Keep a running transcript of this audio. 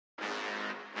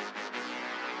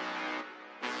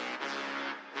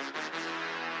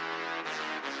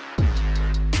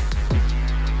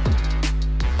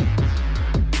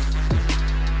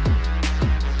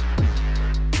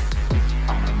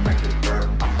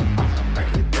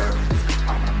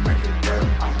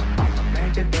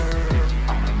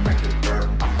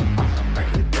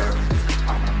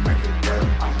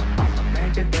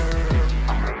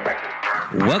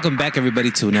Welcome back,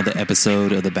 everybody, to another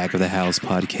episode of the Back of the House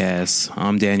podcast.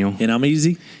 I'm Daniel. And I'm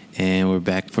Easy. And we're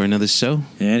back for another show.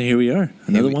 And here we are.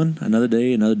 Another one, another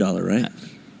day, another dollar, right?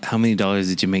 How many dollars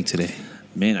did you make today?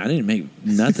 Man, I didn't make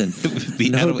nothing.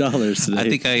 No dollars today. I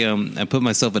think I put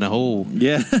myself in a hole.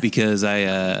 Yeah. Because I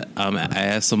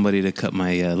asked somebody to cut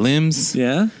my limbs.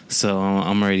 Yeah. So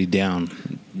I'm already down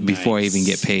before I even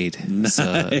get paid. Nice.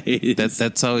 So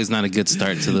that's always not a good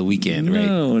start to the weekend, right?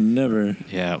 No, never.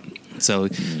 Yeah. So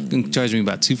you can charge me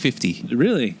about $250.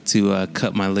 Really? To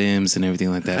cut my limbs and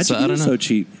everything like that. How'd So you I get don't know. so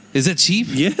cheap? Is that cheap?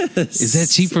 Yes. Is that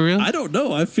cheap for real? I don't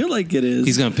know. I feel like it is.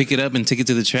 He's gonna pick it up and take it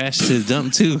to the trash to the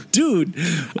dump too. Dude,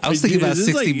 I was thinking about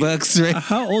 $60, right?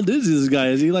 How old is this guy?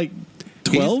 Is he like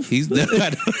 12? He's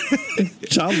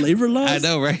Child labor laws? I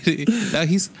know, right? No,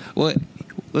 he's what?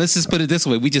 Let's just put it this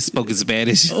way: we just spoke in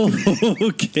Spanish. Oh,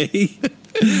 okay.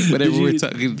 Whenever we're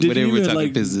talking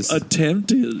business, attempt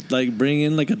to like bring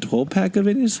in like a 12-pack of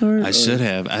any sort? I should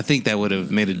have. I think that would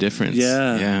have made a difference.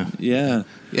 Yeah.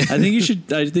 I think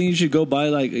you should go buy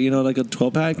like a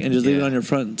 12-pack and just leave it on your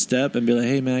front step and be like,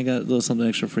 hey man, I got a little something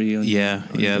extra for you. Yeah,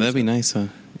 that'd be nice, huh?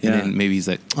 Yeah. And then maybe he's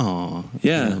like, oh,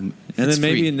 yeah. And then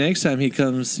maybe next time he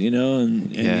comes,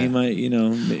 and he might,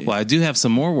 Well, I do have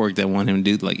some more work that I want him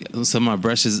to do. Like some of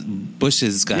my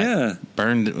bushes got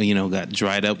burned, got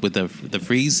dried up with the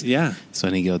freeze. Yeah. So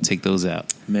I need to go take those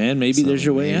out. Man, maybe there's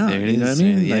your way out. There it you know is. what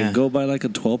I mean? Yeah. Like go buy like a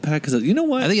 12-pack. Because you know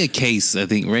what? I think a case. I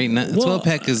think right now,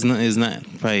 12-pack is not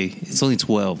probably. It's only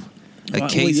 12. A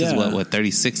case is what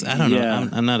 36. I don't know.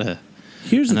 I'm not a.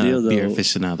 Here's the deal, though. Beer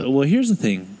aficionado. Well, here's the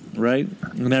thing, right?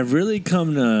 And I've really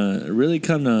come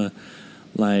to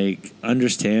like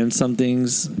understand some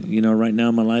things, right now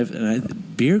in my life.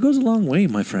 And beer goes a long way,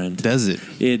 my friend. Does it?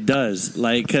 It does.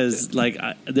 Like, because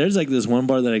there's like this one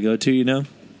bar that I go to,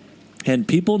 and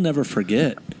people never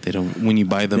forget. They don't when you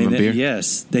buy them a beer.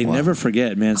 Yes, they never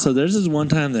forget, man. So there's this one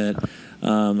time that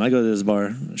I go to this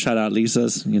bar. Shout out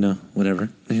Lisa's, whatever.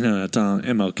 It's on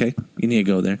MLK. You need to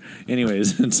go there.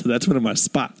 Anyways, and so that's one of my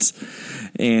spots.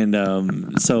 And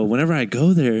so whenever I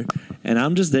go there, and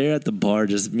I'm just there at the bar,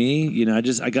 just me,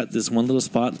 I got this one little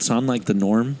spot, so I'm like the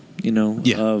norm,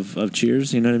 of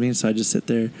Cheers. You know what I mean? So I just sit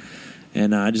there.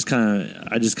 And I just kind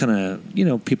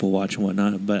of, people watch and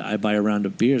whatnot. But I buy a round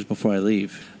of beers before I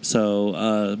leave.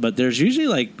 So, but there's usually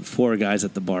like 4 guys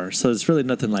at the bar, so it's really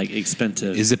nothing like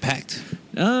expensive. Is it packed?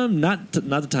 Not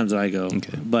the times that I go.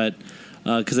 Okay. But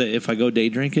because if I go day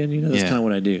drinking, that's kind of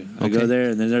what I do. I go there,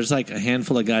 and then there's like a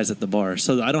handful of guys at the bar,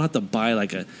 so I don't have to buy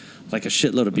like a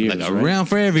shitload of beers. Like a round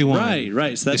for everyone.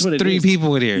 Right. So that's There's what it 3 is.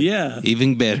 people in here. Yeah.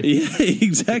 Even better. Yeah,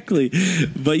 exactly.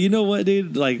 But you know what,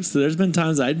 dude? Like, so there's been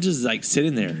times I just like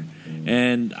sitting there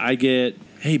and I get,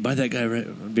 hey, buy that guy a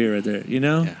beer right there,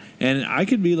 Yeah. And I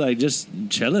could be like just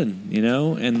chilling,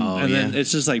 and then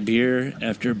it's just like beer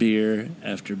after beer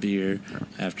after beer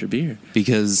after beer.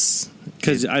 Because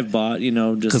I've bought,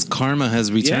 just because karma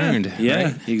has returned. Yeah,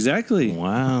 right? Exactly.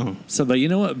 Wow. So, but you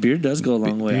know what? Beer does go a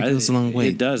long way. Beer goes a long way.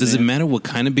 It does. Does it matter what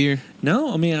kind of beer?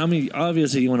 No, I mean,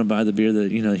 obviously you want to buy the beer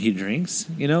that he drinks,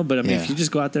 But I mean, if you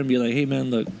just go out there and be like, hey man,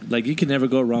 look, like you can never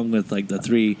go wrong with like the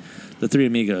three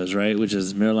amigos, right? Which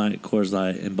is Miller Lite, Coors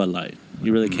Light, and Bud Light.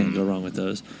 You really can't go wrong with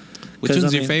those. Which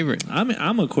one's your favorite? I'm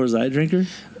a Coors Light drinker.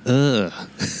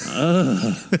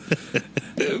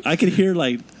 I could hear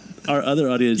like our other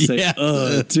audience say,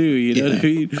 too. You know what I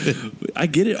mean? I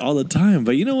get it all the time.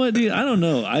 But you know what, dude? I don't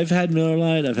know. I've had Miller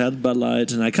Lite, I've had Bud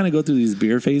Light, and I kind of go through these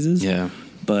beer phases. Yeah.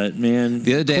 But man,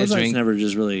 the other day Coors Light's never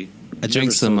just really. I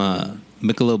drank some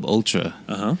Michelob Ultra.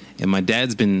 And my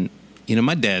dad's been,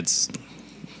 my dad's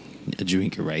a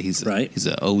drinker, right? He's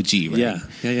an OG, right?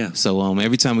 Yeah. So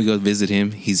every time we go visit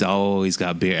him, he's always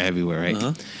got beer everywhere,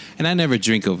 right? And I never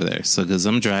drink over there, so because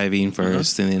I'm driving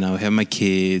first, and then I have my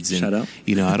kids, and shout out.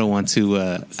 I don't want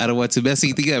to mess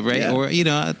anything up, right? Or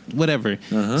whatever.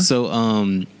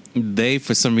 So they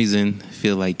for some reason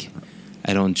feel like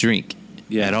I don't drink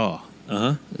at all.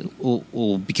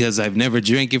 Well, because I've never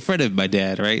drank in front of my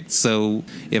dad, right? So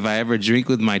if I ever drink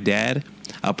with my dad,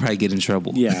 I'll probably get in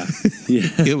trouble. Yeah.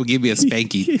 He will give me a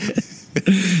spanky.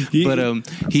 But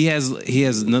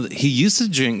he used to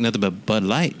drink nothing but Bud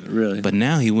Light. Really? But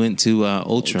now he went to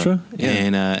Ultra. Yeah.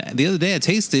 And the other day I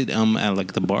tasted at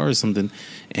like the bar or something,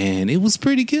 and it was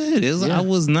pretty good. It was, I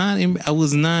was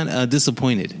not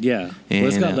disappointed. Yeah. And,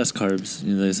 it's got less carbs.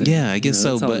 They say. Yeah, I guess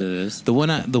so. That's but all it is.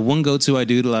 the one go to I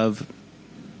do love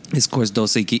is of course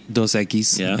Dos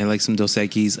Equis. Yeah. I like some Dos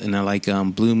Equis, and I like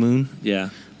Blue Moon. Yeah.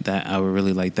 That I would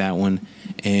really like that one.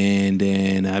 And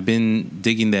then I've been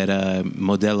digging that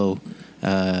Modelo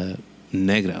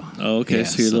Negro. Oh, okay.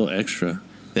 So you're a little extra.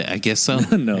 I guess so.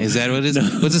 No. Is that what it is? No.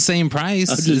 What's the same price?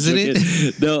 Isn't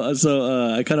it? No.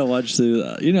 So I kind of watched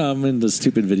the. I'm into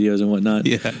stupid videos and whatnot.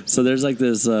 Yeah. So there's like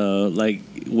this, like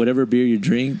whatever beer you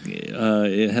drink,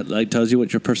 it like tells you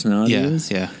what your personality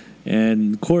is. Yeah.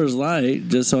 And Coors Light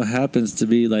just so happens to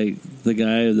be like the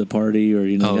guy of the party, or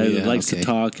guy that likes to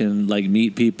talk and like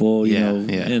meet people,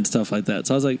 and stuff like that.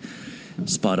 So I was like,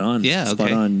 spot on,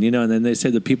 spot on. And then they say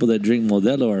the people that drink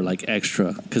Modelo are like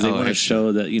extra because they want to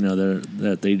show that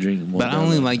that they drink Modelo. But I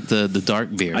only like the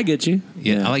dark beer. I get you.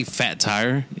 Yeah, I like Fat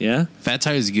Tire. Yeah, Fat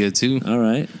Tire is good too. All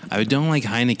right. I don't like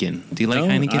Heineken. Do you like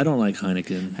Heineken? I don't like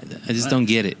Heineken. I just don't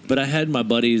get it. But I had my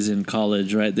buddies in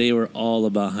college, right? They were all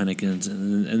about Heinekens,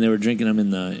 and they were drinking them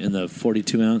in the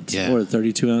 42 ounce or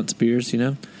 32 ounce beers,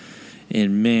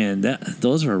 And man,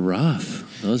 those were rough.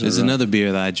 There's another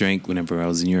beer that I drank whenever I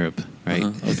was in Europe, right?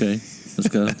 Okay, let's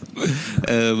go.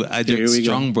 I drank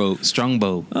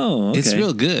Strongbow. Oh, okay. It's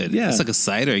real good. Yeah, it's like a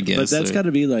cider, I guess. But that's got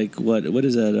to be like what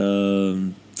is that?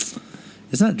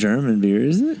 It's not German beer,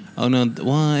 is it? Oh no,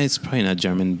 well, it's probably not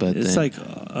German, but it's like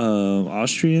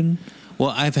Austrian. Well,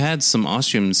 I've had some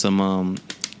Austrian.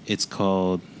 It's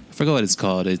called. I forgot what it's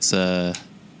called. It's got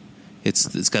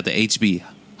the HB.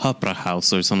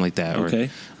 Hopperhaus or something like that. Okay.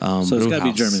 Or, so it's got to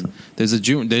be German. There's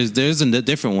a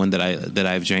different one that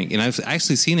I've drank, and I've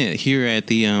actually seen it here at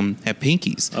the at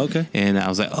Pinky's. Okay. And I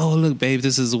was like, oh look, babe,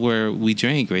 this is where we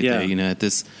drank there. At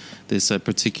this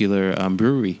particular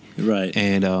brewery. Right.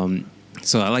 And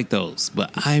so I like those, but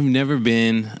I've never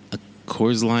been a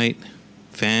Coors Light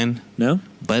fan. No.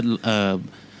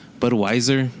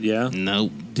 Budweiser? Yeah.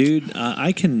 No. Dude,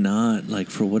 I cannot,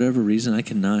 for whatever reason, I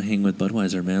cannot hang with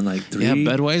Budweiser, man.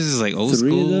 Budweiser is like old school.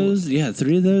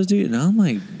 Three of those, dude. And I'm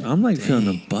like feeling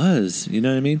the buzz. You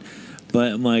know what I mean?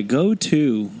 But my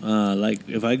go-to,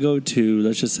 if I go to,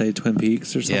 let's just say Twin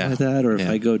Peaks or something like that, or if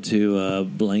I go to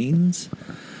Blaine's,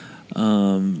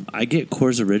 I get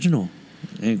Coors Original.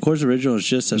 And Coors Original is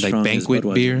just as strong as Budweiser.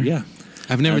 Banquet beer? Yeah.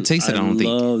 I've never tasted it, I don't think.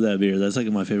 I love that beer. That's like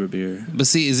my favorite beer. But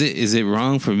see, is it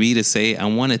wrong for me to say I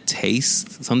want to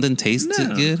taste something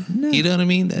good? No. You know what I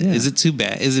mean? Yeah. Is it too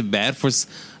bad? Is it bad for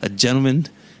a gentleman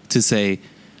to say,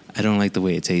 I don't like the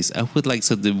way it tastes? I would like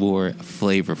something more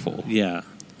flavorful. Yeah.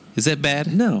 Is that bad?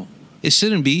 No. It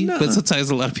shouldn't be, no. But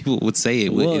sometimes a lot of people would say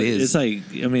it. Well, it is. It's like,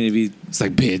 it's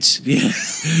like, bitch. Yeah.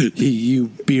 You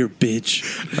beer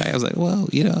bitch. Right? I was like, well,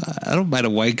 I don't mind a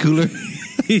white cooler.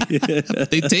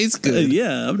 They taste good.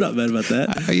 Yeah, I'm not mad about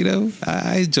that.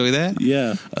 I enjoy that.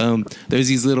 Yeah. There's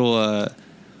these little,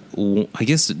 I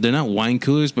guess they're not wine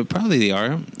coolers, but probably they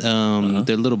are.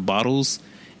 They're little bottles,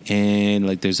 and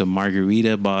there's a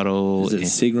margarita bottle. Is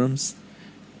it Seagram's?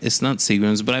 It's not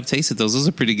Seagram's, but I've tasted those. Those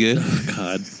are pretty good. Oh,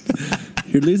 God.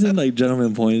 You're losing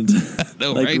gentleman points.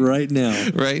 No, right now.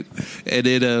 Right. And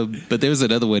then, but there's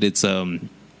another one. It's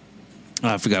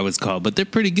I forgot what it's called, but they're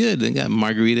pretty good. They got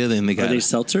margarita, then they got. Are they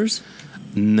seltzers?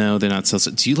 No, they're not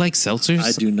seltzers. Do you like seltzers?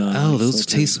 I do not. Oh, those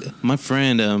taste. My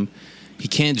friend, he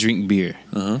can't drink beer.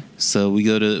 So we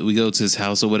go to his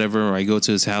house or whatever, or I go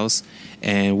to his house,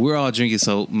 and we're all drinking.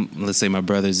 So let's say my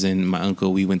brothers and my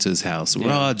uncle, we went to his house.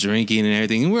 We're all drinking and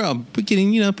everything, and we're all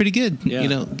getting pretty good.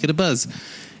 Yeah. Get a buzz.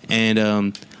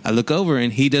 And I look over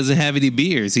and he doesn't have any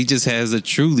beers. He just has a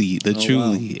Truly,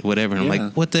 whatever. And I'm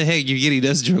like, what the heck? You're getting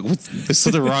us drunk. There's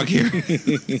something wrong here.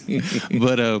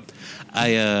 But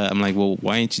I'm like, well,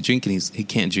 why aren't you drinking? He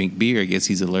can't drink beer. I guess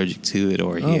he's allergic to it,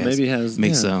 or maybe he has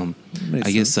makes I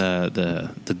guess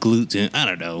the gluten. I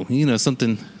don't know.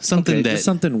 Something that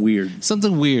something weird.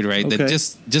 Something weird, right? Okay. That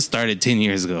just started 10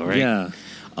 years ago, right? Yeah.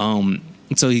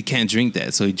 So he can't drink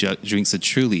that. So he drinks a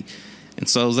Truly. And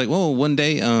so I was like, well, one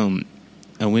day,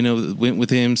 I went with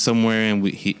him somewhere,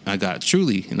 and I got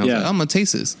Truly, and I was like, I'm gonna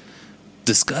taste this.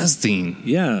 Disgusting.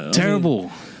 Yeah.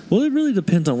 Terrible. Well, it really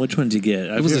depends on which ones you get.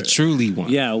 It was a Truly one.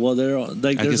 Yeah. Well,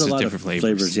 there's a lot of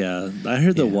flavors. Yeah. I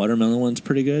heard the watermelon one's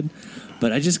pretty good,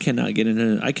 but I just cannot get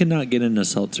into. I cannot get into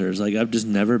seltzers. I've just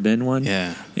never been one.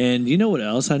 Yeah. And you know what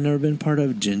else I've never been part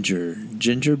of? Ginger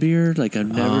beer. I've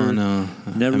never. Oh no.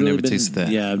 Never I've really never tasted that.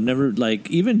 Yeah, I've never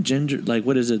even ginger.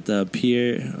 What is it? The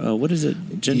Pierre. What is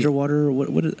it? Ginger water.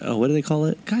 What do they call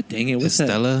it? God dang it! What's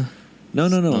Estella? that? No.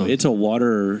 Oh. It's a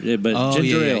water, but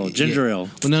ginger ale. Ginger ale.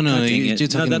 Well, no. You're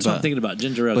talking about. That's what I'm thinking about.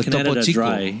 Ginger ale. Canada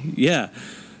Dry. Yeah.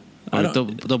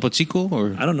 Topo Chico,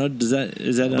 or I don't know. Is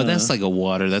that? But that's like a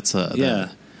water. That's a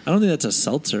I don't think that's a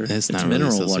seltzer. It's not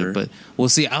mineral really seltzer, water. but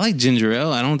see, I like ginger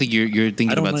ale. I don't think you're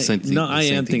thinking about the same thing. No, I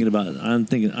am thinking about. I am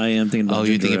thinking about. Oh,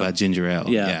 you're thinking about ginger ale.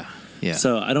 Yeah. Yeah.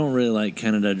 So I don't really like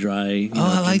Canada Dry.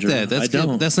 I like that. That's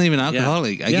good. That's not even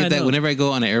alcoholic. Yeah. I get that whenever I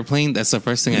go on an airplane. That's the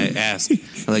first thing I ask.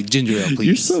 I'm like, ginger ale, please.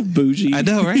 You're so bougie. I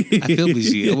know, right? I feel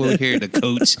bougie. I'm over here, the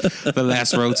coach, the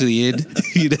last row to the end.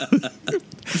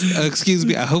 Excuse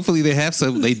me. Hopefully they have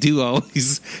some. They do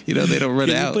always. They don't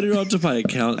run out. Put it onto my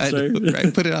account, sir.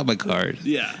 Right? Put it on my card.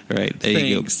 Yeah. Right. There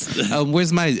Thanks. you go.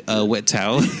 Where's my wet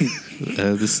towel?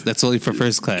 That's only for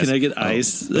first class. Can I get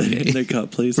ice in the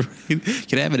cup, please?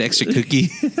 Can I have an extra cookie?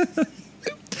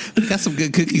 Got some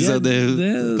good cookies on there.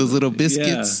 Those little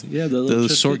biscuits. Yeah,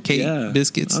 those shortcake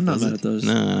biscuits. I'm not mad at those.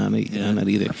 No, I'm not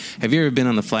either. Have you ever been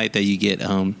on a flight that you get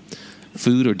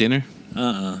food or dinner?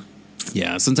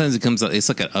 Yeah, sometimes it comes out. It's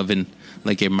like an oven,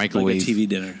 like a microwave, like a TV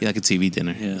dinner. Yeah, like a TV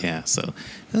dinner. Yeah. So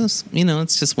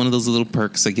it's just one of those little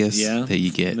perks, I guess, that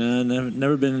you get. No,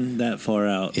 never been that far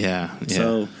out. Yeah.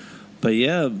 So, but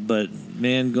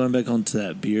man, going back onto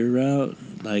that beer route,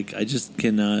 like I just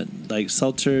cannot like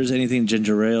seltzers, anything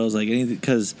ginger ales, like anything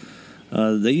because.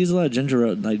 They use a lot of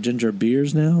ginger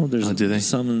beers now. There's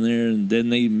some in there, and then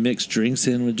they mix drinks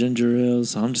in with ginger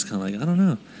ales. So I'm just kind of like, I don't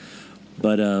know.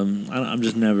 But I'm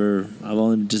just never. I've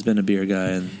only just been a beer guy.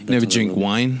 And never drink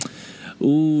wine.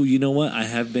 Ooh, you know what? I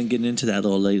have been getting into that a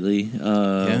little lately.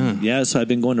 Yeah. So I've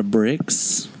been going to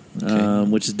Bricks,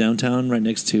 which is downtown, right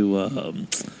next to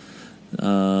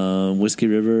Whiskey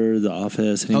River, the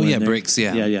office. Bricks.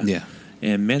 Yeah.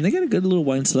 And man, they got a good little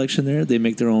wine selection there. They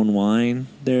make their own wine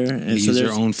there, and they use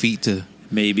their own feet to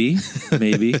maybe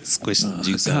squish the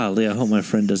juice out. Golly, I hope my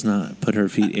friend does not put her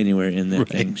feet anywhere in that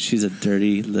thing. She's a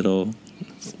dirty little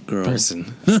girl.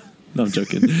 Person. No, I'm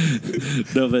joking.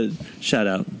 No, but shout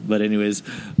out. But anyways,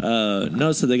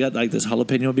 so they got like this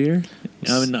jalapeno beer.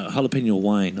 I mean, not jalapeno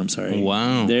wine. I'm sorry.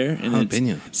 Wow. There and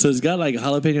jalapeno. It's got like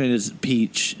jalapeno and it's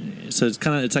peach. So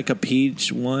it's like a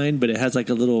peach wine, but it has like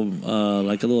a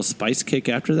little spice kick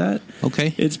after that.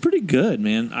 Okay. It's pretty good,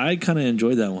 man. I kind of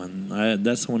enjoy that one.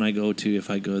 That's the one I go to if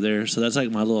I go there. So that's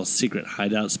like my little secret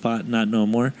hideout spot. Not no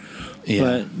more. Yeah.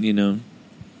 But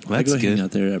well, I go hang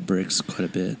out there at Bricks quite a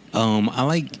bit. I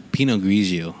like Pinot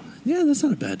Grigio. Yeah, that's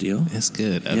not a bad deal. That's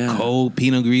good. A cold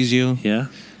Pinot Grigio. Yeah.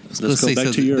 Let's go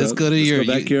back to Europe. Let's go to Europe.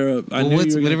 Go back to Europe.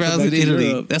 Whenever I was in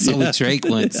Italy, that's all we drank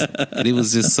once. And it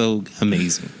was just so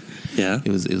amazing. Yeah.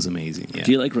 It was amazing. Yeah.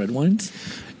 Do you like red wines?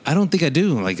 I don't think I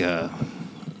do. Like a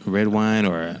red wine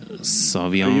or a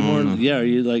Sauvignon. Are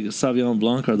you like Sauvignon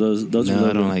Blanc or those? No,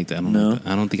 I don't like that.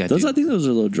 I don't think I do. I think those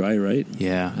are a little dry, right?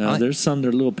 Yeah. There's some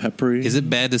they're a little peppery. Is it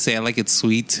bad to say I like it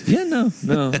sweet? Yeah, no.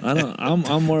 I don't.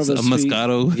 I'm more of a sweet,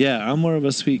 Moscato. Yeah, I'm more of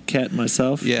a sweet cat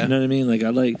myself. Yeah. You know what I mean? Like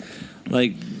I like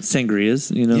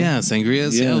sangrias, Yeah,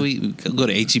 sangrias. Yeah, we go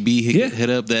to HEB, hit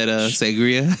up that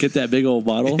sangria. Get that big old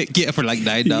bottle. Yeah, for like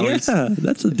 $9. Yeah,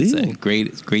 that's a deal.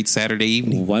 It's a great Saturday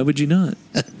evening. Why would you not?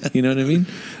 You know what I mean?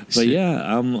 But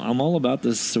yeah, I'm all about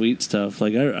the sweet stuff.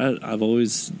 Like I've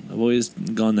always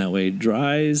gone that way.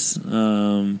 Dries.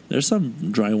 There's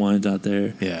some dry wines out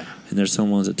there. Yeah. And there's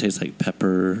some ones that taste like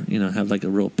pepper, have like a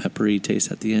real peppery taste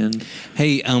at the end.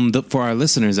 Hey, for our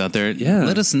listeners out there,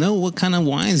 let us know what kind of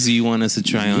wines do you want us to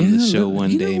try on the show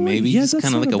one day. Maybe just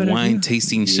kind of like a wine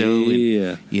tasting show.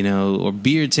 Yeah. Or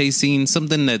beer tasting,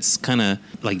 something that's kind of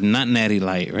like not Natty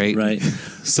Light, right? Right.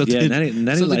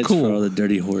 Natty Light's cool. For all the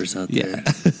dirty whores out there. Yeah.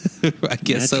 I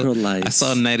guess Natural so. lights. I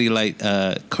saw a Natty Light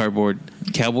cardboard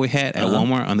cowboy hat at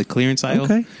Walmart on the clearance aisle.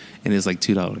 Okay. And it's like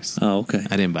 $2. Oh, okay.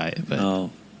 I didn't buy it, but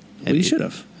well, you should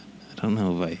have. I don't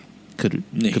know if I could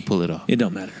pull it off. It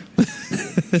don't matter.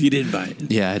 You didn't buy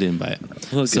it. Yeah, I didn't buy it.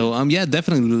 Okay. So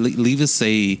definitely leave us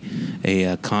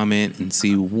a comment and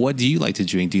see, what do you like to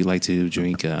drink? Do you like to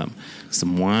drink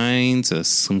some wines,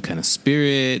 some kind of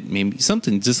spirit, maybe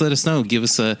something? Just let us know. Give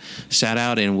us a shout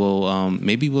out, and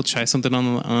we'll try something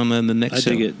on the next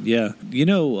show. I dig it. Yeah,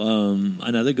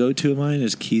 another go to of mine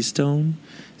is Keystone.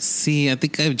 See, I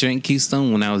think I drank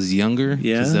Keystone when I was younger.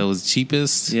 Yeah, because that was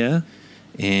cheapest. Yeah,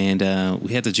 and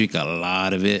we had to drink a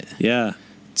lot of it. Yeah.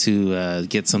 To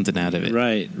get something out of it.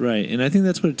 Right. And I think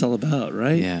that's what it's all about,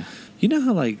 right? Yeah. You know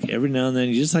how like every now and then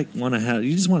you just want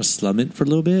to slum it for a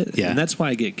little bit? Yeah. And that's why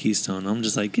I get Keystone. I'm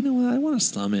just like, you know what, I want to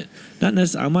slum it. Not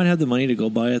necessarily, I might have the money to go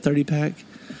buy a 30-pack,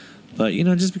 but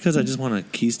just because I just want a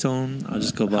Keystone, I'll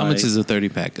just go buy. How much is a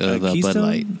 30-pack of Bud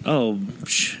Light? Oh,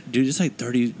 dude, it's like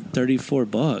 $34,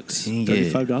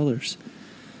 $35.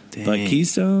 Dang. But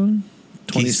Keystone,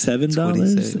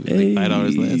 $27. Hey, like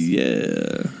 $5 less.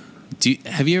 Yeah.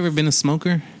 Have you ever been a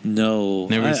smoker? No.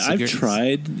 I've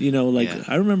tried.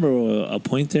 I remember a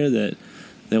point there that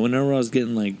whenever I was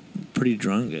getting like pretty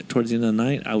drunk towards the end of the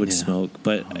night, I would smoke,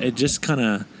 but it just kind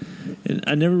of,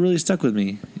 I never really stuck with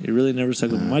me. It really never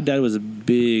stuck with me. My dad was a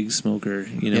big smoker,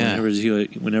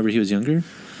 whenever he was younger.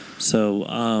 So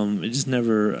it just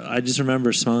never. I just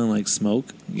remember smelling like smoke,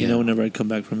 whenever I'd come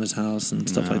back from his house and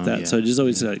stuff like that. Yeah. So it just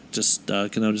always just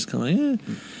stuck, and I was just kind of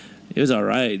like, it was all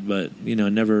right, but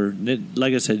never.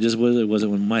 Like I said, just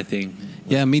wasn't my thing.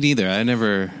 Yeah, me neither. I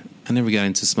never got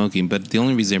into smoking, but the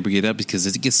only reason I bring it up is because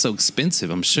it gets so expensive.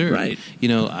 I'm sure, right?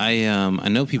 I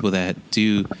know people that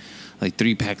do like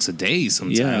 3 packs a day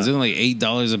sometimes. Yeah. They're like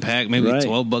 $8 a pack, maybe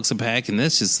 $12 a pack, and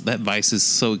that vice is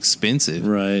so expensive,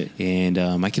 right? And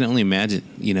I can only imagine,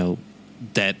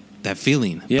 that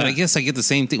feeling. Yeah. But I guess I get the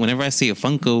same thing whenever I see a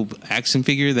Funko action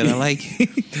figure that I like.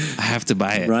 I have to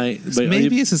buy it, right? So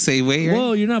maybe it's the same way. Right?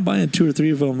 Well, you're not buying 2 or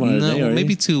 3 of them a day, are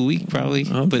maybe you? 2 a week, probably.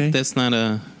 Okay. But that's not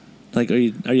a. Like, are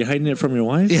you hiding it from your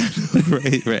wife? Yeah,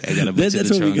 right. I got a bunch in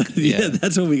the trunk.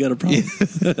 That's what we got a problem.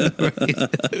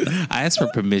 Right. I asked for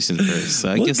permission first, so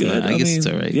I guess it's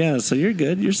all right. Yeah, so you're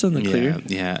good. You're still in the clear.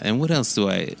 Yeah. And what else do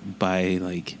I buy?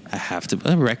 Like, I have to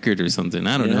buy a record or something.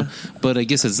 I don't know, but I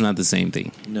guess it's not the same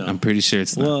thing. No, I'm pretty sure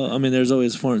it's not. Well, I mean, there's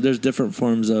always there's different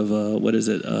forms of what is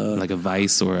it? Like a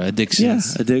vice or addiction. Yeah,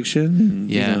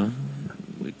 addiction. And,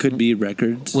 it could be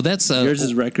records. Well, that's yours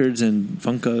is records and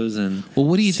Funkos and. Well,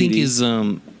 what do you CDs. think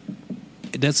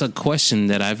is? That's a question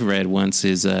that I've read once.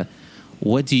 Is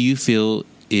what do you feel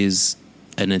is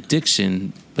an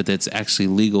addiction, but that's actually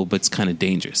legal, but it's kind of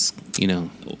dangerous? I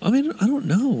mean, I don't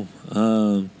know.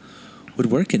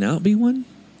 Would working out be one?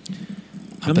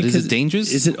 But is it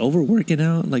dangerous? Is it overworking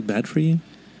out like bad for you?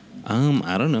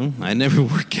 I don't know. I never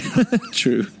work out.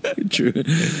 True.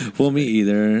 Well, me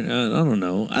either. I don't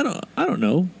know. I don't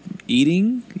know.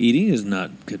 Eating is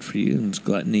not good for you, and it's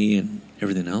gluttony and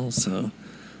everything else.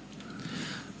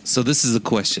 So this is a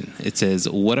question. It says,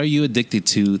 "What are you addicted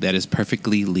to that is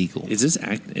perfectly legal?" Is this a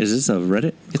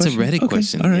Reddit? It's question? a Reddit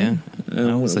question. All right. Yeah.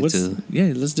 I always like to.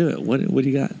 Yeah, let's do it. What do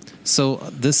you got? So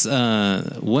this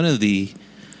one of the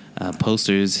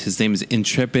posters. His name is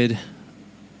Intrepid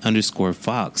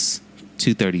 _Fox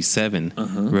 237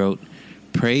 wrote,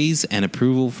 "Praise and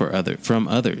approval from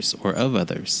others or of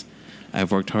others.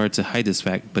 I've worked hard to hide this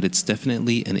fact, but it's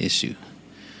definitely an issue."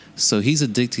 So he's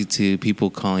addicted to people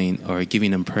calling or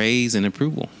giving him praise and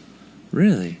approval.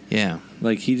 Really? Yeah.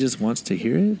 Like he just wants to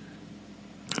hear it?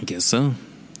 I guess so.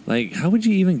 Like, how would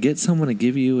you even get someone to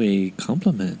give you a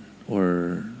compliment?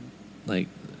 Or, like,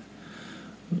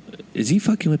 is he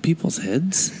fucking with people's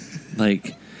heads?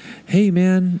 Like, hey,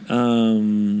 man,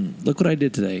 look what I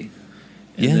did today.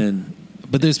 And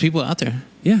but there's people out there.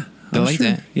 Yeah. That like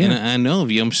that. Yeah. And I know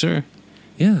of you, I'm sure.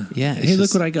 Yeah. Yeah. Hey,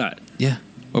 look what I got. Yeah.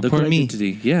 Or look poor me.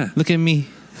 Yeah. Look at me.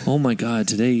 Oh my God,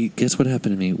 today, guess what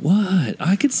happened to me? What?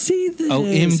 I could see this.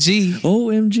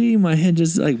 OMG, my head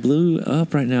just like blew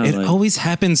up right now. It always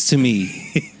happens to me.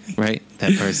 Right?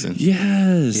 That person.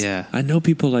 Yes. Yeah. I know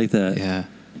people like that. Yeah.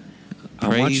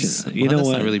 I'm watching. You know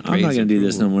what? Not really I'm not going to do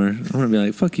this no more. I'm going to be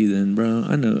like, fuck you then, bro.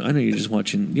 I know you're just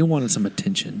watching. You wanted some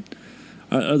attention.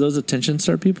 Are those attention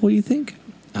star people, you think?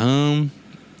 I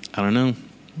don't know.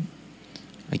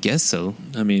 I guess so.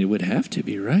 I mean, it would have to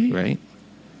be, right? Right.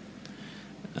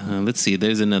 Let's see.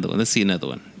 There's another one. Let's see another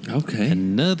one. Okay.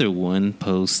 Another one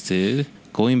posted,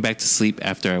 "Going back to sleep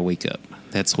after I wake up."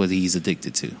 That's what he's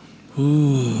addicted to.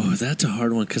 Ooh, that's a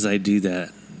hard one because I do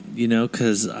that.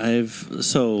 Because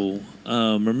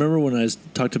remember when I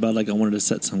talked about like I wanted to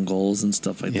set some goals and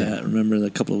stuff like that? Remember a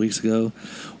couple of weeks ago?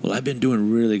 Well, I've been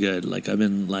doing really good. Like I've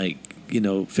been like,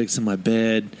 fixing my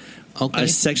bed. Okay. I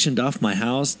sectioned off my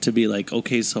house to be like,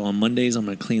 okay, so on Mondays I'm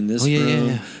going to clean this room.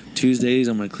 Yeah. Tuesdays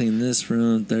I'm going to clean this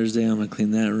room. Thursday I'm going to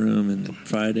clean that room. And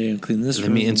Friday I'm clean this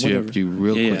room. Let me interrupt you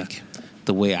real quick.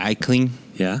 The way I clean,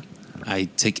 I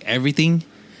take everything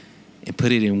and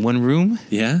put it in one room.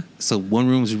 Yeah. So one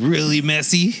room's really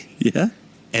messy. Yeah.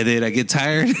 And then I get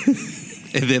tired.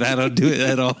 And then I don't do it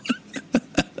at all.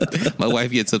 My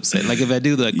wife gets upset. Like if I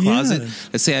do the closet,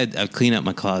 let's say I clean up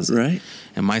my closet. Right.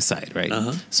 And my side, right?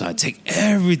 So I take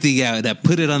everything out and I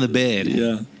put it on the bed.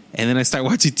 Yeah. And then I start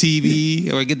watching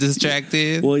TV or I get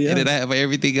distracted. Well, yeah. And then I have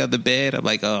everything on the bed. I'm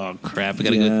like, oh, crap. I got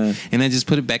to go. And I just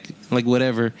put it back, like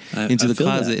whatever, into the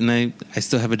closet. And I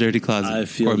still have a dirty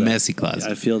closet or a messy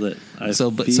closet. I feel that.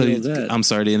 I'm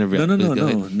sorry to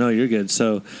interrupt. No, you're good.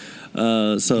 So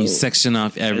you section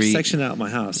off I section out my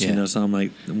house, so I'm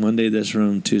like Monday this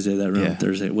room, Tuesday that room,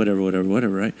 Thursday, whatever,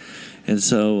 right? And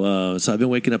so I've been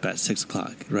waking up at 6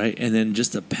 o'clock, right? And then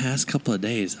just the past couple of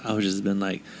days, I was just been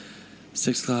like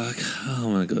 6 o'clock,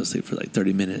 I'm going to go to sleep for like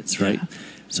 30 minutes, right?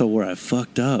 So where I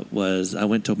fucked up was I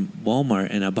went to Walmart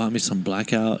and I bought me some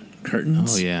blackout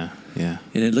curtains. Oh, yeah.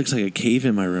 And it looks like a cave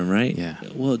in my room, right? Yeah.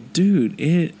 Well, dude,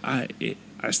 I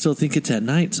I still think it's at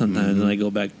night sometimes, and I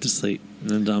go back to sleep,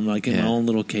 and I'm like in my own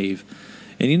little cave.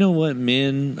 And you know what,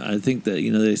 men? I think that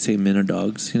they say men are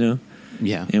dogs,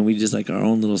 Yeah. and we just like our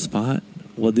own little spot.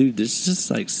 Well, dude, this just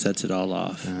like sets it all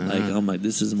off. Like I'm like,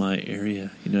 this is my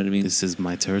area. You know what I mean? This is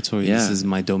my territory. Yeah. This is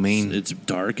my domain. It's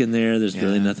dark in there. There's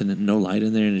really nothing, no light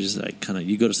in there, and it's just like kind of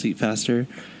you go to sleep faster.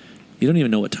 You don't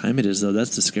even know what time it is, though.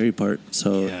 That's the scary part.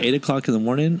 So 8 o'clock in the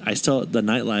morning, I still the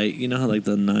night light. You know how like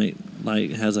the night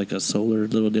light has like a solar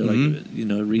little deal, like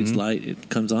it reads light. It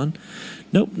comes on.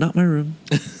 Nope, not my room.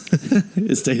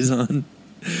 It stays on.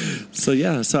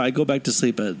 So so I go back to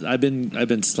sleep. I've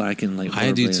been slacking like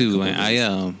I do too.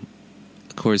 Of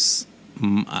course,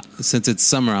 since it's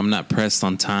summer, I'm not pressed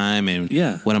on time. And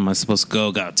when am I supposed to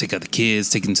go? Got to take out the kids,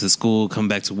 take them to school, come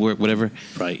back to work, whatever.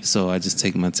 Right. So I just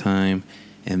take my time.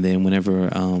 And then whenever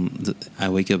I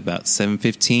wake up about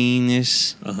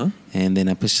 7:15ish, and then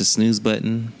I push the snooze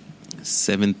button,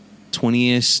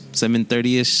 7:20ish,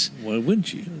 7:30ish. Why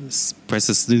wouldn't you? Press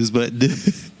the snooze button.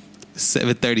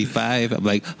 7:35. I'm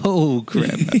like, oh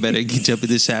crap! I better jump in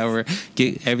the shower,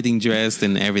 get everything dressed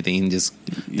and everything, and just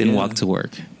then walk to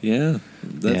work. Yeah,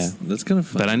 that's kind of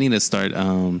fun. But I need to start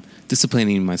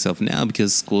disciplining myself now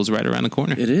because school's right around the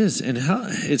corner. It is, and how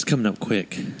it's coming up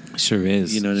quick. Sure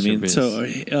is. You know what I mean?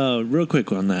 So, real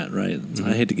quick on that, right?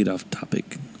 I hate to get off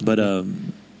topic, but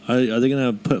are they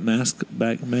going to put mask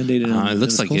back mandated? It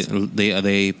looks like it.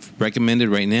 They recommended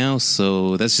right now,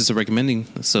 so that's just a recommending.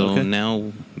 So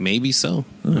now maybe so.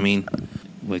 I mean,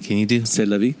 what can you do? C'est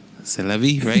la vie. C'est la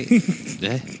vie, right?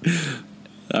 Yeah.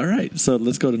 All right, so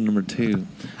let's go to number 2.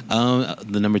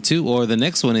 The number 2 or the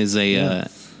next one is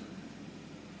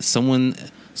someone.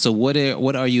 So what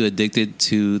are you addicted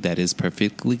to that is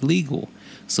perfectly legal?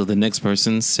 So the next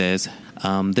person says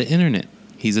the internet.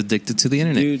 He's addicted to the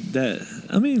internet. Dude,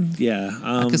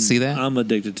 I could see that. I'm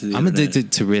addicted to the I'm internet.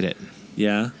 addicted to Reddit.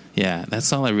 Yeah? Yeah,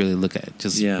 that's all I really look at.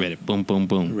 Just Reddit. Boom, boom,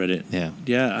 boom. Reddit. Yeah.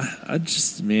 Yeah, I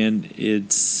just, man,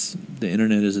 the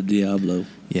internet is a Diablo.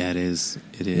 Yeah, it is.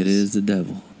 It is. It is the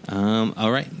devil.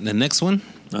 All right, the next one.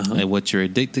 What you're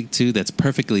addicted to that's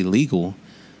perfectly legal,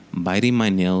 biting my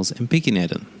nails and picking at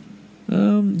them.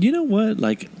 You know what?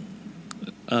 Like,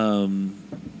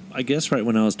 I guess right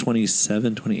when I was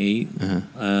 27, 28,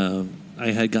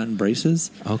 I had gotten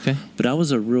braces. Okay. But I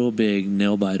was a real big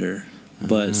nail biter.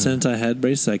 But since I had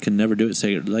braces, I could never do it. So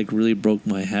it like really broke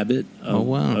my habit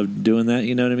of doing that.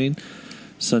 You know what I mean?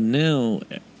 So now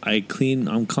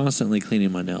I'm constantly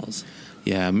cleaning my nails.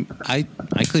 Yeah, I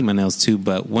clean my nails too.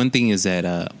 But one thing is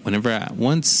that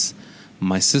once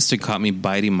my sister caught me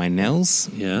biting my nails.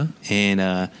 Yeah.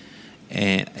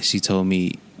 And she told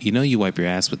me, you wipe your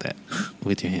ass with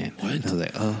your hand. What? And I was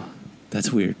like, oh.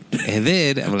 That's weird. And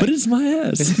then I'm like, but it's my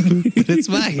ass. But it's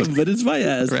mine. But it's my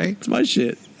ass. Right? It's my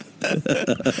shit.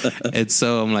 And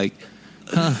so I'm like,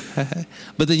 huh.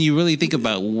 But then you really think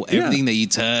about everything that you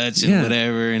touch and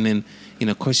whatever. And then,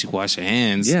 of course you wash your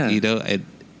hands. Yeah.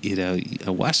 I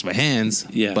wash my hands.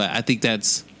 Yeah. But I think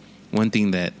that's one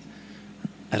thing that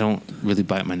I don't really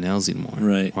bite my nails anymore.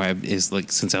 Right. Or it's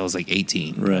like since I was like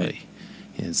 18. Right. Really.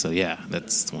 And so,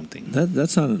 that's one thing.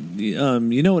 That's not.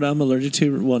 You know what I'm allergic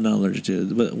to? Well, not allergic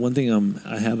to, but one thing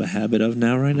I have a habit of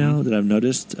now that I've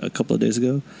noticed a couple of days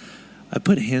ago. I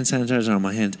put hand sanitizer on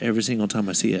my hands every single time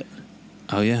I see it.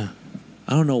 Oh, yeah.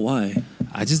 I don't know why.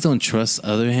 I just don't trust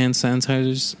other hand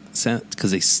sanitizers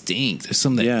because they stink. There's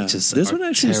some that just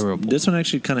terrible. This one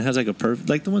actually kind of has like a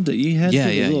like the one that you had.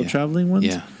 The little traveling ones.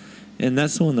 Yeah. And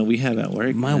that's the one that we have at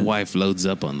work. My wife loads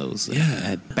up on those.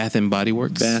 At Bath and Body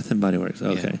Works. Bath and Body Works.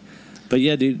 Okay. Yeah. But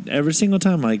yeah, dude, every single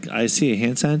time I see a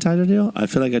hand sanitizer deal, I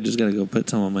feel like I just got to go put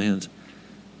some on my hands.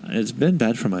 It's been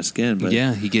bad for my skin, but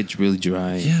he gets really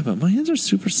dry. Yeah, but my hands are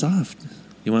super soft.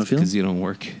 You want to feel? Because you don't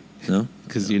work. No,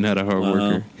 because you're not a hard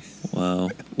worker. Wow.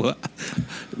 Well,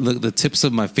 look, the tips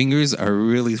of my fingers are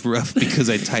really rough because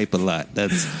I type a lot. I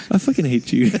fucking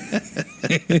hate you.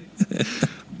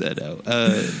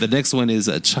 The next one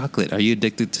is chocolate. Are you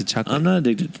addicted to chocolate? I'm not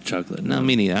addicted to chocolate. No,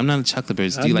 me neither. I'm not a chocolate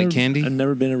person. Do you like candy? I've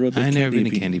never been a real big I've never been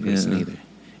a candy person either.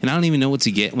 And I don't even know what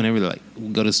to get whenever we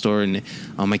go to the store and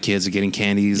all my kids are getting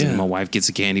candies and my wife gets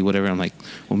a candy, whatever. I'm like,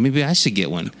 well, maybe I should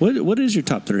get one. What is your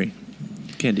top 3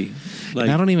 candy? Like,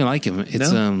 I don't even like them.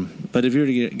 It's but if you were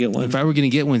to get one, if I were going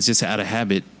to get one, it's just out of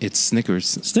habit. It's Snickers.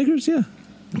 Snickers, yeah.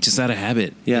 Just out of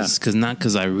habit. Yeah. It's not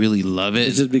because I really love it.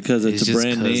 It's just because it's a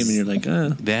brand name and you're like,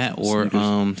 that or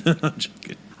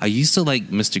I used to like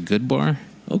Mr. Goodbar.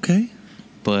 Okay.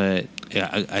 But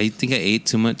I think I ate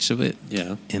too much of it.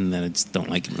 Yeah. And then I just don't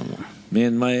like it no more.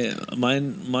 Man,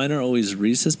 mine are always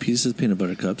Reese's Pieces peanut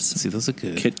butter cups. See, those are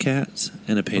good. Kit Kats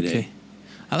and a Payday. Okay.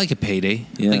 I like a Payday.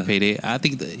 Yeah. I like Payday. I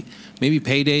think maybe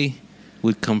Payday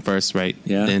would come first, right?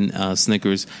 Yeah. Then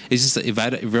Snickers. It's just if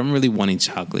I'm really wanting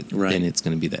chocolate, right. then it's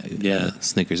going to be that. Yeah.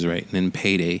 Snickers, right? And then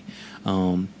Payday.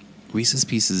 Reese's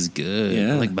Pieces is good.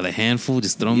 Yeah. Like by the handful,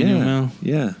 just throw them in your mouth.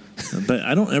 Yeah. But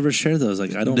I don't ever share those.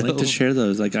 Like I don't like to share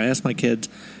those. Like I ask my kids,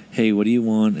 hey, what do you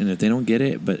want? And if they don't get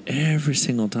it, but every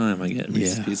single time I get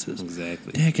Reese's Pieces.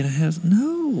 Exactly. Dad, can I have?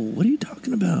 No. What are you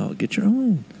talking about? Get your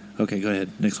own. Okay, go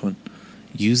ahead. Next one.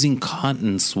 Using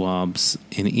cotton swabs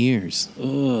in ears.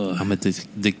 Oh, I'm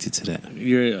addicted to that.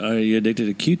 Are you addicted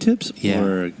to Q-tips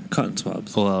or cotton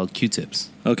swabs? Well, Q-tips.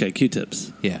 Okay,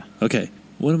 Q-tips. Yeah. Okay.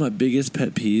 One of my biggest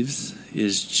pet peeves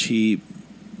is cheap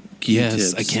Q-tips.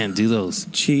 Yes, I can't do those.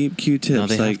 Cheap Q-tips. No,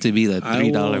 they have to be like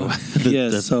 $3.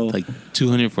 Yes, so like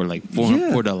 $200 for like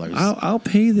 $4. I'll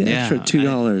pay the extra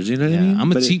 $2. You know what I mean?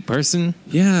 I'm a cheap person.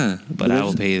 Yeah, but I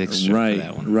will pay the extra for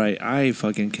that one. Right. I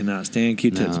fucking cannot stand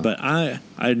Q-tips. No. But I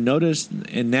noticed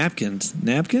in napkins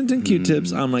and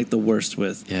Q-tips, I'm like the worst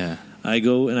with. Yeah. I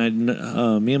go and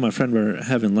me and my friend were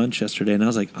having lunch yesterday, and I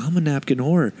was like, I'm a napkin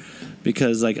whore,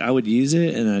 because like I would use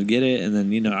it and I'd get it, and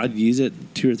then I'd use it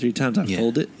 2 or 3 times. I'd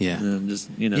fold it, and then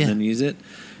just then use it,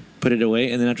 put it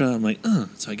away, and then after that, I'm like,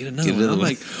 so I get another one. I'm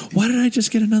like, why did I just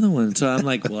get another one? So I'm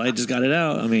like, well, I just got it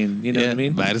out. I mean, you know what I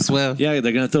mean? Might as well. Yeah,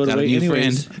 they're gonna throw it away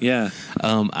anyways. Friend. Yeah.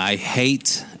 I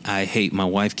hate. My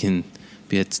wife can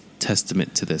be a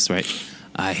testament to this, right?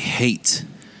 I hate.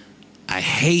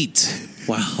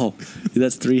 Wow,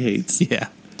 that's 3 hates. Yeah,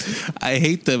 I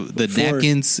hate the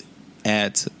napkins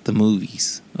at the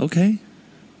movies. Okay,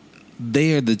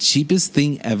 they are the cheapest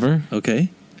thing ever. Okay,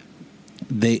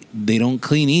 they don't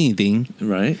clean anything,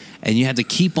 right? And you have to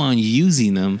keep on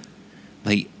using them,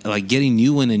 like getting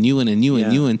new one and new one and new and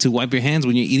new one to wipe your hands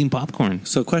when you're eating popcorn.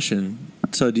 So, question: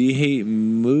 so do you hate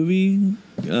movie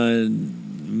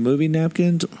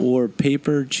napkins or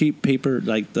cheap paper,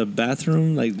 like the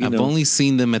bathroom? Like I've only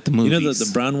seen them at the movies. You know the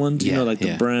brown ones.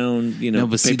 The brown. No,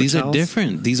 but see, these are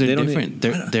different. These are different.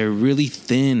 They're really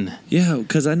thin. Yeah,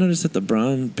 because I noticed that the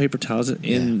brown paper towels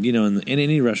in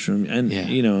any restroom and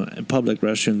a public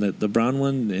restroom, that the brown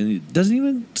one, and it doesn't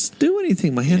even do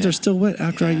anything. My hands are still wet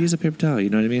after I use a paper towel. You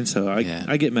know what I mean? So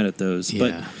I get mad at those.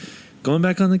 But going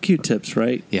back on the Q-tips,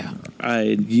 right? Yeah. I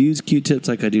use Q-tips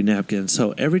like I do napkins.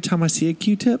 So every time I see a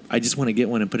Q-tip, I just want to get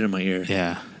one and put it in my ear.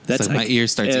 Yeah. That's like my ear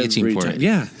starts itching for it.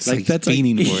 Yeah. It's like that's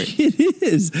fiending for it. It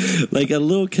is. Like a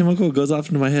little chemical goes off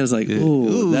into my head. It's like,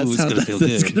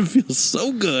 that's going to feel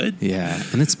so good. Yeah.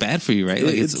 And it's bad for you, right?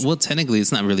 Like technically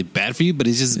it's not really bad for you, but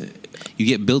it's just you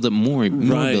get build up more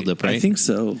build-up, right? I think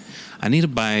so. I need to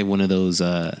buy one of those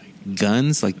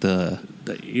guns, like the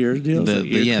ear deals, the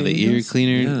ear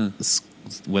cleaner,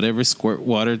 whatever, squirt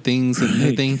water things and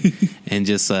everything, and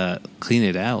just clean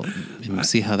it out and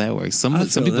see how that works. Some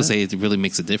people say it really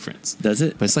makes a difference. Does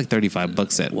it? But it's like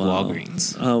 $35 at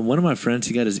Walgreens. One of my friends,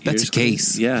 he got his ears. That's a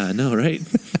case. Yeah, I know, right?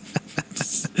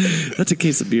 That's a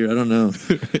case of beer. I don't know.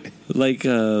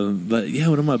 But yeah,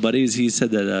 one of my buddies, he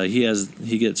said that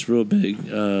he gets real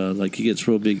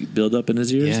big buildup in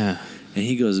his ears. Yeah. And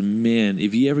he goes, man,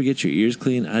 if you ever get your ears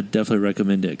clean, I'd definitely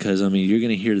recommend it, because, I mean, you're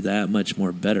going to hear that much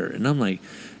more better. And I'm like,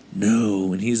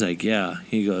 no. And he's like, yeah.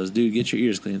 He goes, dude, get your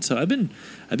ears clean. So I've been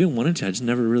wanting to. I just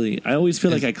never really. I always feel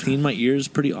like I clean my ears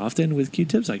pretty often with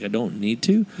Q-tips. Like I don't need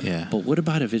to. Yeah. But what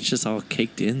about if it's just all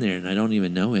caked in there and I don't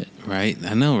even know it? Right.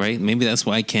 I know. Right. Maybe that's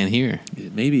why I can't hear.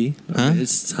 Maybe. Huh?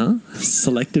 It's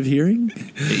selective hearing.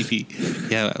 Maybe.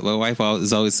 Yeah. My wife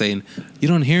is always saying, "You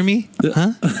don't hear me,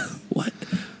 huh?" What?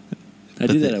 I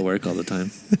do that at work all the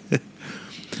time.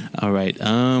 All right.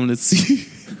 Let's see.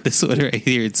 This one right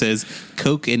here, it says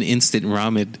Coke and instant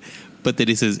ramen, but then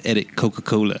it says edit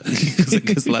Coca-Cola,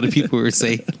 because a lot of people were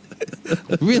saying,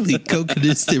 really, Coke and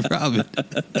instant ramen?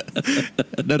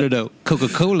 No.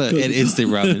 Coca-Cola and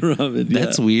instant ramen.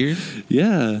 That's weird.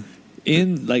 Yeah.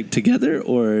 Together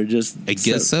or just? I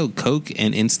guess so. Coke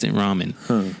and instant ramen.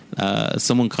 Huh.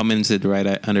 Someone commented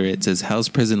right under it, says, how's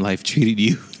prison life treated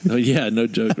you? Oh, yeah. No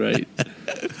joke, right?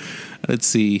 Let's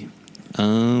see.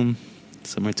 Some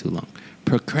are too long.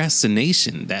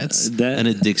 Procrastination. That's an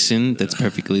addiction that's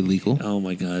perfectly legal. Oh,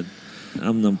 my God.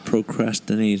 I'm the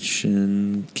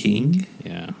procrastination king.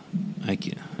 Yeah.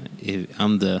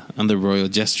 I'm the royal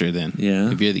jester then.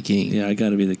 Yeah. If you're the king. Yeah, I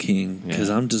got to be the king, because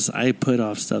I put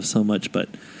off stuff so much, but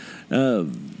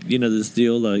this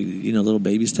deal, like, little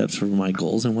baby steps for my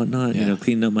goals and whatnot,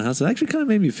 cleaning up my house, it actually kind of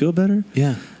made me feel better.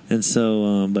 Yeah. And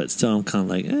so, but still I'm kind of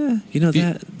like,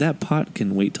 that pot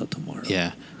can wait till tomorrow.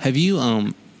 Yeah. Have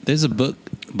you, there's a book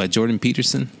by Jordan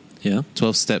Peterson. Yeah.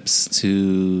 12 Steps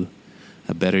to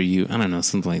A Better You. I don't know,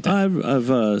 something like that.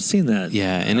 I've seen that.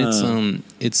 Yeah, and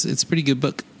it's a pretty good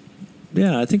book.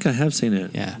 Yeah, I think I have seen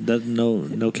it. Yeah.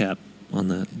 No cap on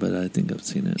that, but I think I've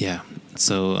seen it. Yeah.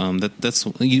 So that's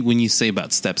when you say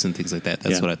about steps and things like that.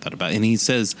 That's what I thought about. And he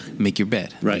says, make your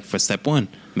bed. Right. Like for step 1,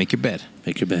 make your bed.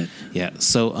 Make your bed. Yeah.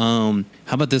 So how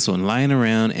about this one? Lying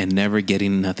around and never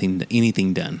getting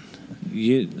anything done.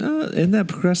 Isn't that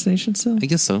procrastination still? I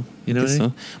guess so. You know what I mean?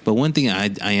 So. But one thing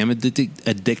I am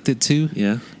addicted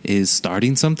to is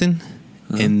starting something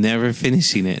and never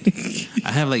finishing it.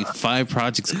 I have like 5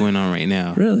 projects going on right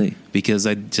now. Really? Because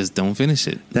I just don't finish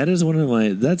it. That's one of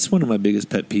my biggest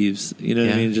pet peeves. You know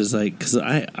what I mean? Just like, because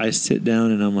I sit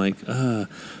down and I'm like,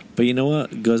 but you know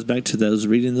what? It goes back to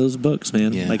reading those books,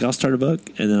 man. Yeah. Like I'll start a book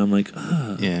and then I'm like,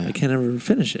 I can't ever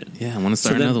finish it. Yeah, I want to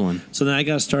start another one. So then I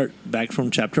got to start back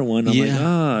from chapter 1. I'm like,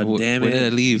 damn it. Where did I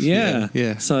leave?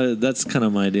 Yeah. So that's kind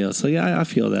of my deal. So yeah, I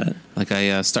feel that. Like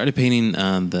I started painting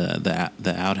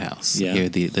the outhouse here,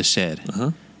 the shed.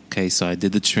 Okay, so I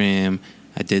did the trim,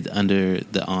 I did under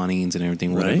the awnings and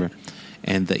everything, whatever,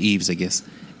 and the eaves, I guess.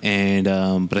 And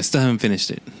but I still haven't finished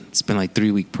it. It's been like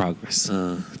 3-week progress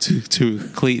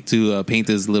to paint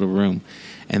this little room,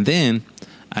 and then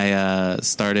I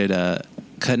started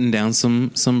cutting down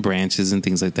some branches and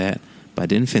things like that. But I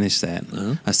didn't finish that.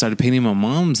 I started painting my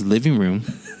mom's living room.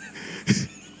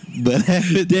 But I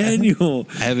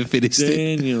haven't finished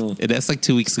it. And that's like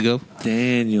 2 weeks ago.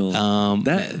 Daniel. I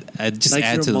just like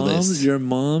add to the list. Your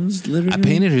mom's living room? I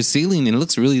painted her ceiling and it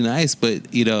looks really nice, but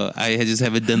I just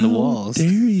haven't done the walls. How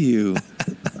dare you?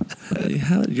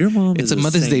 Your mom it's is a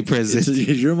Mother's Day saint. present.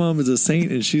 Your mom is a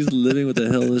saint and she's living with a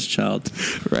hellish child.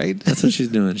 Right? That's what she's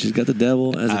doing. She's got the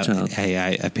devil as a child.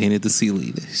 I painted the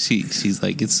ceiling. She's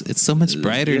like, it's so much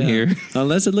brighter in here.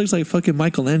 Unless it looks like fucking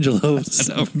Michelangelo. It's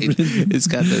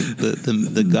got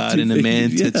the God and the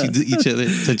man touching each other.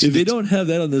 If they don't have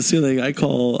that on the ceiling, I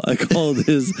call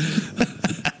this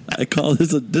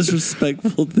a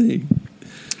disrespectful thing.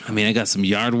 I mean, I got some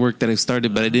yard work that I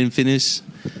started, but I didn't finish.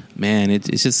 Man,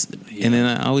 it's just, and then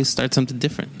I always start something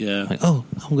different. Yeah. Like, I'll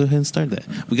go ahead and start that.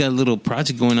 We got a little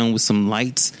project going on with some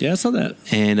lights. Yeah, I saw that.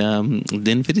 And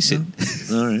didn't finish it.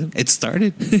 All right. It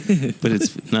started, but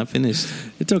it's not finished.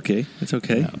 It's okay.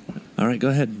 Yeah. All right, go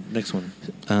ahead. Next one.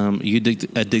 You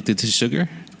addicted to sugar?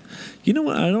 You know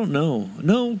what? I don't know.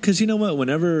 No, because you know what?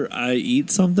 Whenever I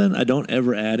eat something, I don't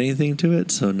ever add anything to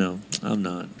it. So no, I'm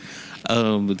not.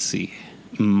 Let's see.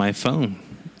 My phone.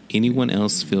 Anyone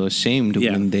else feel ashamed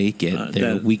when they get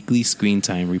their weekly screen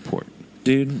time report?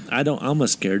 Dude, I don't. I'm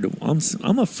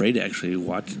afraid to actually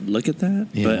look at that.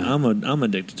 Yeah. But I'm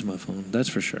addicted to my phone. That's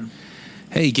for sure.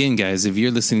 Hey, again, guys, if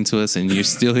you're listening to us and you're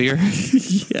still here,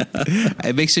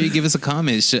 make sure you give us a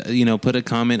comment. Put a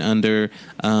comment under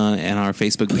on our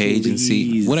Facebook page and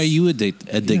see what are you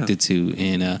addicted to,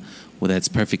 and that's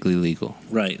perfectly legal.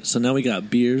 Right. So now we got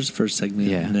beers first segment.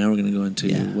 Yeah. Now we're going to go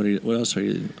into what else are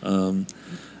you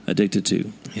addicted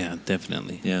to? Yeah,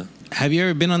 definitely. Yeah. Have you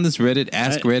ever been on this Reddit?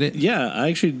 Reddit? Yeah, I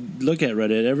actually look at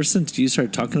Reddit ever since you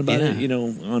started talking about it.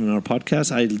 On our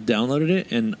podcast, I downloaded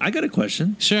it, and I got a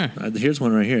question. Sure. Here's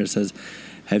one right here. It says,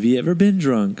 "Have you ever been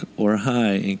drunk or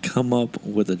high and come up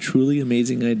with a truly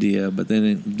amazing idea, but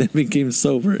then became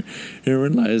sober and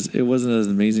realized it wasn't as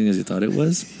amazing as you thought it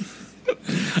was?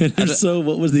 And if so,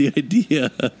 what was the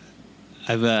idea?"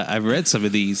 I've read some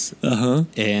of these,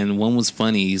 and one was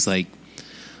funny. He's like,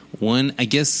 I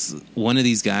guess one of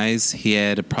these guys, he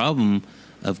had a problem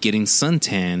of getting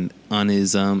suntan on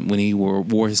his when he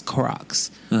wore his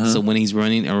Crocs. So when he's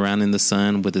running around in the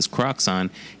sun with his Crocs on,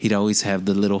 he'd always have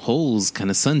the little holes kind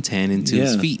of suntan into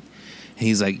his feet. And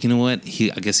he's like, you know what?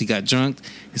 I guess he got drunk.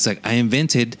 He's like, I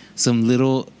invented some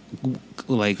little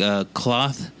like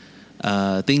cloth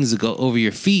things that go over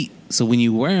your feet, so when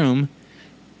you wear them,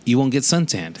 you won't get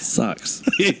suntanned. Sucks.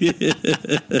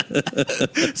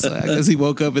 So I guess he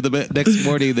woke up in the next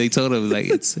morning. They told him like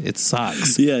it's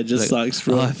socks. Yeah, just socks.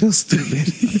 Oh, I feel stupid.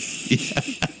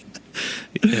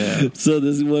 Yeah. So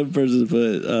this one person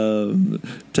put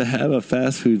to have a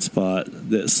fast food spot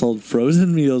that sold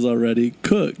frozen meals already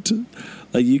cooked.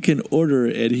 Like you can order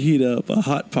and heat up a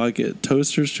Hot Pocket,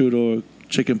 toaster strudel,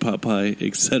 chicken pot pie,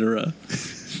 etc.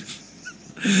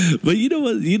 But you know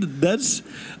what?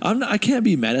 I can't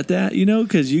be mad at that,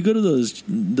 because you go to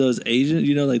those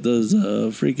Asian, like those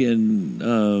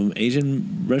freaking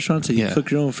Asian restaurants and you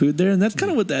cook your own food there, and that's kind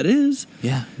of what that is.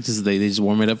 Yeah, they just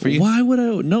warm it up for you. Why would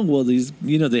I? No, well, these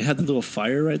they have the little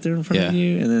fire right there in front of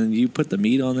you, and then you put the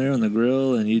meat on there on the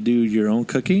grill, and you do your own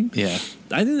cooking. Yeah,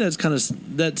 I think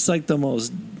that's like the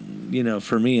most,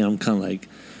 for me, I'm kind of like,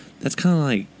 that's kind of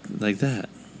like that.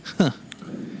 Huh.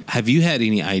 have you had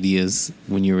any ideas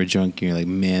when you were drunk and you're like,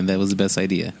 man, that was the best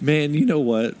idea? Man, you know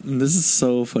what? And this is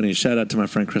so funny. Shout out to my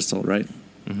friend Crystal, right?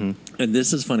 Mm-hmm. And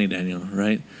this is funny, Daniel,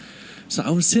 right? So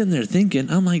I was sitting there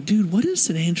thinking, I'm like, dude, what is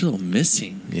San Angelo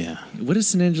missing? Yeah. What is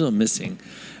San Angelo missing?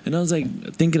 And I was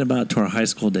like thinking about to our high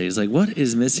school days, like what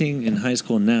is missing in high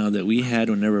school now that we had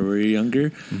whenever we were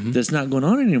younger that's not going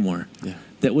on anymore? Yeah.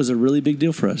 That was a really big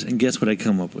deal for us. And guess what I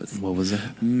come up with? What was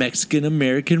that?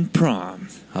 Mexican-American prom.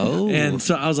 Oh. And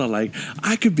so I was all like,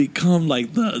 I could become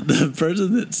like the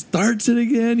person that starts it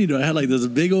again. You know, I had like this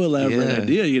big old elaborate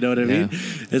idea, you know what I mean?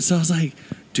 And so I was like,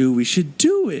 dude, we should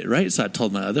do it, right? So I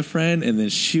told my other friend, and then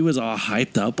she was all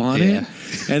hyped up on it.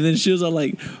 And then she was all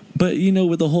like, but, you know,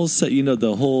 with the whole set, you know,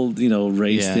 the whole, you know,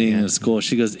 race thing in school,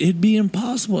 she goes, it'd be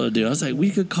impossible to do. I was like,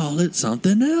 we could call it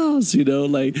something else, you know,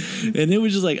 like, and it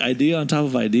was just like idea on top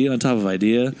of idea on top of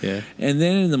idea. Yeah. And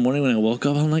then in the morning when I woke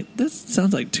up, I'm like, that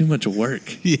sounds like too much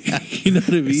work. Yeah. You know what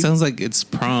I mean? It sounds like it's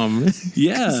prom.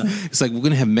 Yeah. It's like we're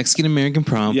going to have Mexican-American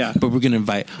prom, but we're going to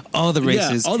invite all the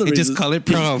races and just call it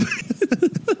prom.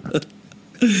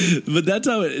 But that's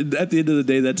how it, at the end of the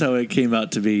day, that's how it came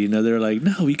out to be. You know, they're like,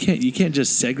 no, we can't. You can't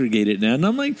just segregate it now. And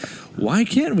I'm like, why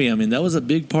can't we? I mean, that was a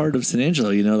big part of San Angelo.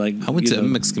 You know, like I went to a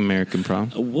Mexican American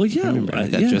prom. Well, yeah, I remember I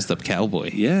got dressed up cowboy.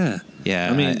 Yeah,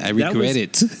 I mean, I regret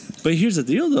it. But here's the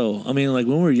deal, though. I mean, like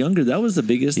when we were younger, that was the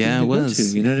biggest thing to go to.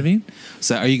 You know what I mean?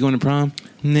 So, are you going to prom?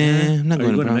 Nah, I'm not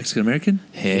going to prom. To Mexican American?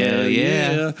 Hell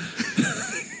yeah.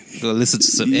 Go listen to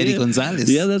some Eddie Gonzalez.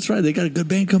 Yeah, that's right. They got a good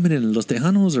band coming in, Los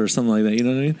Tejanos or something like that. You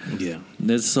know what I mean? Yeah.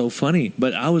 That's so funny.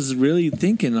 But I was really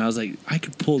thinking, I was like, I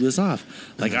could pull this off.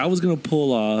 Like, I was going to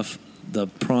pull off the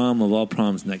prom of all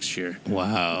proms next year.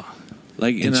 Wow.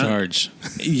 Like in charge.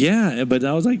 Yeah, but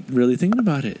I was like really thinking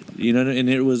about it, you know, and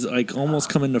it was like almost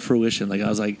coming to fruition. Like I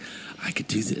was like, I could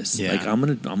do this. Yeah. Like I'm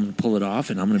gonna pull it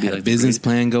off, and I'm gonna be like a business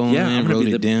plan going. Yeah, I'm gonna wrote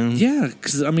it down. Yeah,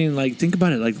 because I mean, like think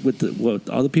about it. Like with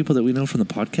all the people that we know from the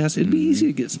podcast, it'd be easy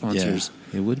to get sponsors.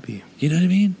 Yeah, it would be. You know what I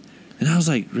mean? And I was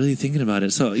like really thinking about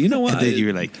it. So you know what? And then you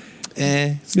were like,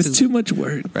 it's too much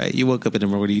work. Right. You woke up in the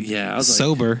morning. Yeah, I was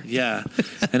sober. Like, yeah,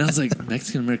 and I was like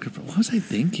Mexican American. What was I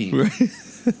thinking? Right.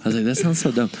 I was like, that sounds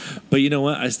so dumb. But you know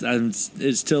what?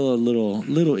 It's still a little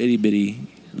itty bitty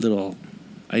little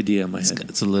idea in my head.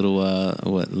 It's a little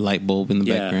light bulb in the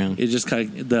background. It just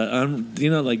kind of you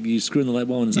know, like you screw in the light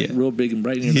bulb and it's like real big and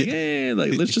bright, and you're like, hey,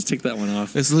 like let's just take that one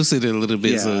off. Let's loosen it a little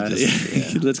bit. So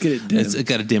let's get it dim. It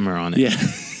got a dimmer on it. Yeah.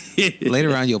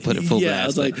 Later on, you'll put it full blast. I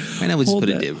was like, right now we just put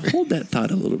a dimmer. Hold that thought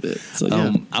a little bit.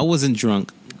 So I wasn't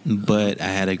drunk. But I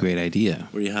had a great idea.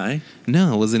 Were you high?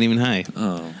 No, I wasn't even high.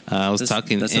 Oh, I was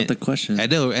talking. That's not the question. I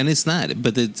know, and it's not.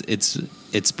 But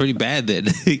it's pretty bad then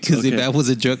because if I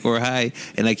wasn't drunk or high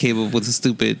and I came up with a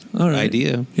stupid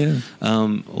idea,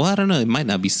 well, I don't know. It might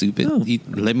not be stupid. No.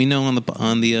 Let me know on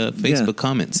the Facebook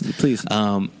comments, please.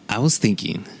 I was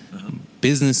thinking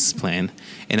business plan,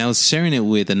 and I was sharing it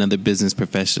with another business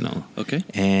professional. Okay.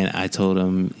 And I told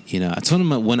him,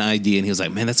 one idea, and he was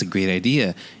like, man, that's a great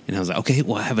idea. And I was like, okay,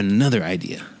 well, I have another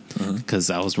idea.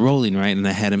 Because I was rolling, right? And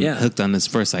I had him hooked on this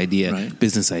first idea,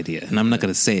 business idea. And I'm not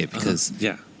going to say it because,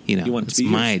 it's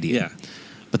my idea. Yeah.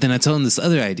 But then I told him this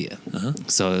other idea.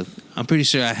 So I'm pretty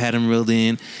sure I had him reeled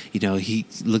in. He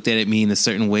looked at me in a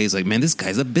certain way. He's like, man, this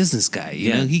guy's a business guy.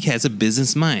 You know, he has a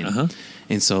business mind.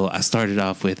 And so I started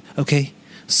off with, okay,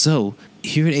 so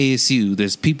here at ASU,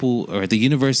 there's people, or at the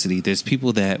university, there's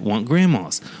people that want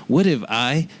grandmas. What if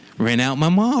I rent out my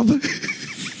mob?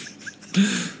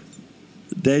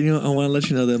 Daniel, I want to let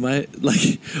you know that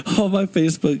all my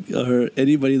Facebook or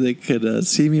anybody that could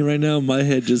see me right now, my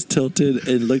head just tilted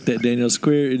and looked at Daniel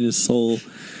square in his soul.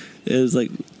 It was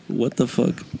like, what the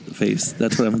fuck face?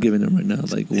 That's what I'm giving him right now.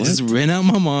 Like, what? Just rent out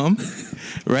my mom,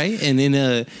 right? And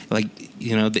then,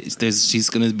 she's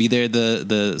going to be there at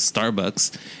the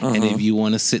Starbucks. And if you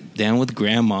want to sit down with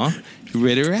grandma,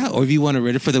 rent her out. Or if you want to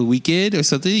rent her for the weekend or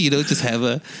something, just have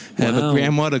a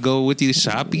grandma to go with you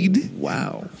shopping.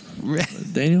 Wow.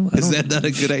 Daniel, is that not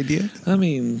a good idea? I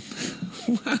mean,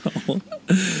 wow.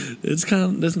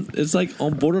 It's like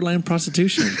on borderline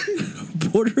prostitution.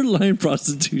 Borderline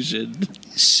prostitution.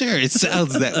 Sure, it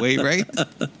sounds that way, right?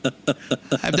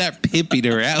 I'm not pimping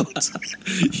her out.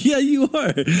 Yeah, you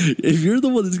are. If you're the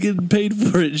one that's getting paid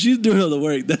for it, she's doing all the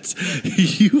work.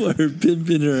 You are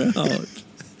pimping her out.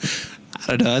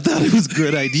 I don't know. I thought it was a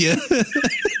good idea.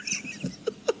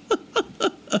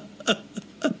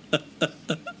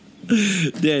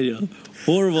 Daniel,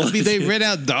 horrible. I mean, they rent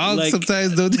out dogs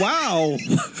sometimes, don't they?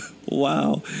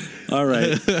 Wow. All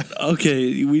right.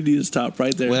 Okay, we need to stop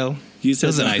right there. Well, You said that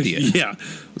was an idea. Yeah.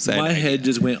 My head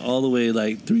just went all the way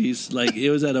like three. Like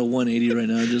it was at a 180 right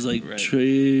now. Just like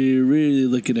really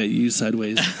looking at you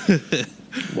sideways.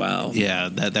 Wow. Yeah,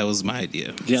 that was my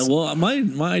idea. Yeah, well, my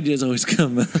ideas always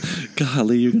come,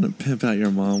 golly, you're going to pimp out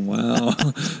your mom. Wow.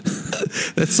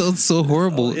 That sounds so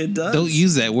horrible. Oh, it does. Don't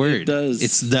use that word. It does.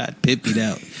 It's not pimping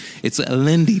out. It's a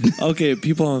lending. Okay,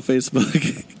 people on Facebook,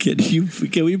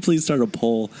 can we please start a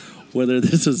poll whether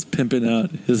this is pimping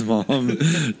out his mom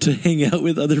to hang out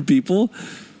with other people?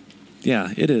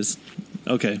 Yeah, it is.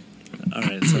 Okay. All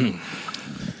right.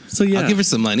 So yeah. I'll give her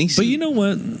some money. But you know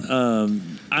what?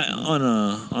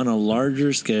 On a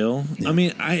larger scale, I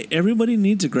mean, everybody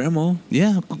needs a grandma.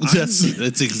 Yeah, that's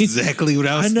exactly what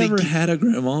I was thinking. I never had a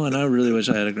grandma, and I really wish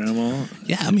I had a grandma.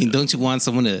 Yeah, I mean, don't you want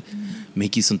someone to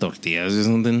make you some tortillas or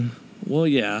something? Well,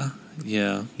 yeah.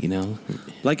 You know,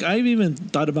 like I've even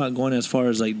thought about going as far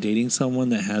as like dating someone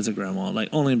that has a grandma, like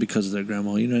only because of their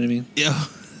grandma. You know what I mean? Yeah.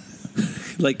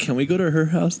 Like, can we go to her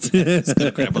house?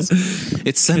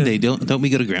 It's Sunday. Don't we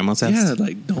go to grandma's house? Yeah,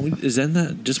 like isn't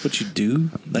that just what you do?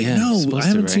 Like, yeah, no, I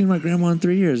haven't seen my grandma in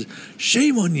 3 years.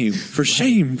 Shame on you for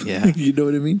shame. Yeah, you know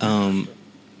what I mean.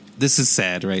 This is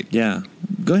sad, right? Yeah.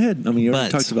 Go ahead. I mean, you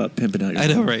already talked about pimping out your mom.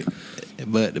 I know, right?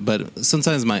 But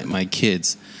sometimes my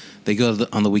kids, they go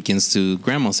on the weekends to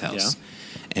grandma's house. Yeah.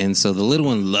 And so the little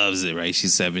one loves it, right?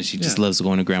 She's 7. She just loves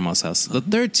going to grandma's house. The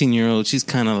 13-year-old, she's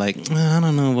kind of like, I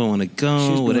don't know if I want to go.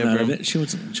 She's whatever. Out of it. She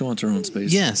wants her own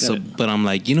space. Yeah. But I'm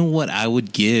like, you know what? I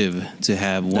would give to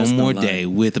have one more day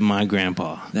with my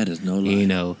grandpa. That is no lie. You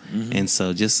know, and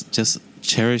so just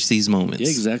cherish these moments. Yeah,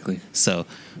 exactly. So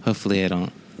hopefully I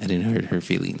didn't hurt her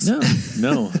feelings.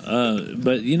 No.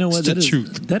 But you know what? That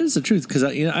is the truth. Because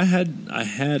I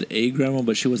had a grandma,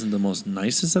 but she wasn't the most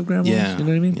nicest of grandmas. Yeah. You know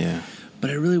what I mean? Yeah. But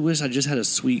I really wish I just had a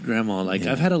sweet grandma. Like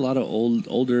I've had a lot of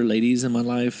older ladies in my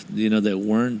life, you know, that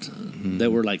that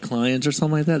were like clients or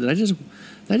something like that. That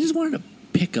I just wanted to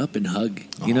pick up and hug.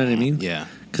 You know what I mean? Yeah.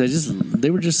 Because they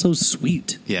were just so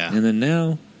sweet. Yeah. And then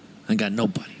now I got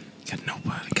nobody. Got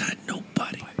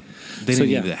nobody. They didn't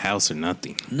need the house or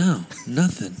nothing. No,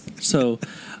 nothing. So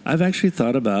I've actually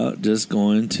thought about just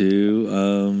going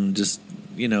to just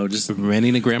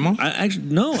renting a grandma.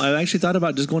 I've actually thought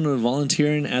about just going to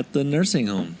volunteering at the nursing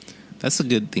home. That's a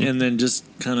good thing. And then just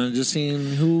kind of just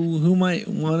seeing who might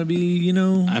want to be, you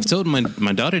know. I've told my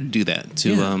daughter to do that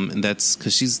too, and that's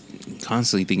because she's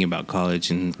constantly thinking about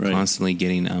college and constantly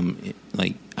getting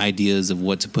like ideas of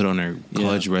what to put on her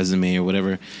college resume or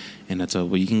whatever. And I told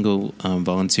her, well, you can go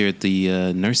volunteer at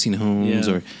the nursing homes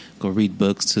or go read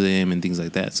books to them and things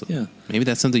like that. So maybe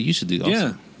that's something you should do also.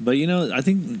 Yeah, but you know, I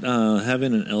think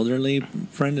having an elderly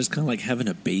friend is kind of like having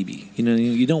a baby. You know,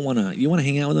 you want to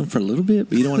hang out with them for a little bit,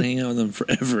 but you don't want to hang out with them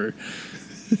forever.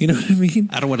 You know what I mean?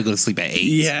 I don't want to go to sleep at 8.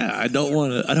 Yeah, I don't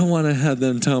want to have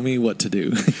them tell me what to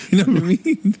do. You know what I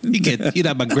mean? You're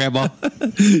not my grandma.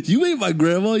 You ain't my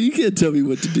grandma. You can't tell me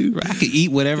what to do. I can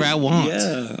eat whatever I want.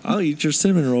 Yeah, I'll eat your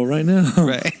cinnamon roll right now.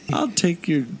 Right. I'll take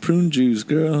your prune juice,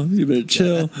 girl. You better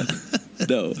chill.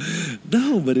 No,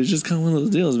 but it's just kind of one of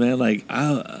those deals, man. Like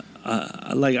I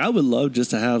would love just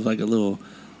to have like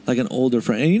an older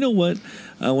friend. And you know what?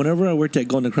 Whenever I worked at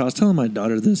Golden Cross, telling my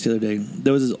daughter this the other day,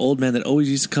 there was this old man that always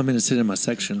used to come in and sit in my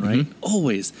section, right? Mm-hmm.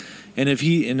 Always. And if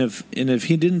he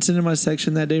didn't sit in my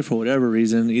section that day for whatever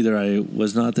reason, either I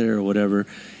was not there or whatever,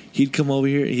 he'd come over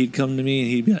here. He'd come to me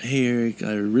and he'd be like, "Hey, Eric,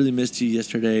 I really missed you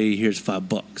yesterday. Here's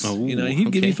 $5." Oh, you know,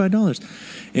 he'd give me $5.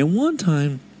 And one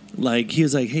time, like, he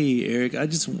was like, "Hey, Eric, I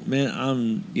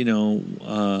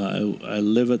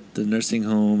live at the nursing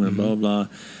home and blah, blah, blah.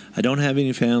 I don't have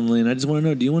any family, and I just want to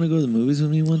know, do you want to go to the movies with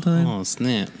me one time?" Oh,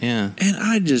 snap, yeah. And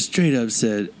I just straight up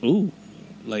said, "Ooh,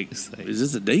 like, is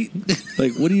this a date?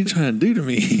 Like, what are you trying to do to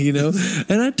me?" You know?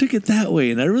 And I took it that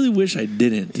way, and I really wish I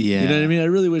didn't. Yeah. You know what I mean? I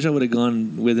really wish I would have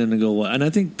gone with him to go, and I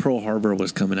think Pearl Harbor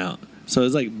was coming out. So it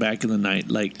was like back in the night,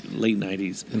 like late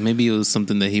 90s. Maybe it was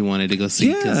something that he wanted to go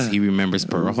see because he remembers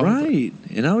Pearl Harbor. Right.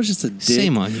 And I was just a dick.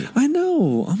 Shame on you. I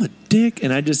know. I'm a dick.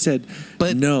 And I just said,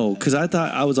 but no, because I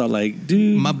thought I was all like,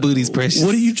 dude, my booty's precious.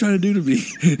 What are you trying to do to me?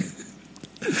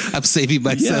 I'm saving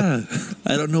myself.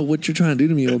 Yeah. I don't know what you're trying to do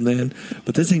to me, old man,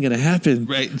 but this ain't going to happen.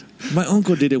 Right. My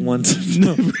uncle did it once.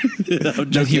 No.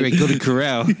 No, here at Golden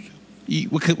Corral.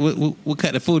 What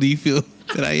kind of fool do you feel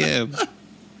that I am?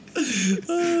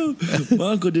 Oh,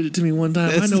 my uncle did it to me one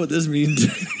time. I know what this means.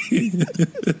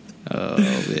 Oh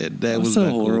man, that was so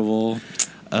horrible.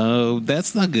 Oh,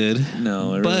 that's not good.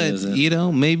 No, it but really isn't. You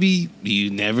know, maybe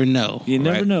you never know. You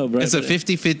never know, bro. It's a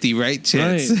 50-50 right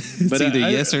chance. Right. It's either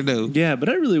yes or no. Yeah, but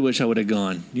I really wish I would have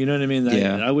gone. You know what I mean?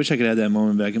 I wish I could have that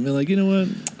moment back and be like, you know what?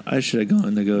 I should have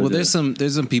gone to go. Well, there's some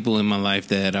people in my life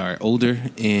that are older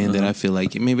and that I feel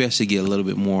like maybe I should get a little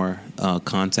bit more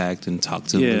contact and talk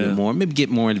to them a little bit more. Maybe get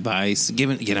more advice.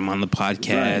 Get them on the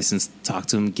podcast and talk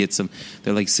to them.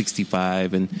 They're like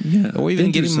 65 or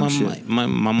even getting my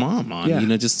mom on. You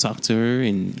know, just talk to her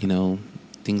and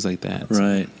things like that.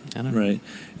 Right. So, I don't know. Right.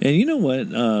 And you know what?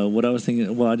 What I was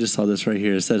thinking. Well, I just saw this right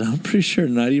here. It said I'm pretty sure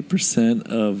 90%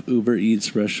 of Uber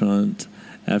Eats restaurants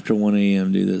after 1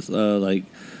 a.m. do this. Like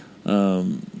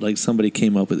somebody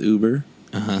came up with Uber.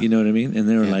 You know what I mean? And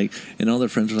they were like, and all their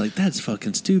friends were like, "That's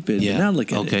fucking stupid." Yeah. Now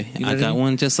look at it. Okay, I got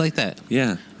one just like that.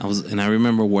 Yeah. I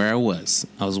remember where I was.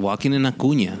 I was walking in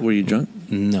Acuña. Were you drunk?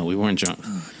 No, we weren't drunk.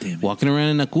 Oh, damn it. Walking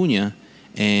around in Acuña,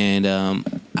 and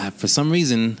for some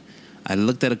reason, I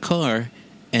looked at a car,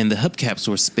 and the hubcaps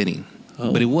were spinning.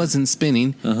 But it wasn't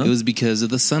spinning. It was because of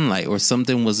the sunlight or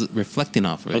something was reflecting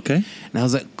off of it. Okay. And I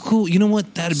was like, cool, you know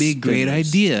what? That'd be a great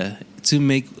idea to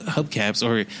make hubcaps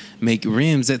or make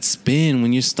rims that spin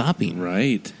when you're stopping.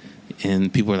 Right.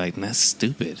 And people were like, that's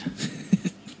stupid.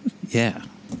 Yeah.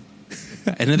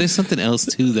 And then there's something else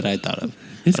too that I thought of.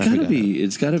 It's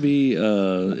gotta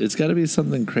be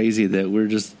something crazy that we're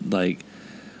just like,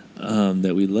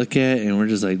 that we look at and we're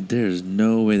just like, there's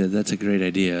no way that that's a great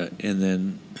idea. And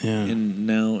then, and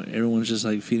now everyone's just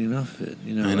like feeding off of it.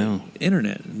 You know, I know.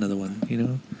 Internet, another one. You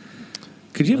know,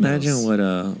 could you imagine what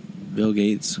Bill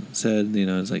Gates said? You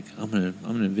know, it's like I'm gonna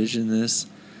envision this.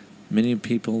 Many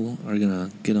people are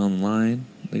gonna get online.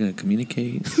 They're gonna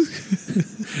communicate,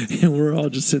 and we're all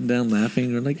just sitting down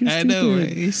laughing. We're like, "You're stupid." I know,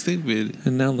 right? You're stupid.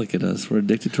 And now look at us. We're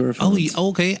addicted to our phones. Oh,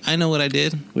 okay. I know what I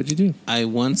did. What'd you do? I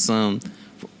once I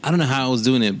don't know how I was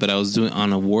doing it, but I was doing it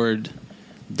on a Word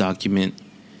document,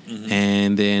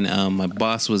 and then my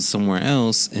boss was somewhere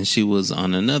else, and she was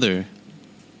on another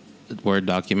Word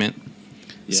document.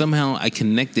 Yeah. Somehow I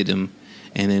connected them,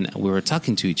 and then we were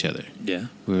talking to each other. Yeah,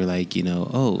 we were like, it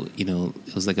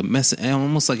was like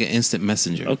almost like an instant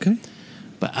messenger. Okay,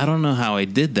 but I don't know how I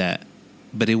did that,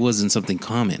 but it wasn't something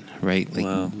common, right?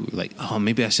 Like, we were like, oh,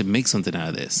 maybe I should make something out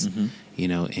of this,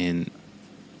 and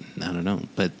I don't know,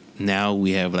 but. Now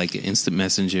we have like instant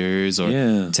messengers or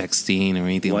texting or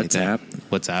anything like that.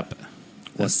 WhatsApp.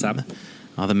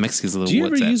 All the Mexicans love WhatsApp. Do you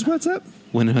ever use WhatsApp?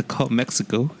 When I call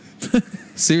Mexico.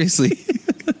 Seriously.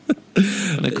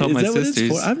 When I call my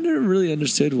sisters. I've never really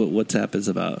understood what WhatsApp is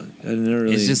about.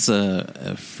 It's just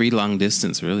a free long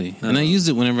distance, really. And I used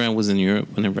it whenever I was in Europe,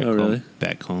 whenever I called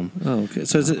back home. Oh, okay.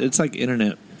 So it's like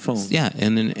internet phone. Yeah,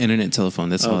 and an internet telephone.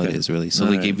 That's all it is, really.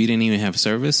 So if you didn't even have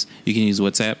service, you can use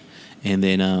WhatsApp. And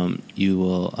then you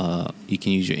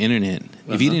can use your internet.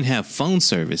 If you didn't have phone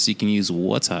service, you can use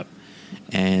WhatsApp.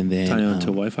 And then tie on to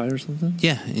Wi-Fi or something?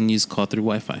 Yeah, and use call through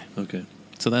Wi-Fi. Okay.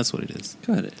 So that's what it is.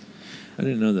 Got it. I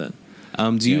didn't know that.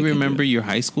 Do you remember your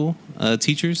high school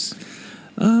teachers?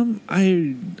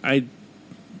 I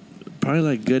probably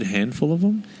like a good handful of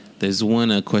them. There's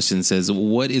one question that says,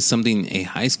 what is something a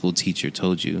high school teacher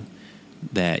told you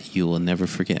that you will never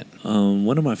forget?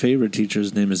 One of my favorite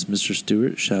teachers' name is Mr.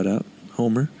 Stewart. Shout out,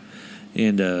 Homer.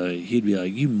 And he'd be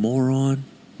like, "You moron."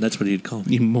 That's what he'd call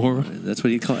me. You moron? That's what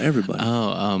he'd call everybody.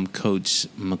 Oh, Coach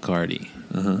McCarty.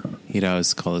 He'd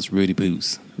always call us Rudy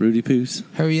Poos. Rudy Poos?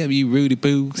 Hurry up, you Rudy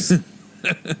Poos.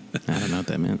 I don't know what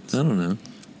that meant. I don't know.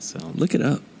 So look it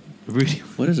up. Rudy.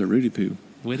 What is a Rudy Poo?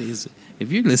 What is it?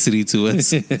 If you're listening to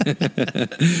us.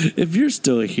 If you're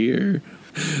still here.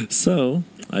 So,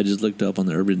 I just looked up on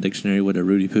the Urban Dictionary what a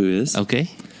Rudy Poo is. Okay.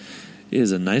 It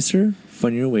is a nicer,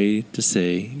 funnier way to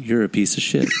say you're a piece of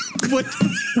shit. What?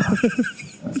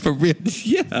 For real?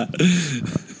 Yeah.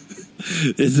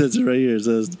 It says right here, it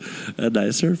says, a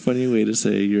nicer, funny way to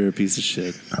say you're a piece of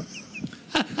shit.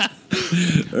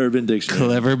 Urban Dictionary.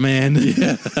 Clever man.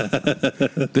 Yeah.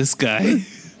 This guy.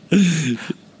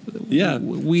 Yeah.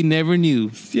 We never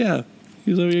knew. Yeah.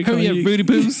 He's over here Hurry up, Rudy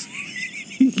Poos.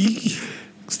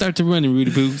 Start to run,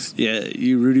 Rudy Poos. Yeah,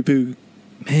 you Rudy Poo.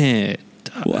 Man.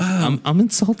 Wow. I'm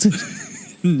insulted.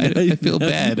 I feel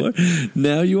bad.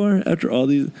 Now you are, after all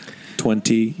these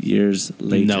 20 years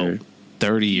later. No,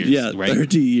 30 years. Yeah, right?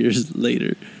 30 years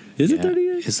later. Is it 30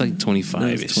 years? It's like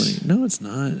 25-ish. No, it's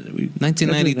not.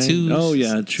 1992. Oh,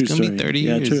 yeah, true story. It's going to be 30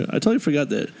 years. True. I totally forgot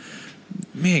that.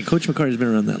 Man, Coach McCarty's been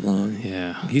around that long.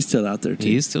 Yeah. He's still out there, too.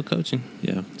 He is still coaching.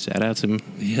 Yeah. Shout out to him.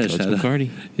 Yeah, Coach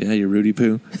McCarty. Yeah, you're Rudy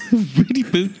Poo. Rudy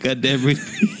Poo. Goddamn Rudy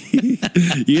Poo.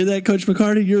 You hear that, Coach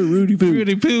McCarty? You're Rudy Poo.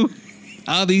 Rudy Poo.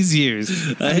 All these years.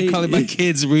 I've been calling my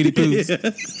kids Rudy Poos.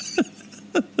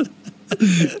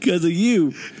 Because of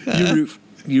you.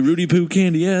 You Rudy Poo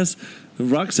candy ass.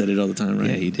 Rock said it all the time, right?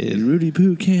 Yeah, he did. You Rudy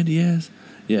Poo candy ass.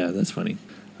 Yeah, that's funny.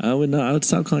 I would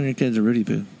stop calling your kids a Rudy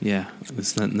Poo. Yeah,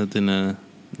 it's not nothing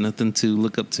Nothing to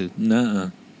look up to.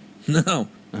 No.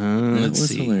 Let's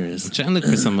see. Hilarious. I'm trying to look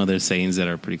for some other sayings that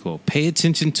are pretty cool. Pay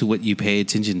attention to what you pay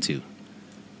attention to.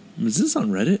 Is this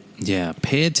on Reddit? Yeah,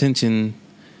 pay attention.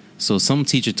 So some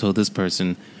teacher told this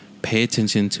person, pay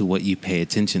attention to what you pay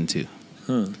attention to.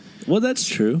 Huh. Well, that's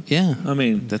true. Yeah. I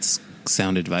mean, that's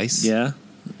sound advice. Yeah.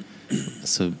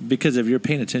 So because if you're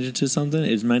paying attention to something,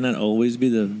 it might not always be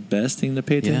the best thing to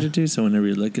pay attention to. So whenever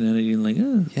you're looking at it, you're like,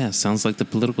 oh. Yeah, sounds like the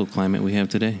political climate we have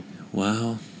today.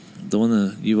 Wow. The one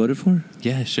that you voted for?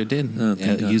 Yeah, I sure did. Oh,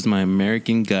 I used my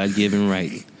American God-given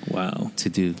right. Wow. To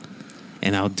do.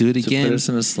 And I'll do it again put us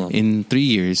in a slump. in 3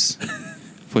 years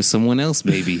for someone else,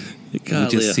 baby. We'll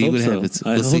just see what happens.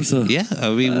 I hope so. Yeah,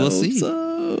 I mean, we'll see.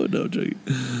 So. No joking.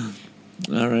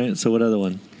 All right. So what other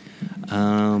one?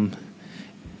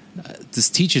 This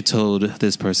teacher told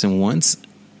this person once,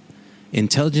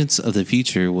 intelligence of the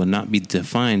future will not be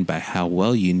defined by how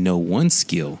well you know one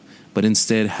skill, but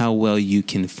instead how well you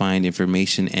can find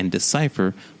information and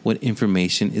decipher what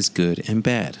information is good and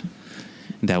bad.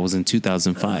 That was in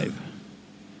 2005.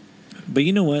 But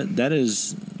you know what? That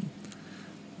is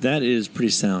pretty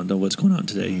sound on what's going on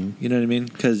today. Mm-hmm. You know what I mean?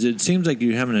 Because it seems like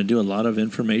you're having to do a lot of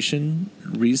information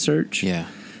research. Yeah.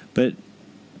 But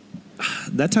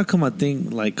that's how come I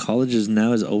think like colleges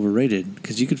now is overrated,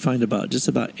 because you could find just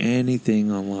about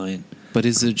anything online. But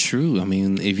is it true? I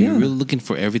mean, if you're really looking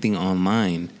for everything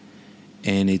online,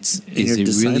 and is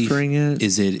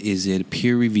it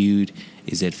peer reviewed?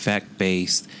 Is it fact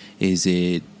based? Is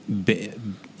it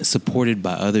supported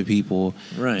by other people?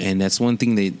 Right. And that's one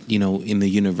thing that, in the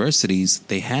universities,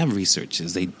 they have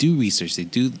researchers. They do research. They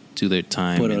do their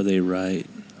time. But are they right?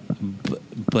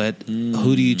 But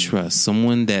who do you trust?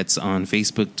 Someone that's on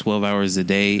Facebook 12 hours a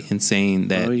day and saying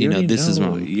that this is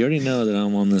wrong. You already know that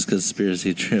I'm on this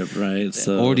conspiracy trip, right?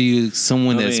 So, or do you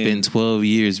someone that's been 12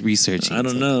 years researching? I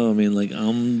don't know. I mean, like,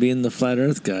 I'm being the flat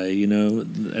Earth guy.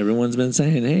 Everyone's been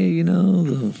saying, hey,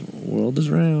 the world is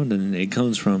round, and it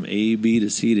comes from A, B to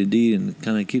C to D, and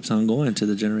kind of keeps on going to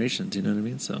the generations. You know what I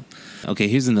mean? So, okay,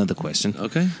 here's another question.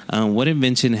 Okay, what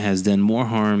invention has done more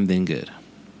harm than good?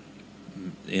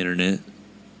 Internet.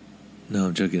 No,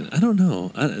 I'm joking. I don't know.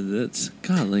 That's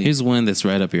godly. Here's one that's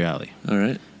right up your alley. All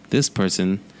right. This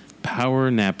person, Power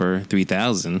Napper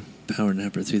 3000. Power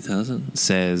Napper 3000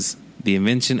 says the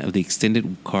invention of the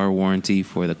extended car warranty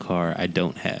for the car I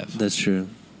don't have. That's true.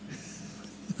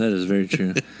 That is very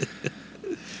true.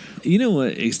 You know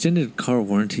what? Extended car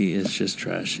warranty is just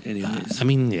trash, anyways. I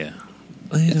mean, yeah.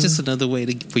 It's just another way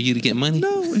for you to get money.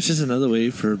 No, it's just another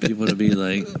way for people to be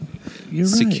like, you're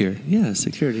secure. Right. Yeah,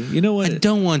 security. You know what? I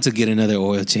don't want to get another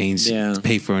oil change. Yeah. To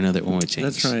pay for another oil change.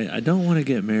 That's right. I don't want to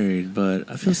get married,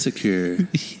 but I feel secure. God.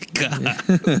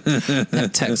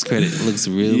 That tax credit looks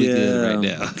really good right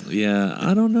now. Yeah.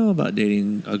 I don't know about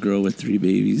dating a girl with 3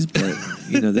 babies, but,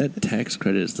 that tax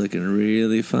credit is looking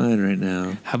really fine right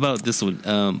now. How about this one?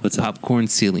 What's popcorn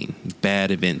ceiling.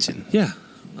 Bad invention. Yeah.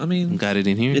 I mean, got it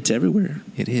in here? It's everywhere.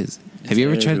 It is. Have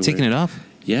you ever tried taking it off?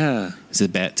 Yeah. Is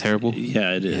it bad? Terrible?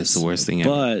 Yeah, it is. It's the worst thing ever.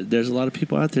 But there's a lot of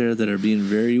people out there that are being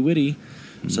very witty.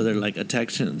 Mm-hmm. So they're like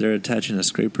attaching a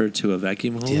scraper to a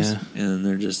vacuum hose, and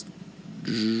they're just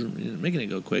making it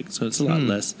go quick. So it's a lot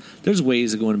less. There's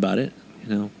ways of going about it.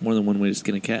 More than one way to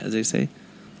skin a cat, as they say.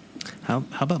 How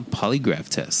about polygraph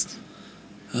test?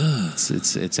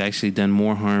 It's actually done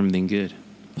more harm than good.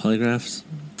 Polygraphs?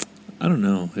 I don't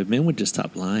know. If men would just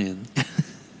stop lying.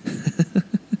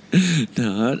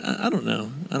 No, I don't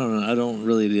know. I don't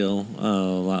really deal a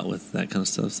lot with that kind of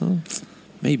stuff, so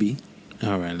maybe.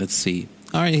 All right, let's see.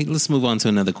 All right, let's move on to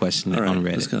another question on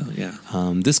Reddit. Let's go, yeah.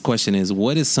 This question is,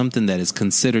 what is something that is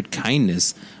considered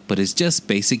kindness, but is just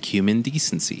basic human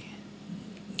decency?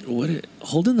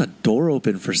 Holding the door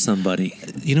open for somebody.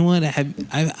 You know what?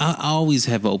 I always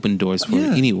have open doors for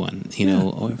anyone.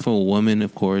 Or for a woman,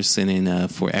 of course, and then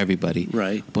for everybody.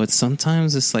 Right. But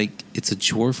sometimes it's like it's a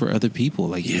chore for other people.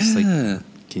 Like it's like,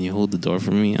 can you hold the door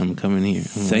for me? I'm coming here.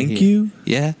 Thank you.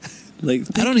 Yeah. Like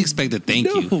I don't expect a thank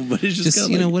you. No, but it's just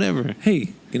whatever.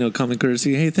 Hey, common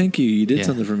courtesy. Hey, thank you. You did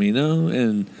something for me.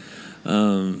 And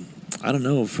I don't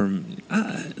know.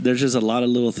 There's just a lot of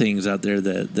little things out there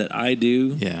that I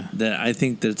do. Yeah. That I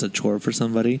think that it's a chore for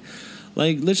somebody.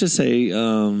 Like, let's just say,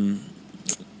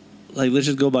 let's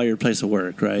just go by your place of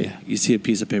work, right? Yeah. You see a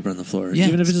piece of paper on the floor. Yeah.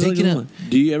 Even if it's pick it up.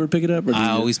 Do you ever pick it up? Or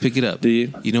I always pick it up. Do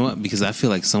you? You know what? Because I feel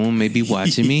like someone may be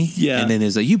watching me. Yeah. And then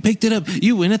there's like, you picked it up.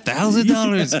 You win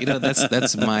 $1,000.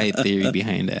 That's my theory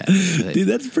behind that. But, dude,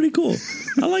 that's pretty cool.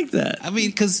 I like that. I mean,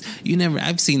 because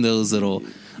I've seen those little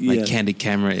candid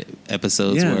camera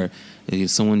episodes where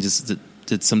someone just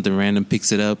that something random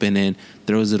picks it up and then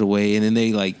throws it away, and then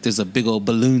they like there's a big old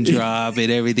balloon drop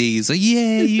and everything. It's like,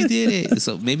 yeah, you did it.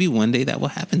 So maybe one day that will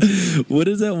happen to you. What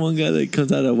is that one guy that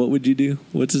comes out of What Would You Do?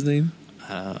 What's his name?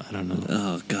 I don't know.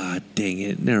 Oh, God dang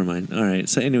it. Never mind. All right.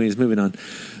 So anyways, moving on.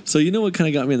 So you know what kind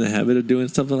of got me in the habit of doing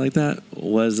something like that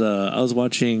was I was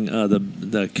watching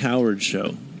the Cowherd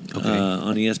show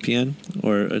on ESPN,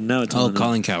 or now it's on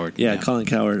Colin Cowherd. Yeah, Colin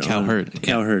Cowherd.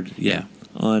 Cowherd. Yeah.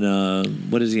 On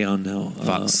what is he on now?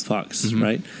 Fox. Mm-hmm.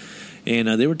 Right? And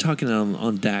they were talking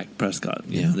on Dak Prescott.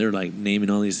 Yeah. They were like naming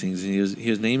all these things, and he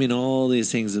was naming all these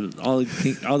things, all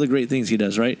the great things he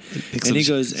does, right? And he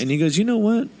goes, you know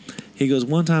what? He goes,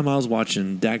 one time I was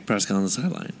watching Dak Prescott on the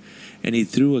sideline, and he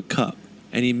threw a cup,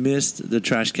 and he missed the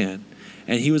trash can,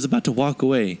 and he was about to walk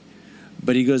away.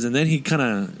 But he goes, and then he kind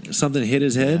of, something hit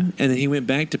his head, and then he went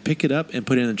back to pick it up and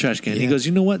put it in the trash can. Yeah. He goes,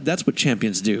 you know what? That's what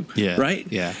champions do. Yeah. Right?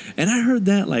 Yeah. And I heard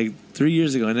that like 3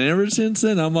 years ago. And ever since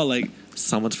then, I'm all like,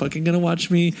 someone's fucking going to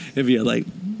watch me and be like,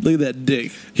 look at that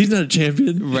dick. He's not a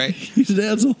champion. Right. He's an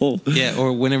asshole. Yeah.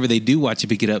 Or whenever they do watch you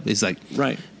pick it up, it's like,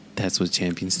 right. That's what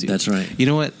champions do. That's right. You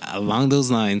know what? Along those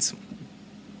lines,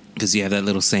 because you have that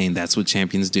little saying, that's what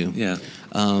champions do. Yeah.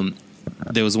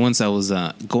 There was once I was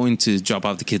going to drop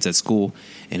off the kids at school,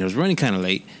 and it was running kind of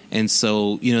late. And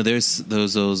so, you know, there's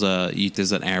there's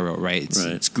an arrow, right?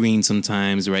 It's green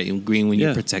sometimes, right? Green when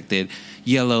you're protected,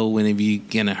 yellow whenever you're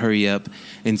going to hurry up.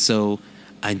 And so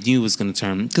I knew it was going to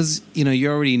turn, because, you know,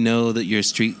 you already know that your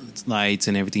street lights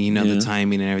and everything, you know, the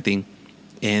timing and everything.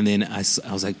 And then I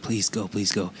was like, please go.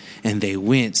 And they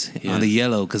went on the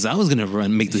yellow, because I was going to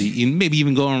run, maybe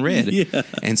even go on red. Yeah.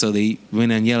 And so they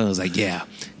went on yellow. I was like, yeah,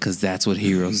 because that's what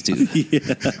heroes do.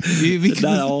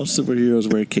 Not all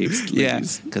superheroes wear capes. Yeah,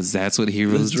 because that's what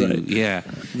heroes do. Right. Yeah.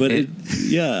 But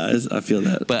I feel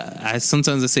that. But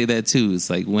sometimes I say that too.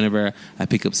 It's like whenever I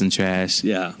pick up some trash,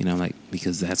 you know, I'm like,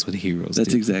 because that's what heroes do.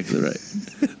 That's exactly right.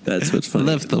 That's what's funny.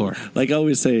 I love Thor. Like I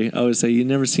always say, you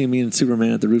never see me and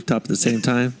Superman at the rooftop at the same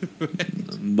time.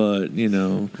 But, you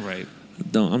know,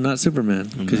 I'm not Superman.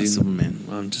 I'm not Superman.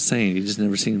 I'm just saying, you just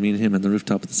never seen me and him at the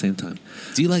rooftop at the same time.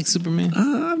 Do you like Superman?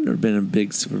 I've never been a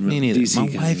big Superman. Me neither. DC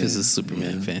My wife is a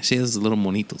Superman fan. She has little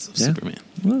monitos of Superman.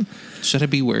 Well, should I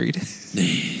be worried?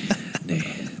 Nah.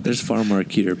 There's far more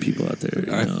cuter people out there.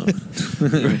 You know?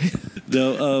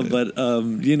 No, but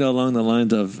you know, along the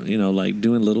lines of, you know, like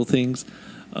doing little things.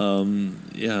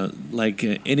 Like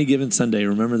any given Sunday.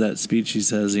 Remember that speech he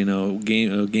says, you know,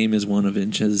 game is one of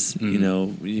inches.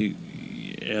 Mm-hmm. You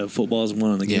know, football is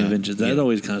one on the game of inches. That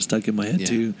always kind of stuck in my head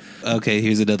too. Okay,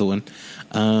 here's another one.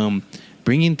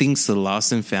 Bringing things to the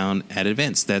lost and found at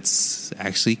events. That's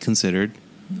actually considered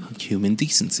human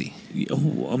decency.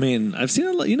 Oh, I mean, I've seen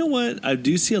a lot. You know what? I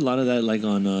do see a lot of that, like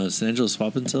on San Angelo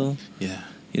Swap and Sell. Yeah.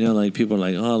 You know, like people are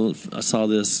like, oh, I saw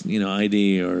this, you know,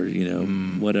 ID or, you know,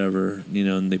 whatever, you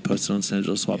know, and they post it on San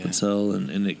Angelo Swap and Sell,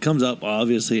 and it comes up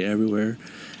obviously everywhere.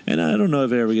 And I don't know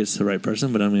if it ever gets to the right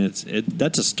person, but I mean,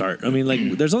 that's a start. I mean,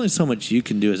 like, there's only so much you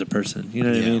can do as a person. You know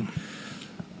what I mean?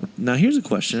 Now, here's a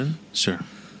question. Sure.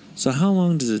 So, how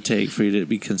long does it take for you to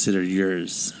be considered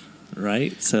yours?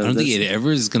 Right? So I don't think it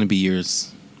ever is going to be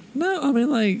yours. No, I mean,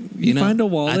 like, you find a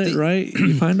wallet, right?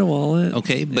 You find a wallet.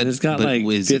 Okay, but it's got like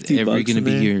is 50 it ever going to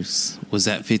be yours? Was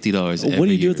that $50? What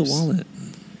do you do with the wallet?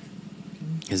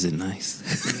 Is it nice?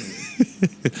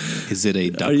 Is it a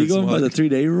doctor's Are you going wallet? by the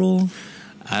 3-day rule?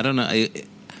 I don't know.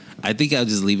 I think I'll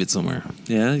just leave it somewhere.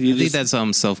 Yeah, I think that's how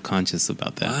I'm self-conscious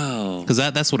about that. Wow, because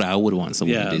that's what I would want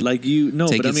someone to do. Yeah, like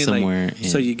take but I mean, somewhere. Like,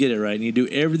 so you get it right, and you do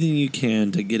everything you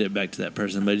can to get it back to that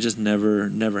person, but it just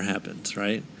never happens,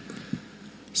 right?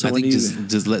 So I think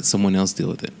just let someone else deal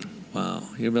with it. Wow,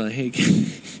 you'll be like, hey,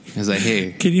 it's like,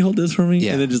 hey, can you hold this for me?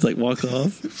 Yeah. And then just like walk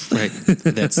off. Right,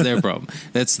 that's their problem.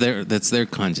 That's their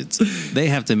conscience. They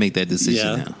have to make that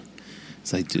decision now.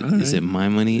 It's like, dude, is it my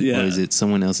money or is it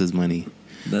someone else's money?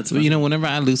 That's. But you know, whenever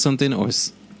I lose something, or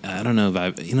I don't know if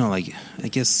like I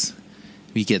guess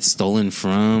we get stolen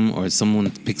from, or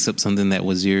someone picks up something that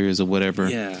was yours or whatever.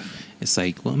 Yeah. It's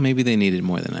like, well, maybe they needed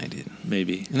more than I did.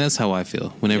 Maybe. And that's how I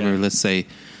feel. Whenever, let's say,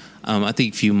 I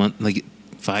think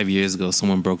 5 years ago,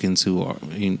 someone broke into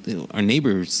our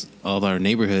neighbors, all our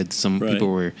neighborhood. Some people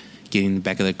were getting in the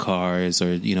back of their cars,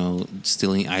 or, you know,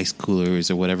 stealing ice coolers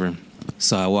or whatever.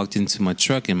 So I walked into my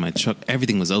truck, and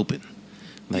everything was open.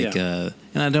 Like, and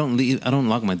I don't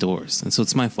lock my doors. And so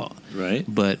it's my fault. Right.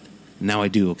 But now I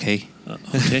do, okay?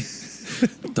 Okay.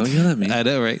 Don't yell at me. I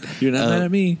know, right? You're not mad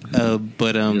at me.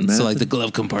 But so like the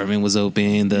glove compartment was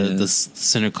open, the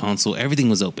center console, everything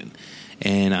was open,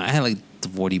 and I had like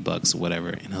 $40 or whatever,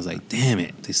 and I was like, damn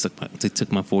it, they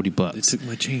took my $40. They took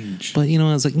my change. But you know,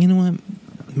 I was like, you know what?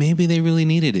 Maybe they really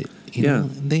needed it. You know,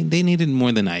 they needed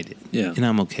more than I did. Yeah. And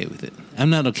I'm okay with it. I'm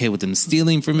not okay with them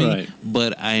stealing from me,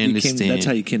 but I understand. That's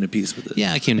how you came to peace with it.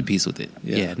 Yeah, I came to peace with it.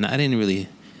 Yeah. No, I didn't really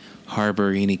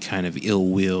harbor any kind of ill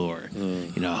will or,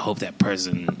 you know, I hope that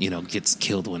person, you know, gets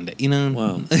killed one day. You know?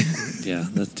 Wow. Yeah,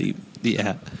 that's deep.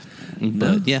 Yeah.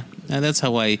 But, yeah, that's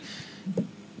how I,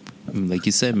 like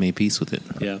you said, made peace with it.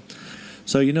 Yeah.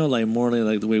 So, you know, like morally,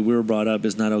 like the way we were brought up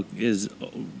is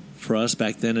for us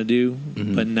back then to do,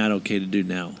 but not okay to do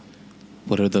now.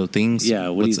 What are those things? Yeah.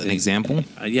 What's an example?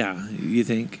 Yeah. You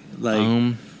think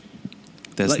like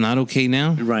that's not okay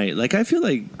now? Right. Like I feel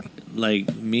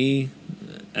like me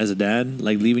as a dad,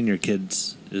 like leaving your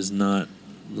kids is not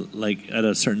like at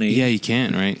a certain age. Yeah, you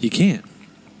can't, right? You can't.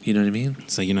 You know what I mean?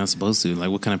 It's like you're not supposed to. Like,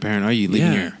 what kind of parent are you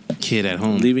leaving your kid at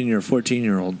home? Leaving your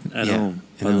 14-year-old at home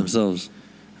by themselves.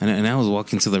 And I was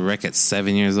walking to the wreck at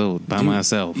 7 years old by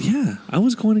myself. Yeah. I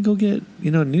was going to go get,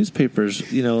 you know,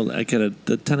 newspapers, you know, like at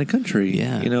the Town and Country,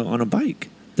 you know, on a bike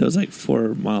that was like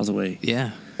 4 miles away.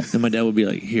 Yeah. And my dad would be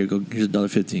like, here's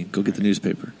 $1.15. Go get the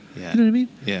newspaper. Yeah. You know what I mean?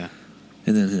 Yeah.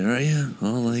 And then there I am.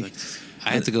 All like I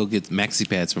had to go get maxi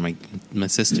pads for my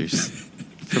sisters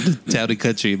from the Town and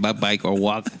Country, my bike or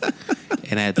walk.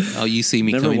 And I had you see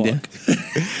me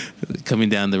coming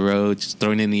down the road, just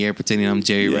throwing it in the air, pretending I'm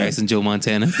Jerry Rice and Joe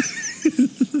Montana.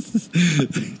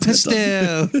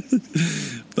 Touchdown!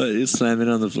 But it's slamming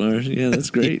on the floor. Yeah, that's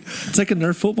great. It's like a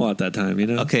Nerf football at that time, you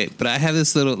know? Okay, but I have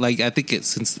this little, like, I think it's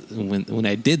since when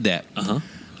I did that,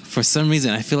 for some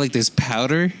reason, I feel like there's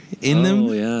powder in them.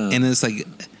 Oh, yeah. And it's like,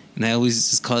 and I always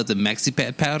just call it the Maxi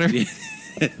Pad powder. Yeah.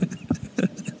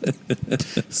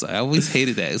 So I always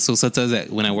hated that. So sometimes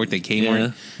when I worked at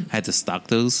Kmart, I had to stock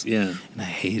those. Yeah. And I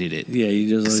hated it. Yeah, you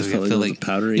just always felt like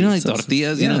powdery. You know, like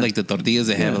tortillas? You know, like the tortillas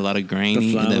that have a lot of grain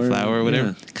in the flour or whatever?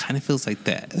 It kind of feels like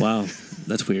that. Wow.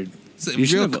 That's weird. You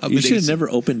should have never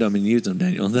opened them and used them,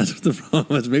 Daniel. That's what the problem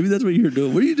was. Maybe that's what you were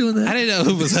doing. Were you doing that? I didn't know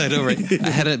who was I know, right?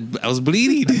 I was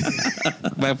bleeding.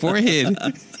 My forehead.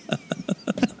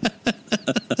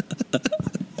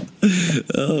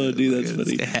 Oh, dude, that's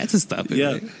funny. I had to stop it.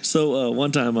 Yeah. Right? So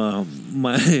one time, I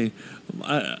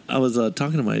was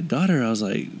talking to my daughter. I was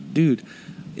like, dude,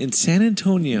 in San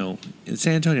Antonio,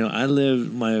 I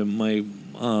lived. My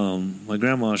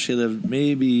grandma, she lived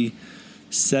maybe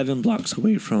 7 blocks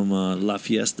away from La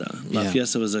Fiesta. La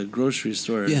Fiesta was a grocery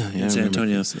store in San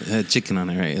Antonio. It had chicken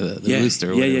on it, right? The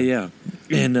rooster. Yeah.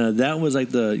 And that was like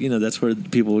that's where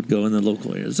people would go in the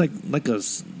local area. It's like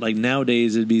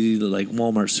nowadays it'd be like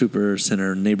Walmart Super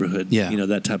Center neighborhood. Yeah. You know,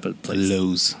 that type of place.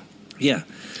 Lowe's. Yeah.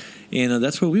 And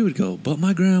that's where we would go. But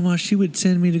my grandma, she would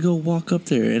send me to go walk up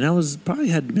there. And I was probably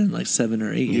had been like 7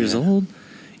 or 8 years old.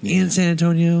 In San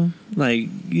Antonio, like,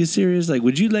 you serious? Like,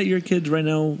 would you let your kids right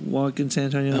now walk in San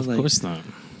Antonio? Of course not.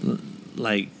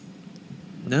 Like,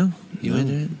 no, you wouldn't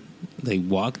do it. They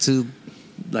walk to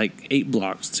like 8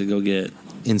 blocks to go get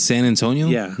in San Antonio.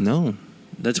 Yeah, no,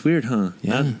 that's weird, huh?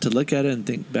 Yeah, to look at it and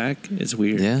think back, it's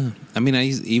weird. Yeah, I mean,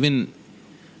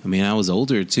 I was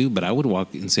older too, but I would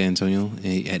walk in San Antonio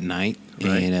at night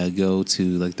and go to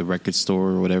like the record store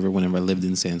or whatever whenever I lived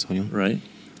in San Antonio. Right.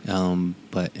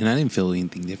 But I didn't feel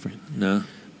anything different. No.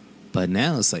 But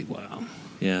now it's like, wow.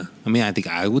 Yeah. I mean, I think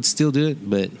I would still do it,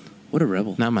 but what a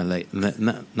rebel. Not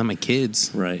my kids.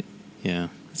 Right. Yeah.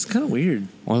 It's kind of weird.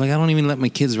 Or like I don't even let my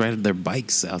kids ride their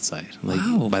bikes outside, like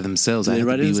by themselves. Do I they have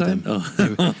ride to be inside? with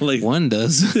them. Oh. Like, one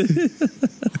does.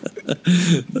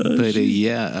 But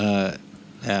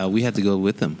we had to go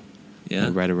with them. Yeah,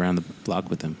 right around the block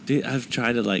with them. Dude, I've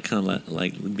tried to like kind of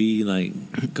like be like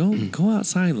go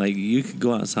outside. Like you could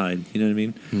go outside. You know what I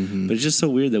mean? Mm-hmm. But it's just so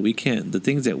weird that we can't. The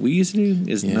things that we used to do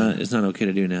is not okay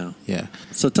to do now. Yeah.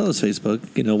 So tell us, Facebook.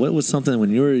 You know, what was something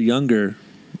when you were younger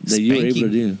that you were able to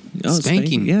do? Oh,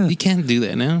 spanking. Yeah, you can't do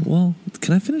that now. Well,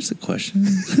 can I finish the question?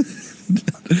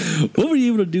 What were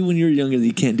you able to do when you were younger that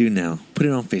you can't do now? Put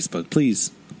it on Facebook,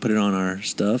 please. Put it on our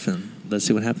stuff and let's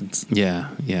see what happens. Yeah.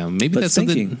 Maybe that's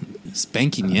spanking.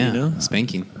 Spanking, yeah. You know?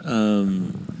 Spanking.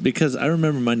 Because I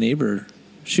remember my neighbor,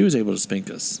 she was able to spank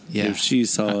us. Yeah. If she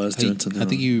saw us doing something I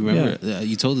think you remember,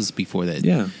 you told us before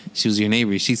that. She was your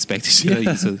neighbor. She spanked the shit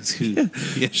out of you.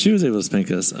 She was able to spank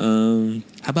us. How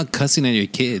about cussing at your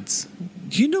kids?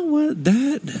 You know what?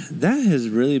 That has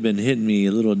really been hitting me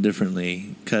a little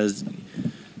differently. Because,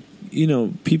 you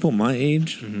know, people my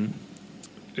age,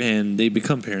 and they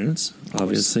become parents,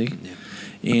 obviously. Yeah.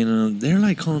 And they're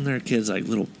like calling their kids like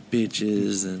little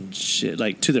bitches and shit,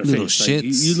 like to their little face. Shits. Like,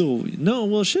 you little no,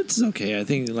 well, shits is okay. I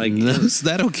think like no, is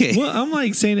that okay? Well, I'm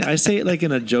like saying it, I say it like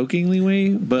in a jokingly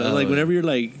way, but like whenever you're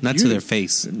like not to their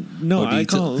face. No, I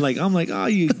call it like I'm like, oh,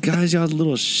 you guys, y'all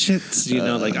little shits, you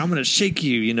know, like I'm gonna shake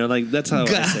you, you know, like that's how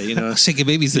I say, you know, shake a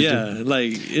babysitter. Yeah,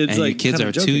 like it's and like your kids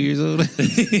are joking. 2 years old.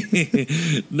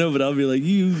 No, but I'll be like,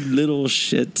 you little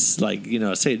shits, like, you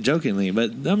know, say it jokingly.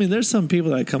 But I mean, there's some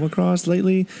people that I come across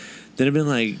lately that have been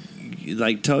like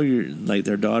tell your like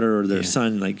their daughter or their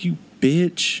son, like, you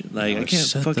bitch, like, I can't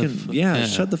fucking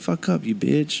shut the fuck up, you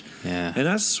bitch. Yeah. And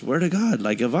I swear to God,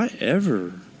 like, if I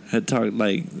ever had talked,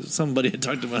 like, somebody had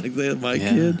talked to my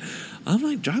kid, I'm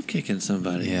like drop kicking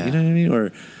somebody. You know what I mean?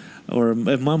 Or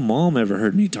if my mom ever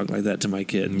heard me talk like that to my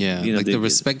kid, you know, like the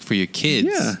respect for your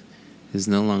kids, is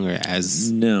no longer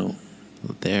as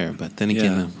there. But then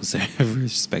again, was there ever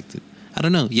respected? I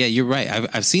don't know. Yeah, you're right.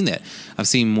 I've seen that. I've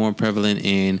seen more prevalent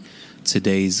in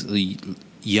today's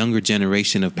younger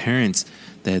generation of parents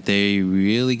that they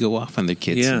really go off on their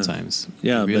kids sometimes.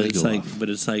 Yeah, really but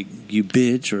it's like you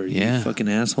bitch or you fucking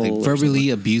asshole. Like verbally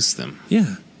abuse them.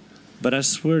 Yeah, but I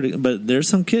swear to. But there's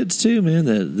some kids too, man,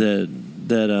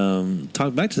 that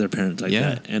talk back to their parents like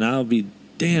that, and I'll be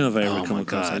damn if I ever come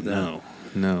across like that.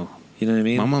 No. You know what I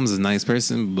mean? My mom's a nice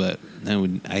person, but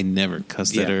I never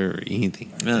cussed at her or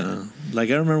anything. Like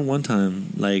I remember one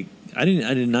time, like I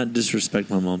did not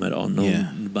disrespect my mom at all. No,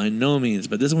 by no means.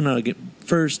 But this is when I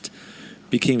first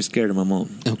became scared of my mom.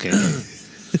 Okay.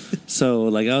 So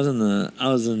like I was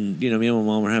in you know, me and my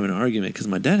mom were having an argument because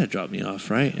my dad had dropped me off,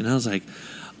 right? And I was like,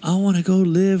 I want to go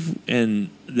live,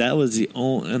 and that was the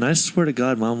only. And I swear to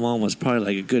God, my mom was probably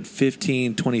like a good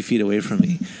 15, 20 feet away from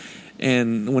me.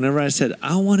 And whenever I said,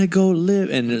 I want to go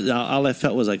live, and all I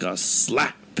felt was like a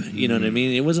slap. You know what I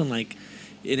mean? It wasn't like,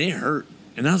 it hurt.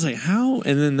 And I was like, how?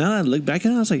 And then now I look back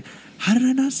at it, I was like, how did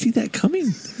I not see that coming?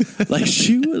 Like,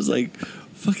 she was like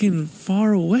fucking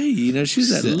far away. You know, she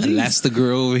was at least. That's the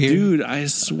girl over here. Dude, I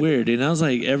swear, dude. And I was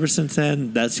like, ever since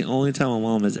then, that's the only time my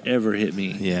mom has ever hit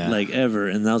me. Yeah. Like, ever.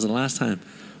 And that was the last time.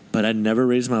 But I never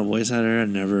raised my voice at her. I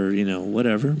never, you know,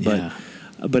 whatever.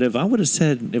 But if I would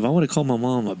have called my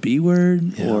mom a B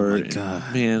word, or, my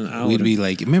God. Man, we'd be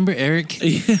like, remember Eric?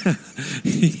 Yeah.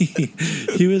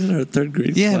 He was in our third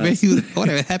grade class. Yeah,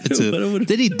 whatever happened to him?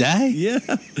 Did he die? Yeah.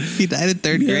 He died in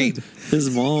third grade.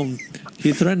 His mom,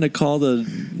 he threatened to call the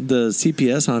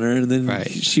CPS on her, and then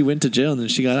she went to jail, and then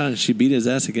she got out, and she beat his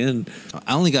ass again.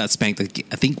 I only got spanked, I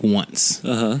think, once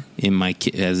in my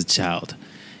as a child.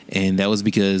 And that was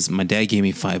because my dad gave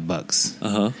me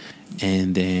 $5.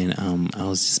 And then I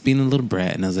was just being a little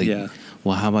brat, and I was like,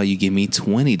 well, how about you give me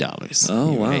 $20?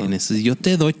 Oh, wow. And it says, yo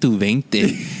te doy tu 20.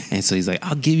 And so he's like,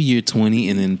 I'll give you your 20,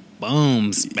 and then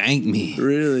boom, spank me.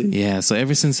 Really? Yeah, so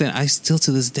ever since then, I still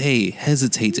to this day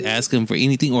hesitate to ask him for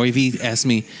anything. Or if he asks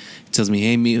me, tells me,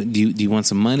 hey, do you want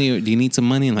some money, or do you need some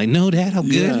money? I'm like, no, Dad, I'm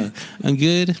good. I'm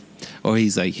good. Or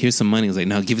he's like, here's some money. I was like,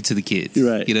 no, give it to the kids.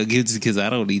 Right. You know, give it to the kids. I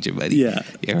don't need your money. Yeah.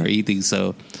 Or anything.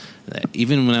 So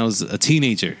even when I was a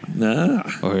teenager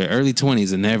or early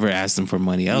 20s, I never asked them for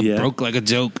money. I was broke like a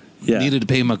joke. Needed to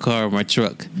pay my car or my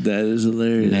truck. That is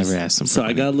hilarious. Never asked them for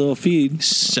money. I got a little feed.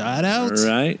 Shout out.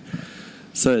 Right.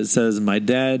 So it says, my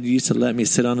dad used to let me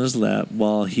sit on his lap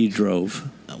while he drove.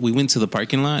 We went to the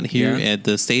parking lot here at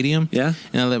the stadium. Yeah.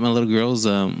 And I let my little girls,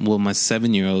 my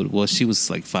 7-year-old, she was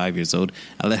like 5 years old.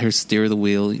 I let her steer the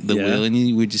wheel,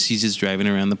 and she's just driving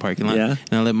around the parking lot. Yeah.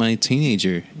 And I let my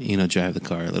teenager, drive the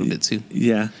car a little bit too.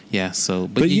 Yeah. Yeah. So,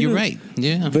 but you're right.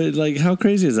 Yeah. But like, how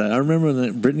crazy is that? I remember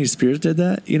when Britney Spears did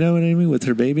that, you know what I mean, with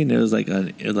her baby, and it was like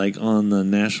on the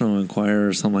National Enquirer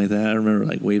or something like that. I remember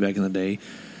like way back in the day.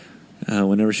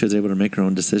 Whenever she was able to make her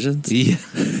own decisions. Yeah.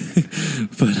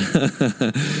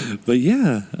 But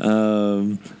yeah.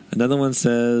 Another one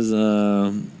says,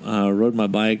 I rode my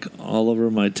bike all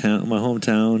over my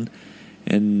hometown,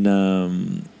 and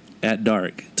at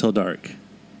dark, till dark.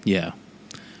 Yeah.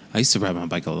 I used to ride my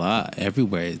bike a lot,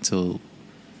 everywhere, until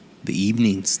the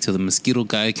evenings, till the mosquito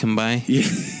guy come by. Yeah.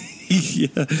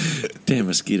 Yeah, damn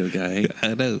mosquito guy.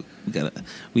 I know.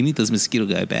 We need this mosquito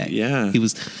guy back. Yeah, he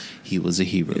was a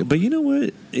hero. But you know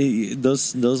what?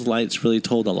 Those lights really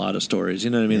told a lot of stories. You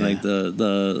know what I mean? Like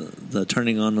the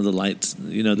turning on of the lights.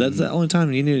 You know, that's the only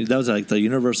time you knew. That was like the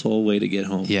universal way to get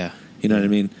home. Yeah, you know what I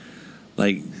mean?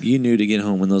 Like you knew to get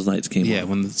home when those lights came on. Yeah,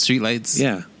 when the street lights.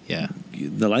 Yeah. Yeah,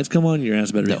 the lights come on, your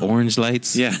ass better be home. Orange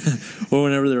lights. Yeah, or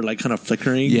whenever they're like kind of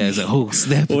flickering. Yeah, it's like, oh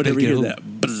snap! Or whenever you hear that.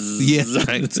 Bzzz. Yeah,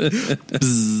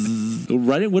 right.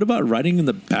 Riding. What about riding in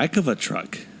the back of a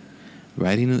truck?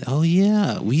 Oh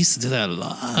yeah, we used to do that a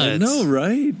lot. I know,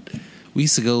 right? We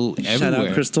used to go everywhere. Shout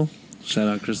out, Crystal. Shout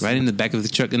out, Crystal. Right in the back of the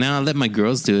truck. And now I let my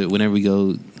girls do it whenever we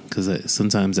go, because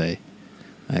sometimes I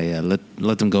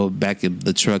let them go back in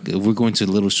the truck. If we're going to a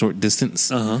little short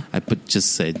distance, I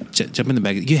just say, jump in the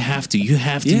back. You have to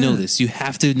know this. You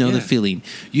have to know the feeling.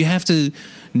 You have to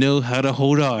know how to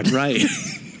hold on. Right.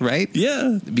 Right?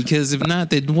 Yeah. Because if not,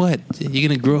 then what? You're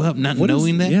going to grow up not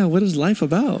knowing that? Yeah, what is life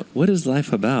about? What is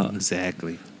life about?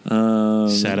 Exactly.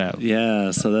 Shout out.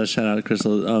 Yeah, so that shout out to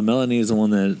Crystal. Melanie is the one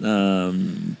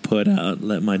that put out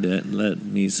let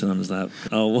me sit on his lap.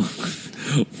 Oh,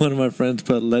 one of my friends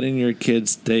put letting your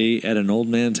kids stay at an old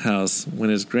man's house when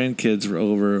his grandkids were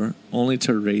over, only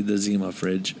to raid the Zima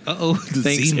fridge.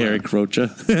 Thanks, Zima. Eric Rocha.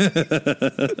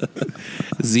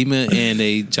 Zima and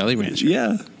a Jolly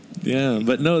Rancher. Yeah,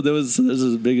 but no, there's a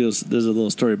little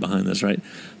story behind this, right?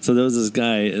 So there was this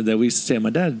guy that we used to stay at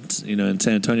my dad's, in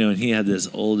San Antonio, and he had this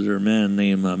older man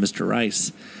named Mr.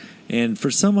 Rice. And for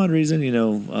some odd reason,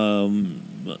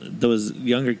 there was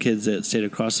younger kids that stayed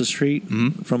across the street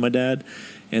from my dad,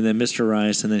 and then Mr.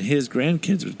 Rice, and then his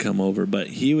grandkids would come over, but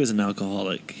he was an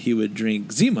alcoholic. He would drink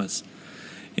Zimas.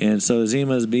 And so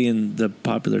Zimas being the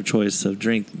popular choice of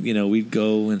drink, we'd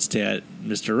go and stay at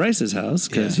Mr. Rice's house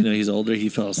because, he's older. He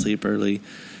fell asleep early.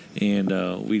 And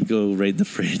we'd go raid the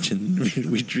fridge and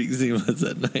we'd drink Zimas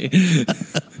at night.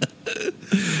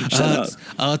 Shout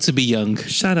out. To be young.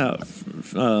 Shout out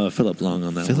Philip Long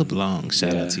on that Philip Long,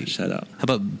 shout out to you. Shout out. How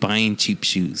about buying cheap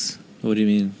shoes? What do you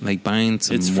mean? Like buying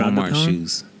some Walmart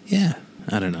shoes. Yeah.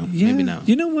 I don't know. Yeah. Maybe not.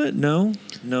 You know what? No,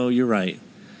 you're right.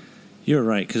 You're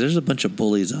right, because there's a bunch of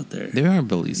bullies out there. There are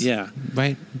bullies. Yeah.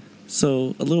 Right?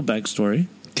 So, a little backstory.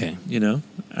 Okay.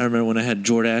 I remember when I had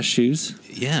Jordache shoes.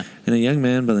 Yeah. And a young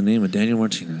man by the name of Daniel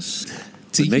Martinez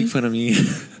would make fun of me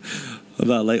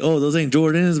about, those ain't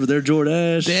Jordans, but they're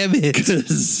Jordache. Damn it.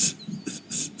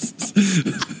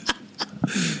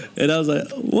 And I was like,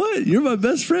 what? You're my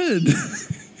best friend.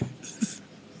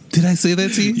 Did I say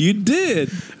that to you? You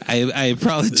did. I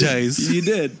apologize. You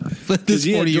did. But this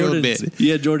 40-year-old man.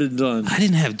 You had Jordans on. I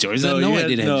didn't have Jordans. I know I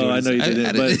didn't have Jordans. No, I know you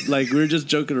didn't. But we were just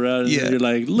joking around, and you're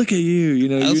like, "Look at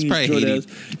you." I was probably hating.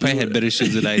 You probably had better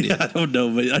shoes than I did. I don't know,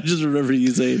 but I just remember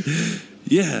you saying,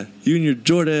 "Yeah, you and your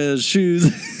Jordache shoes."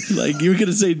 You were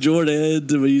gonna say Jordans,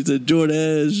 but you said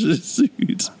Jordache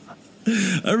shoes.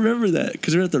 I remember that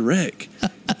because we were at the rec,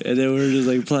 and then we were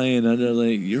just playing, and they're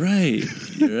like, "You're right.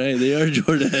 They are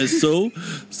Jordache."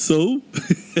 So.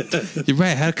 You're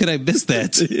right. How could I miss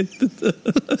that?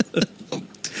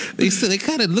 They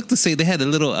kind of looked the same. They had a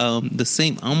little the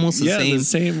same kind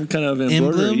of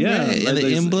emblem, right? And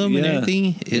the emblem and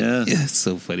everything. It's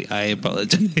so funny. I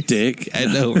apologize, Dick. I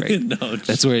know, right? No,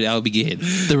 that's where it all began.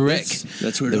 The rec.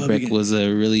 That's where the rec was a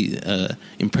really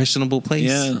impressionable place.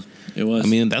 Yeah, it was. I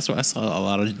mean, that's where I saw a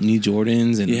lot of new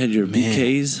Jordans. And you had your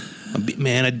BKs.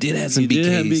 Man, I did have some BKs. You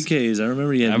did have BKs. I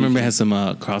remember you had I had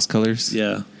some cross colors.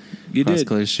 Yeah. You cross did.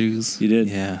 color shoes. You did.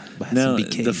 Yeah. Now,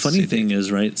 the funny thing is,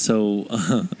 right, so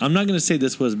I'm not going to say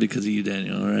this was because of you,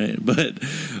 Daniel, right? But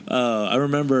I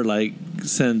remember,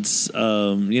 since,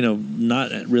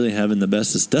 not really having the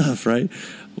best of stuff, right?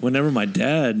 Whenever my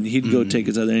dad, he'd go take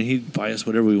us out there and he'd buy us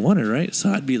whatever we wanted, right? So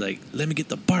I'd be like, let me get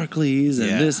the Barclays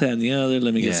and this, that, and the other.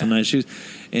 Let me get some nice shoes.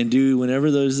 And dude, whenever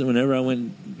I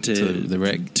went to the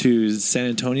rec to San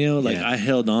Antonio, I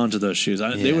held on to those shoes.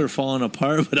 They were falling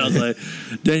apart, but I was like,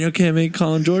 Daniel can't make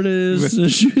Colin Jordan's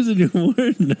shoes anymore.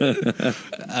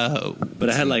 But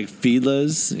I had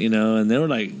Fila's, and they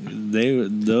were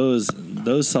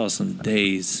those saw some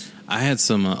days. I had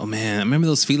some. I remember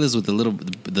those Filas with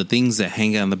the things that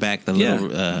hang out on the back. The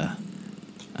little, I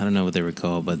don't know what they were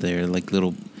called, but they're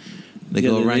little. They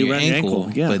go around your ankle.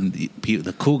 But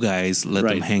the cool guys let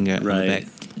them hang out on the back.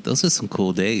 Those are some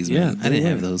cool days, man. I didn't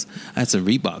have those. I had some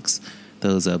Reeboks,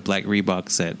 those black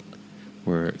Reeboks that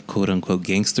were quote unquote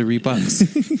gangster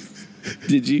Reeboks.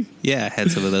 Did you? Yeah, I had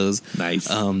some of those. Nice.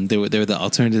 They were the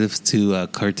alternatives to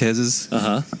Cortez's.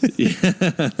 Yeah.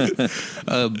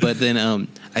 But then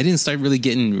I didn't start really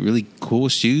getting really cool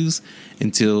shoes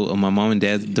until my mom and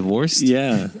dad divorced.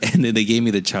 Yeah. And then they gave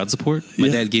me the child support. My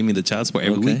dad gave me the child support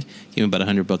every week. Gave me about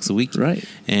 $100 a week. Right.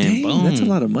 And boom, that's a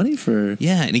lot of money for.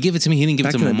 Yeah, and he gave it to me. He didn't give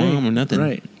it to my mom or nothing.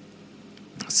 Right.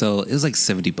 So it was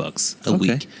 $70 a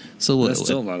week. So what? That's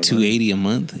still a lot of $280 a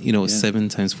month. 7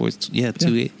 times 4. Yeah,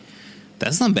 $280.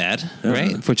 That's not bad,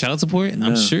 right? For child support,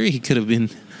 I'm sure he could have been.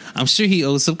 I'm sure he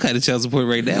owes some kind of child support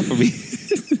right now for me.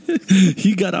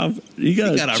 He got off. He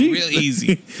got off real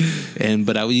easy.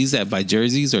 But I would use that buy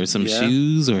jerseys or some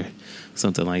shoes or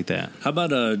something like that. How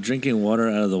about drinking water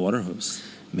out of the water hose?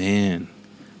 Man,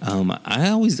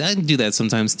 I do that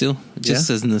sometimes still, just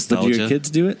as nostalgia. But do your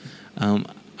kids do it?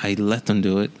 I let them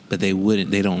do it, but they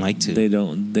wouldn't. They don't like to. They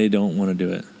don't want to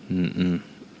do it. Mm-mm.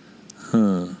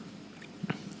 Huh.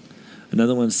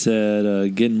 Another one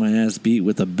said, getting my ass beat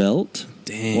with a belt.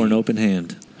 Dang. Or an open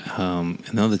hand.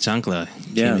 Another chancla.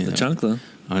 Yeah, the chancla.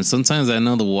 And sometimes I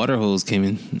know the water hose came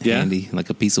in handy, like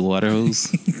a piece of water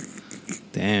hose.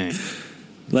 Dang.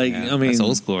 Like, I mean, that's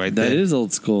old school right there. That is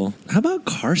old school. How about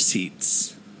car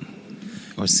seats?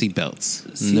 Or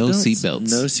seatbelts. No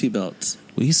seatbelts. No seatbelts.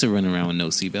 We used to run around with no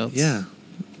seatbelts. Yeah.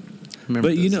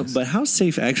 But how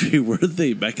safe actually were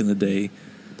they back in the day?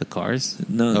 The cars?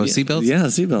 No. Seatbelts? Yeah,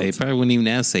 seatbelts. They probably weren't even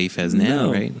as safe as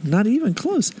now, right? Not even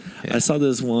close. Yeah. I saw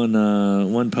this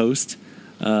one post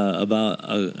about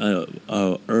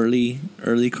a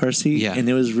early car seat, and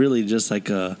it was really just like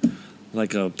a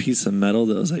piece of metal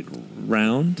that was like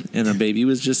round, and a baby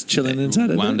was just chilling inside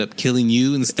of it. Wound up killing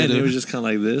you instead of... And it was just kind of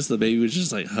like this. The baby was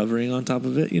just like hovering on top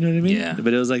of it, you know what I mean? Yeah.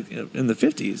 But it was like in the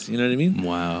 50s, you know what I mean?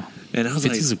 Wow. And I was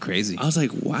 50s are crazy. I was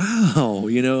like, wow.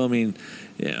 You know, I mean,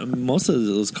 yeah, most of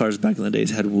those cars back in the days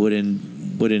had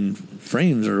wooden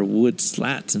frames or wood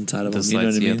slats inside of them.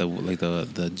 Slats, you know what I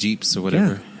mean? The Jeeps or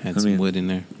whatever had some wood in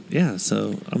there. Yeah,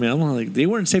 so I mean, I'm not like they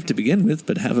weren't safe to begin with,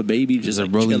 but have a baby just a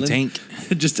rolling tank,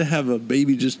 just to have a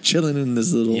baby just chilling in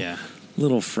this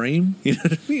little frame. You know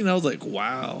what I mean? I was like,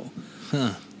 wow.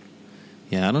 Huh.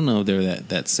 Yeah, I don't know if they're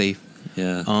that safe.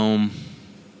 Yeah.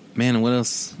 Man, what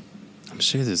else? I'm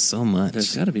sure there's so much.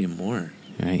 There's got to be more.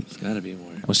 Right. There's got to be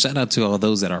more. Well, shout out to all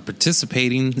those that are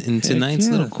participating in tonight's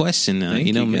little question.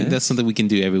 Maybe that's something we can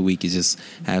do every week is just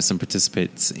have some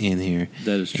participants in here.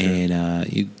 That is true.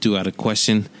 And you do out a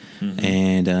question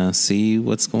and see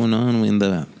what's going on in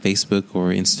the Facebook or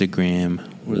Instagram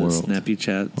or world. The Snappy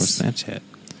Chats. Or Snapchat.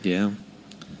 Yeah.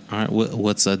 All right.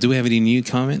 What's do we have any new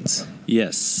comments?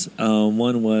 Yes.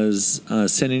 One was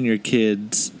sending your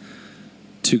kids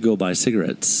to go buy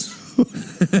cigarettes.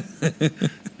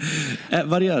 At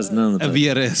varias, no. At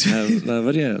varias.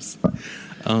 Varias.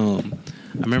 I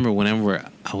remember whenever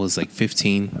I was like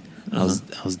 15, I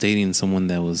was dating someone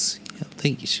that was, I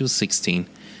think she was 16.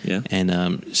 Yeah.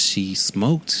 And she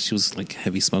smoked. She was like a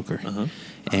heavy smoker.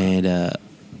 And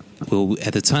well,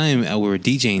 at the time we were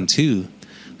DJing too.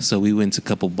 So we went to a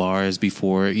couple bars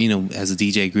before, as a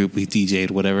DJ group, we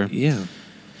DJ'd whatever. Yeah.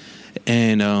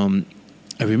 And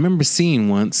I remember seeing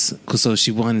once, so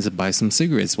she wanted to buy some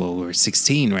cigarettes. Well, we were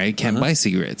 16, right? Can't buy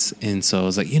cigarettes. And so I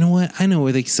was like, you know what? I know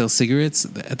where they sell cigarettes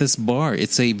at this bar.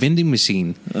 It's a vending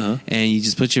machine. And you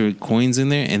just put your coins in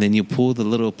there, and then you pull the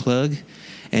little plug,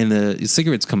 and the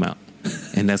cigarettes come out.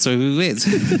 And that's where we went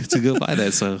to go buy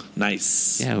that. So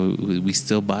nice. Yeah, we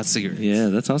still bought cigarettes. Yeah,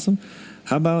 that's awesome.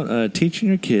 How about teaching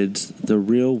your kids the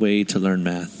real way to learn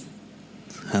math?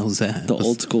 How's that? The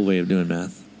old school way of doing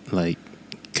math. Like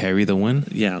carry the one?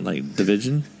 Yeah, like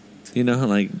division.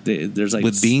 Like there's like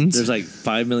with beans. There's like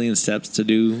 5 million steps to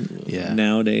do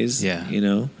nowadays. Yeah,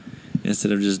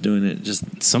 instead of just doing it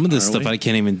just some of this stuff I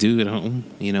can't even do at home.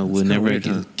 Whenever when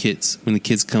the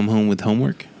kids come home with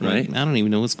homework, right? I don't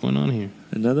even know what's going on here.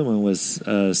 Another one was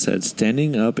said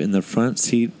standing up in the front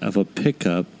seat of a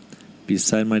pickup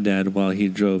beside my dad while he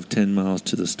drove 10 miles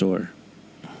to the store.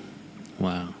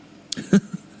 Wow.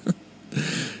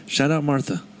 Shout out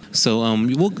Martha. So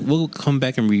we'll come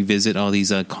back and revisit all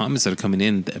these comments that are coming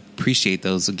in. Appreciate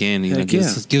those again. Give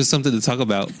us something to talk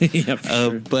about. Yeah, for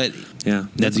sure. But yeah,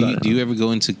 now, do you ever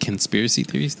go into conspiracy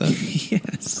theory stuff?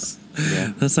 Yes.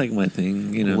 Yeah, that's like my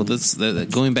thing. Well,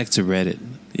 going back to Reddit.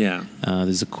 Yeah.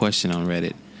 There's a question on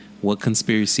Reddit. What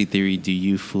conspiracy theory do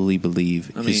you fully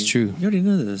believe is true? You already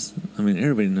know this.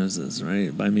 Everybody knows this,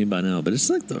 right? By now. But it's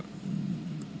like the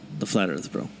flat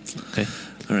Earth, bro. Okay.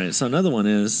 All right. So another one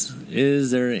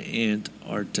is there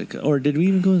Antarctica, or did we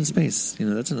even go into space?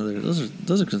 That's another.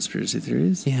 Those are conspiracy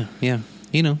theories. Yeah.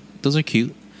 Those are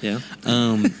cute. Yeah.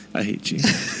 I hate you.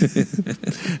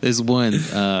 There's one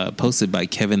posted by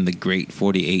Kevin the Great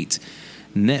 48.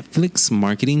 Netflix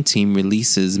marketing team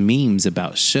releases memes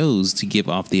about shows to give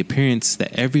off the appearance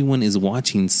that everyone is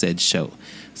watching said show.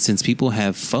 Since people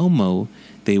have FOMO,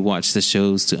 they watch the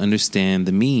shows to understand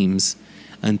the memes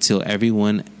until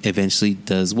everyone eventually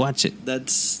does watch it.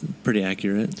 That's pretty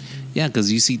accurate. Yeah, because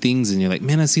you see things and you're like,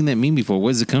 man, I've seen that meme before.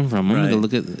 Where does it come from? I'm going to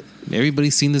look at it.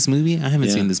 Everybody's seen this movie? I haven't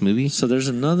seen this movie. So there's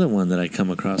another one that I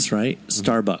come across, right?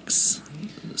 Starbucks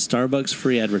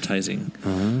free advertising.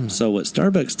 So what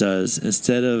Starbucks does,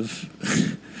 instead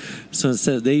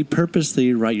they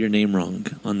purposely write your name wrong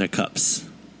on their cups,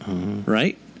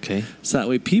 right? Okay. So that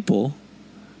way people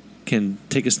can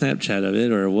take a Snapchat of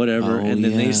it or whatever, and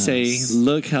then they say,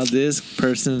 look how this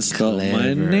person spelled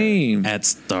my name. At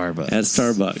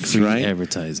Starbucks. Free right?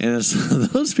 Advertising. And so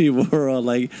those people are all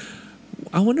like,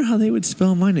 I wonder how they would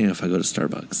spell my name if I go to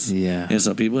Starbucks. Yeah. And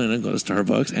so people end up go to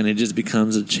Starbucks, and it just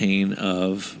becomes a chain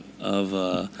of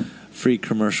free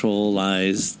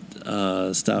commercialized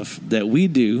stuff that we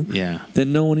do. Yeah. That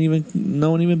no one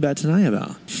even bats an eye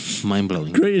about. Mind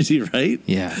blowing. Crazy, right?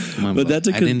 Yeah. But that's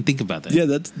I didn't think about that. Yeah,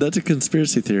 that's a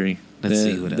conspiracy theory. Let's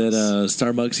see what else. That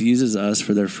Starbucks uses us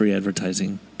for their free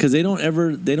advertising because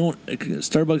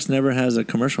Starbucks never has a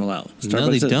commercial out.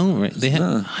 Starbucks don't. Right?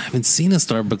 I haven't seen a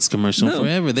Starbucks commercial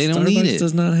forever. They don't need it. Starbucks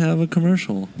does not have a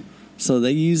commercial, so they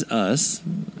use us,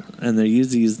 and they use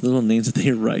these little names that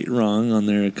they write wrong on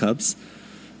their cups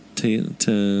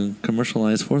to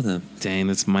commercialize for them. Dang,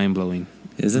 that's mind blowing,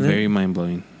 isn't it? Very mind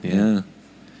blowing. Yeah.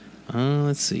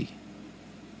 Let's see.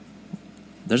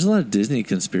 There's a lot of Disney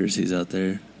conspiracies out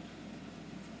there.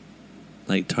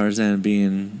 Like Tarzan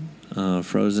being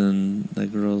Frozen,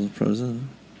 that girl Frozen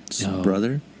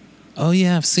brother. Oh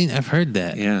yeah, I've heard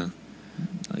that. Yeah,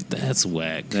 like that's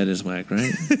whack. That is whack,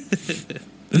 right?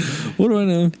 What do I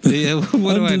know? Yeah,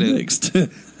 what do I know? Next,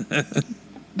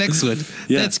 next one.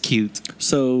 Yeah. That's cute.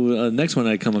 So next one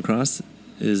I come across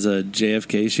is a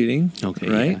JFK shooting. Okay,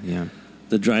 right? Yeah.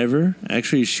 The driver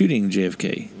actually shooting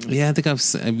JFK. Yeah, I think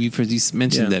we've heard you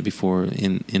mentioned that before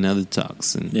in other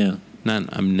talks. And yeah.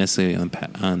 Not necessarily on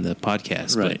the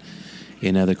podcast, right. but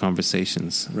in other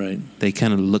conversations. Right. They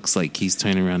kind of looks like he's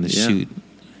turning around to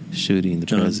shooting the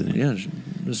president. Yeah,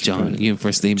 Mr. John. President. You on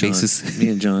first name basis? Me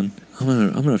and John.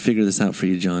 I'm gonna figure this out for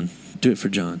you, John. Do it for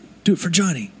John. Do it for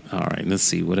Johnny. All right. Let's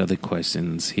see what other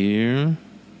questions here.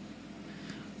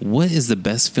 What is the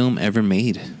best film ever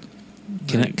made?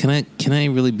 Can I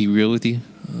really be real with you?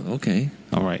 Okay.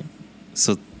 All right.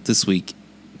 So this week,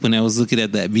 when I was looking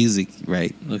at that music,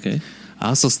 right? Okay. I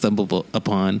also stumbled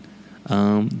upon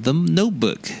the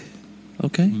Notebook.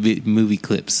 Okay. Movie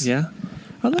clips. Yeah.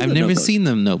 I've never seen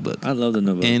the Notebook. I love the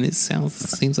Notebook, and it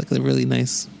seems like a really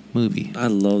nice movie. I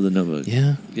love the Notebook.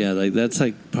 Yeah. Yeah, like that's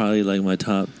like probably like my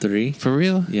top 3. For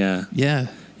real? Yeah. Yeah.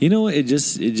 You know what?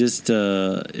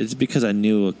 It's because I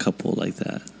knew a couple like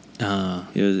that.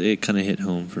 It kind of hit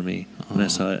home for me when I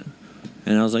saw it,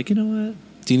 and I was like, you know what?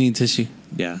 Do you need tissue?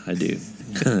 Yeah, I do.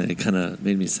 It kind of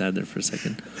made me sad there for a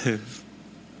second.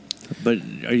 But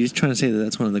are you trying to say that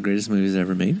that's one of the greatest movies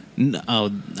ever made? No,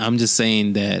 I'm just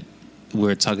saying that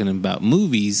we're talking about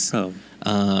movies. Oh.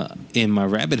 In my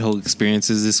rabbit hole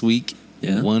experiences this week,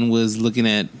 one was looking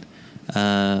at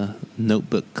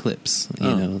Notebook clips.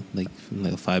 You know, like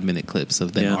 5-minute clips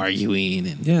of them arguing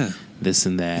and this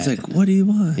and that. It's like, what do you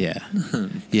want? Yeah,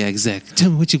 yeah, exactly. Tell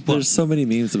me what you want. There's so many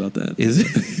memes about that. Is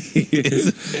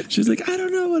it? She's like, I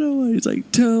don't know what I want. He's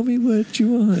like, tell me what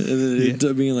you want, and then it ends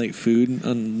up being like food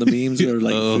on the memes or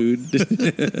like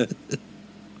food.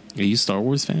 Are you a Star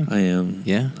Wars fan? I am.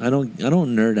 Yeah. I don't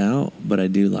nerd out, but I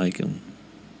do like them.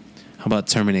 How about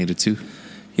Terminator 2?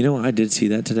 You know what? I did see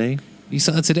that today. You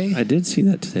saw it today? I did see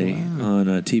that today on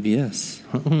TBS.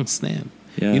 Oh, snap.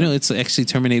 Yeah. You know, it's actually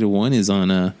Terminator 1 is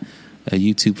on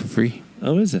YouTube for free.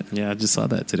 Oh, is it? Yeah, I just saw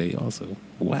that today also.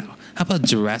 Wow. How about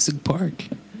Jurassic Park?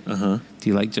 Uh-huh. Do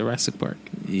you like Jurassic Park?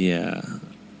 Yeah.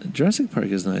 Jurassic Park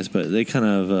is nice, but they kind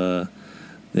of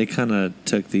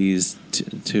took these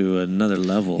to another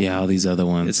level. Yeah, all these other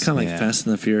ones. It's kind of like Fast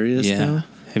and the Furious now.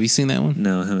 Have you seen that one?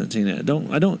 No, I haven't seen it.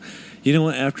 I don't. You know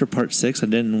what? After part 6, I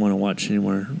didn't want to watch any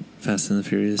more Fast and the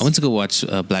Furious. I went to go watch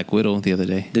Black Widow the other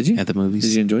day. Did you? At the movies.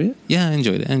 Did you enjoy it? Yeah, I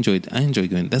enjoyed it. I enjoyed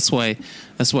going. That's why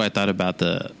I thought about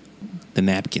the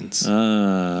napkins.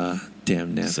 Damn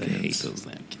napkins. I hate those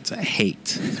napkins. I hate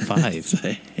 5.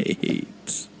 I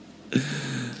hate.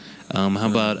 How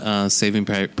about Saving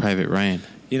Private Ryan?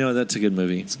 You know, that's a good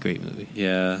movie. It's a great movie.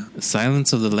 Yeah.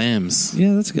 Silence of the Lambs.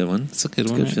 Yeah, that's a good one. It's a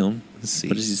good one. It's a good film. Let's see.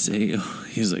 What does he say? Oh,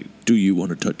 he's like, do you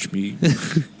want to touch me?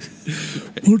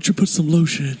 Why don't you put some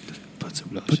lotion? Put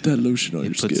some lotion. Put that lotion on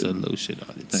your skin. Put some lotion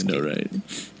on its skin. I know, right?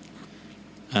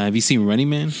 Have you seen Running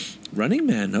Man? Running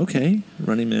Man, okay.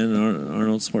 Running Man,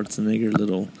 Arnold Schwarzenegger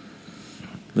little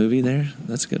movie there.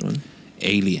 That's a good one.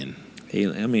 Alien.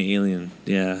 Alien.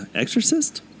 Yeah.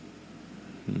 Exorcist?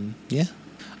 Yeah.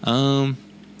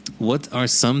 What are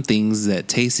some things that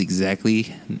taste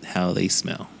exactly how they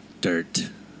smell? Dirt.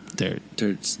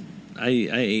 Dirt's. I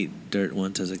ate dirt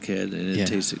once as a kid, and it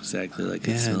tastes exactly like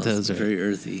it smells. It does. It's very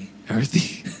earthy.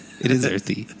 Earthy. It is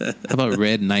earthy. How about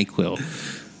red NyQuil?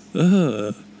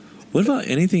 What about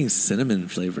anything cinnamon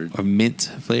flavored or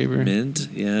mint flavor? Mint,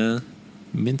 yeah.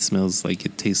 Mint smells like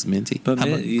it tastes minty. But how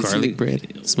about garlic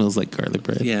bread? It smells like garlic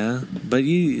bread. Yeah, but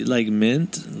you like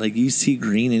mint, like you see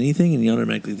green anything, and you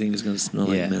automatically think it's going to smell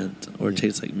like mint or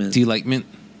taste like mint. Do you like mint?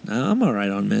 I'm all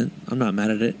right on mint. I'm not mad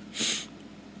at it.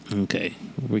 Okay,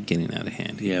 we're getting out of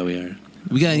hand. Yeah, we are.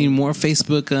 We got any more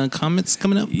Facebook comments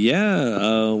coming up?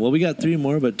 Yeah. Well, we got 3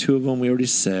 more, but 2 of them we already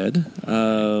said.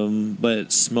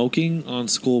 But smoking on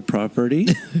school property,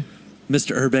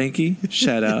 Mr. Urbanky,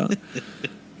 shout out.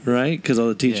 Right? Because all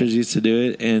the teachers used to do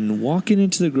it. And walking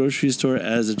into the grocery store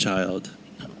as a child.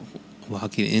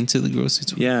 Walking into the grocery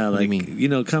store? Yeah, what like, do you mean? you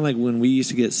know, kind of like when we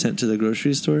used to get sent to the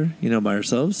grocery store, you know, by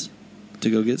ourselves to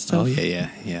go get stuff. Oh,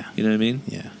 yeah. You know what I mean?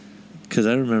 Yeah. Because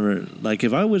I remember, like,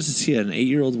 if I was to see an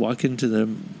 8-year-old walk into the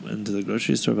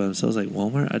grocery store by themselves, like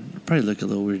Walmart, I'd probably look a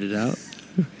little weirded out.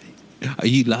 Are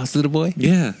you lost, little boy?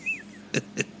 Yeah.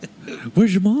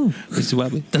 Where's your mom? Where's your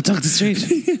mom? Don't talk to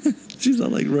strangers. She's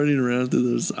not like running around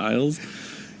through those aisles.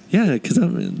 Yeah, because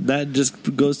that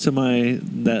just goes to my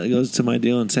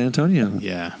deal in San Antonio.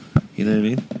 Yeah. You know what I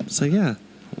mean? So yeah.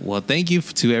 Well, thank you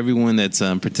to everyone that's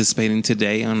participating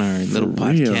today on our little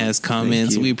podcast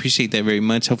comments. We appreciate that very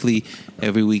much. Hopefully,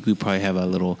 every week we probably have a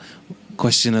little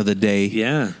question of the day.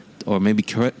 Yeah. Or maybe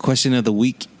question of the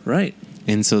week. Right.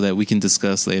 And so that we can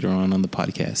discuss later on the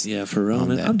podcast. Yeah, for real,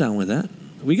 man. I'm down with that.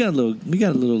 We got a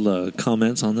little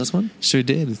comments on this one. Sure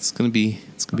did. It's gonna be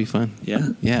fun.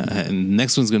 Yeah. Yeah. And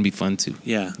next one's gonna be fun too.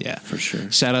 Yeah. Yeah. For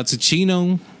sure. Shout out to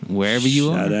Chino, wherever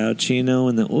you are. Shout out Chino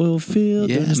in the oil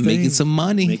field. Yeah, making some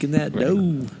money. Making that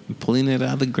dough. Pulling it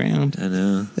out of the ground. I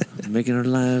know. Making our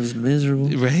lives miserable.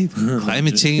 Right.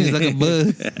 Climate change is like a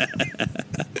bug.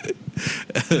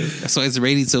 That's why it's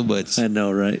raining so much. I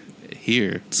know, right?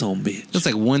 Here. Some bitch. It's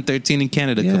like 113 in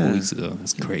Canada a couple weeks ago.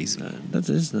 That's crazy. That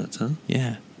is nuts, huh?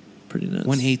 Yeah. Pretty nuts.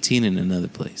 118 in another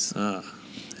place. You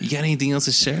got anything else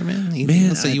to share, man? Anything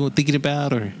else that you were thinking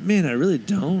about? Or Man, I really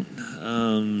don't.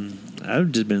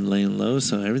 I've just been laying low,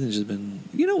 so everything's just been...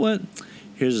 You know what?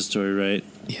 Here's a story, right?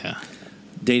 Yeah.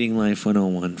 Dating life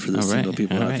 101 for the single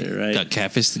people out there, right? Got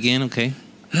catfished again? Okay.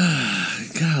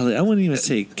 Golly, I wouldn't even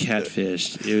say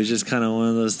catfished. It was just kind of one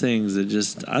of those things that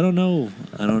just... I don't know.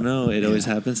 It always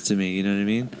happens to me, you know what I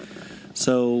mean?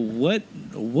 So what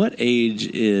age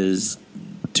is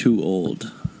too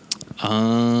old?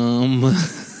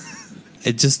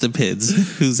 It just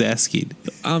depends who's asking.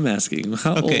 I'm asking.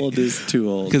 How old is too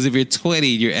old? Because if you're 20,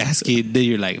 you're asking, then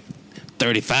you're like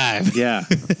 35. Yeah.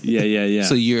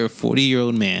 So you're a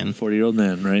 40-year-old man. 40-year-old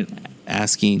man, right?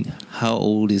 Asking how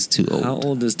old is too old. How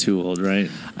old is too old,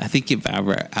 right? I think if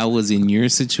I was in your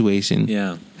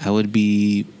situation, I would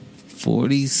be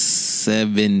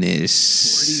 47-ish.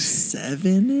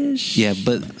 47-ish? Yeah,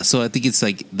 but so I think it's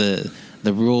like the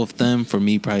rule of thumb for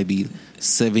me probably be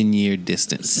 7-year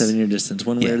distance. 7-year distance,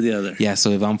 one way or the other. Yeah,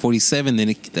 so if I'm 47,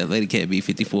 then that lady can't be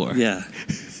 54. Yeah.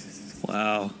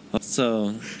 Wow.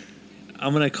 So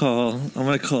I'm gonna call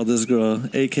this girl,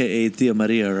 aka Tia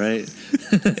Maria, right?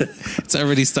 It's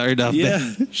already started off.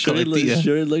 Yeah, sure it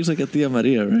looks like a Tia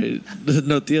Maria, right?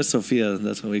 No, Tia Sofia,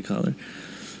 that's what we call her.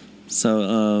 So,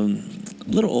 a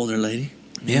little older lady.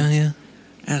 Yeah.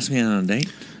 Asked me out on a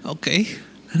date. Okay.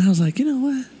 And I was like, you know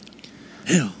what?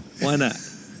 Hell, why not?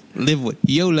 Live with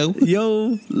YOLO.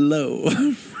 YOLO.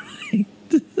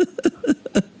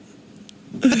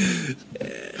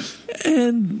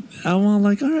 And I'm all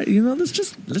like, all right, let's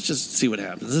just see what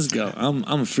happens. Let's go. I'm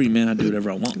a free man. I do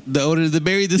whatever I want. The older the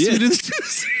berry, the sweeter the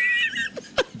juice.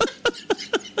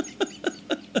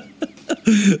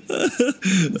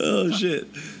 Oh shit.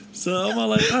 So I'm all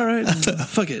like, all right,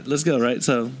 fuck it, let's go, right?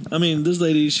 So I mean, this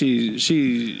lady, she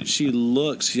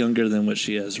looks younger than what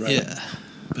she is, right? Yeah.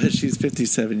 But she's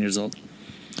 57 years old.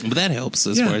 But that helps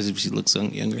as far as if she looks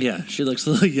younger. Yeah, she looks a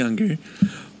little younger.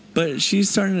 But she's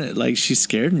starting to, like, she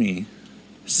scared me.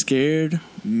 Scared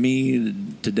me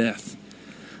to death.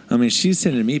 I mean, she's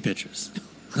sending me pictures.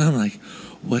 I'm like,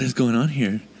 what is going on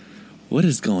here? What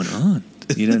is going on?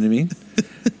 You know what I mean?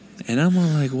 And I'm all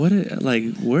like, where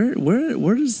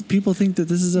does people think that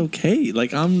this is okay?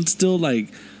 Like, I'm still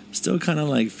kind of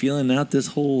like feeling out this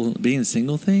whole being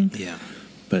single thing. Yeah.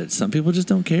 But some people just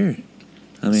don't care.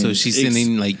 I mean, so she's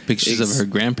sending like pictures of her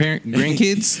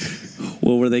grandkids.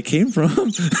 Well, where they came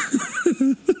from.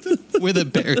 Where the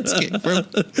parents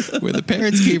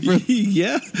came from.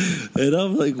 Yeah. And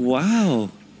I'm like, wow.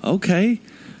 Okay.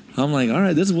 I'm like, all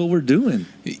right, this is what we're doing.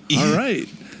 All right.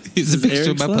 Here's a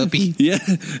picture of my puppy. Yeah.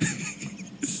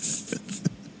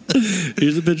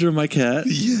 Here's a picture of my cat.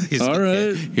 Yeah. All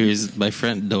right. Here's my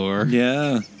front door.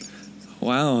 Yeah.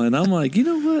 Wow. And I'm like, you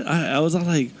know what? I was all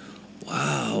like,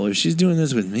 wow, if she's doing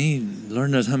this with me,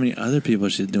 Lord knows how many other people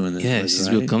she's doing this with. Yeah, she's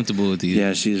real comfortable with you.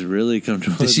 Yeah, she's really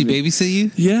comfortable with me. Did she babysit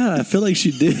you? Yeah, I feel like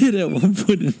she did at one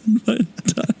point in my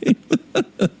time.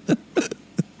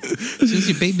 She was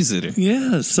your babysitter.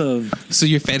 Yeah, so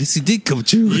your fantasy did come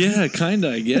true. Yeah, kind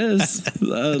of, I guess.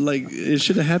 Like, it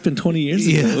should have happened 20 years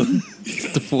ago.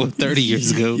 30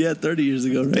 years ago. Yeah, 30 years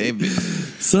ago, right? Baby.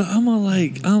 So I'm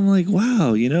like,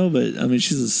 wow, you know. But I mean,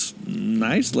 she's a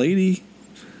nice lady.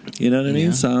 You know what I mean?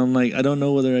 Yeah. So I'm like, I don't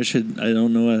know whether I should. I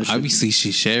don't know. Whether I should. Obviously,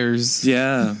 she shares.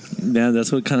 Yeah.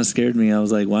 That's what kind of scared me. I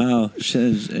was like, wow.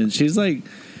 And she's like,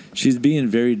 she's being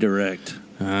very direct.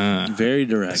 Very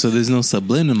direct. So there's no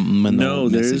subliminal. No,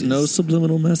 messages. there's no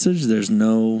subliminal message. There's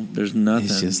nothing.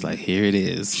 It's just like, here it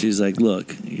is. She's like,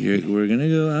 look, we're gonna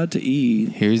go out to eat.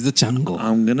 Here's the chango.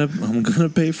 I'm gonna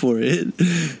pay for it.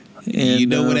 And you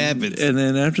know what happens. And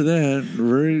then after that,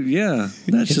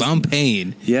 if I'm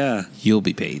paying, you'll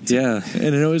be paid too. Yeah.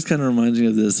 And it always kind of reminds me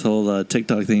of this whole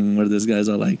TikTok thing where this guy's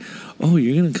all like, oh,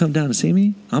 you're going to come down to see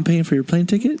me? I'm paying for your plane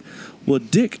ticket? Well,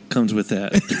 dick comes with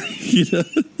that. You know?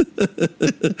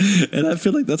 And I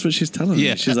feel like that's what she's telling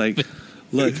me. She's like,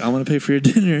 look, I'm going to pay for your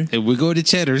dinner. And we go to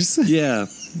Cheddar's. Yeah.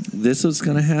 This was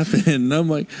going to happen. And I'm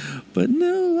like, but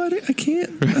no, I can't.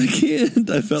 I can't.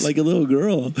 I felt like a little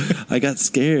girl. I got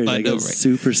scared. I got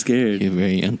super scared. You're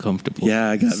very uncomfortable. Yeah,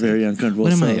 I got very uncomfortable.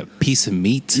 What am I, a piece of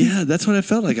meat? Yeah, that's what I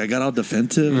felt like. I got all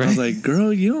defensive. Right. I was like,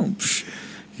 girl, you don't...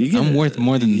 I'm worth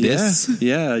more than this.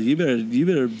 Yeah, you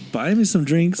better buy me some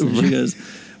drinks. And she goes...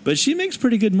 But she makes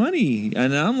pretty good money,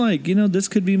 and I'm like, you know, this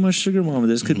could be my sugar mama.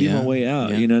 This could be my way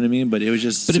out. You know what I mean? But it was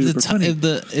just super funny. If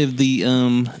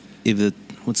the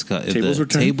what's it called? If the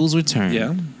tables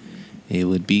return, it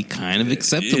would be kind of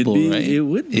acceptable, right? It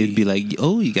would be. It'd be like,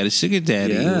 oh, you got a sugar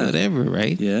daddy or whatever,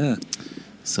 right? Yeah.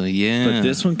 So yeah. But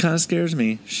this one kind of scares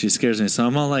me. She scares me. So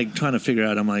I'm all like trying to figure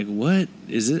out. I'm like, what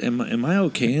is it? Am I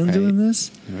okay in doing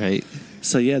this? Right.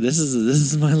 So yeah, this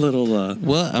is my little.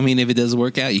 Well, I mean, if it doesn't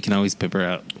work out, you can always pip her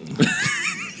out.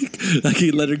 I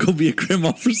can let her go be a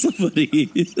grandma for somebody.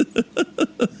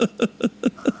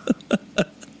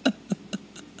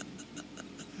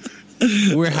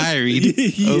 We're hired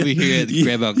over here at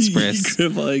Grandma Express.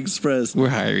 Grandma Express. We're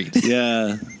hired.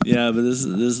 Yeah. But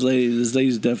this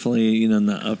lady's definitely, you know, in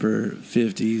the upper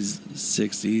 50s,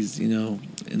 60s. You know,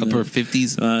 upper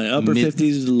 50s, upper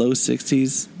 50s, low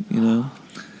 60s. You know.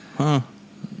 Huh.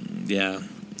 Yeah.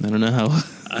 I don't know how.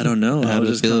 I don't know. How I was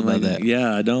to just feel about like, that.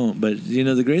 Yeah, I don't. But you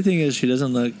know, the great thing is she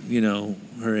doesn't look, you know,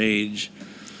 her age.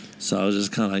 So I was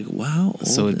just kind of like, wow.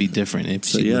 So it'd be different if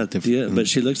she looked different. Yeah, but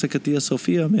she looks like a Tia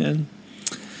Sophia, man.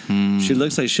 She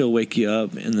looks like she'll wake you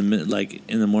up in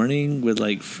the morning with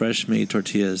like fresh made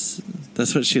tortillas.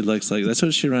 That's what she looks like. That's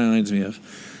what she reminds me of.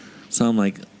 So I'm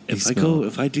like,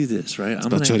 if I do this, right? I'm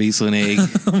gonna chorizo and egg.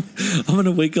 I'm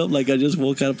gonna wake up like I just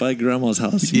woke up at grandma's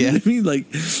house. You know what I mean?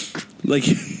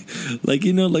 Like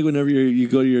you know, like whenever you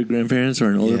go to your grandparents or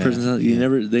an older person's house,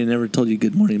 they never told you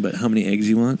good morning, but how many eggs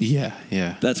you want? Yeah.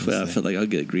 That's where I feel like I'll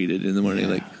get greeted in the morning,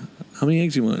 like, how many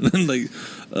eggs you want? Like,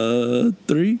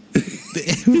 3.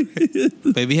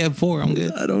 Maybe have 4. I'm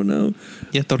good. I don't know.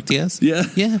 Yeah, tortillas. Yeah.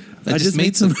 I just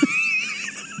made some.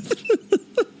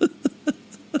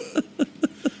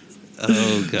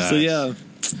 Oh god. So yeah,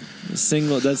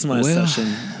 single. That's my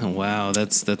session. Wow,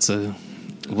 that's a.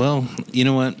 Well, you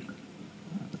know what?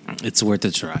 It's worth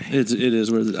a try. It is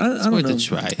worth it. It's worth a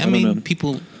try. I mean,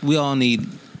 people. We all need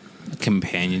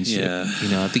companionship. Yeah. You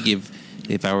know, I think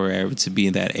if I were ever to be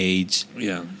in that age.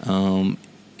 Yeah.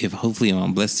 If hopefully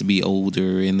I'm blessed to be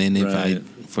older, and then if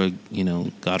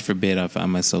God forbid, I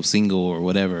find myself single or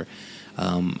whatever.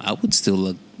 I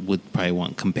would probably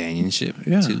want companionship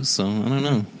too. So I don't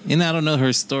know, and I don't know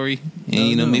her story,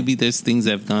 and maybe there's things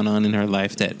that have gone on in her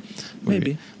life that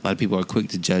maybe a lot of people are quick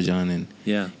to judge on, and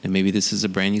maybe this is a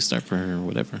brand new start for her or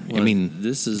whatever. Well, I mean,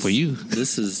 this is for you.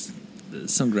 This is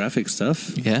some graphic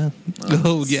stuff. Yeah.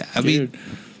 I mean,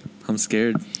 I'm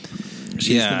scared.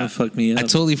 She's gonna fuck me up. I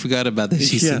totally forgot about that.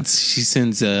 She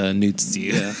sends nudes to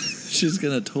you. Yeah. She's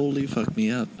gonna totally fuck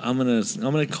me up. I'm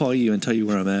gonna call you and tell you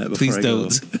where I'm at. Please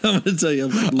don't. I'm gonna tell you.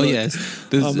 Like,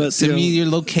 look, send me your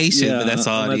location. But that's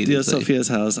all I need. I'm at Tia Sophia's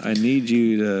house. I need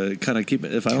you to kind of keep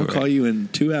it. If I don't call you in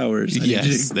 2 hours,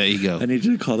 there you go. I need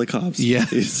you to call the cops. Yeah,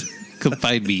 come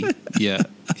find me. Yeah.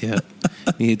 You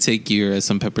need to take your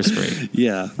some pepper spray.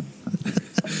 Yeah.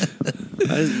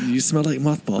 You smell like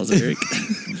mothballs, Eric.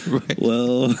 Right.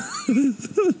 Well,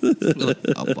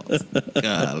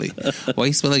 golly, why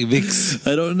you smell like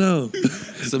Vicks? I don't know.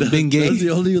 Some Bengay. That's the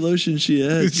only lotion she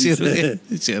has. She had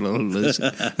only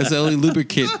lotion. That's the only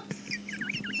lubricant.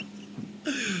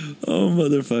 Oh,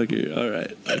 motherfucker! All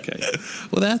right, okay.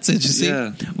 Well, that's interesting.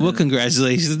 Yeah. Well,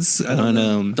 congratulations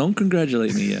on. Don't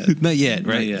congratulate me yet. Not yet,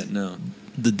 right? Not yet. No.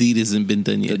 The deed hasn't been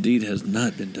done yet. The deed has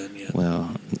not been done yet.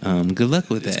 Well, good luck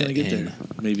with that. It's gonna get there,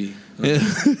 maybe.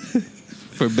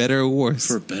 For better or worse.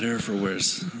 For better or for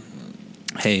worse.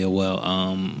 Hey, well,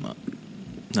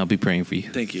 I'll be praying for you.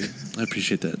 Thank you. I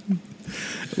appreciate that.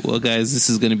 Well, guys, this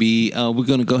is going to be. We're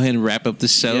going to go ahead and wrap up the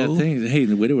show. Yeah,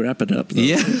 hey, way to wrap it up. Though.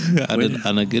 Yeah,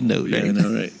 on a good note. Right? Yeah, I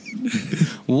know, right.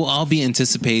 We'll all be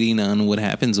anticipating on what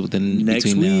happens between now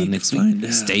and next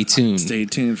week. Stay tuned. Stay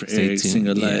tuned for Eric's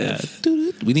Single Life.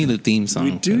 We need a theme song.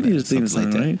 We do need a theme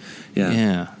song, right?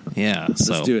 Yeah.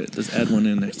 Let's do it. Let's add one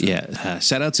in next time. Yeah.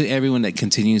 Shout out to everyone that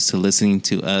continues to listening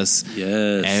to us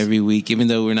every week, even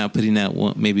though we're not putting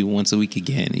out maybe once a week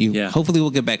again. Hopefully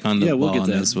we'll get back on the ball on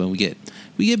this when we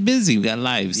get busy. We got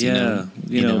lives. You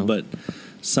know, but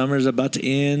summer's about to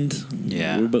end.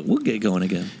 Yeah. But we'll get going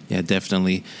again. Yeah,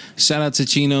 definitely. Shout out to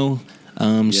Chino.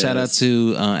 Shout out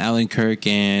to Alan Kirk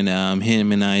and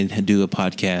him and I do a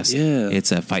podcast. Yeah.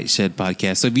 It's a Fight Shed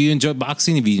podcast. So if you enjoy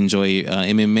boxing, if you enjoy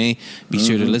MMA, be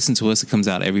sure to listen to us. It comes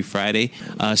out every Friday.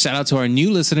 Shout out to our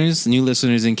new listeners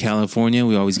in California.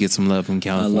 We always get some love from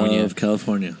California. I love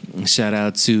California. Shout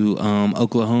out to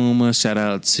Oklahoma. Shout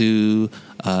out to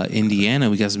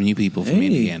Indiana. We got some new people from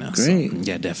Indiana. Great. So,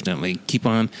 yeah, definitely. Keep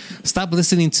on. Stop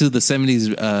listening to the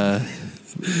 70s.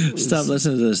 Stop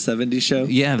listening to the 70s show?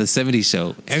 Yeah, the 70s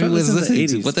show. Everyone's listening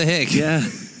to what the heck? Yeah,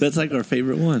 that's like our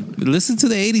favorite one. Listen to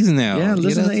the 80s now. Yeah,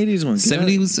 listen to the 80s one.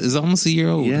 70s is almost a year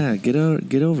old. Yeah, get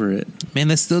over it. Man,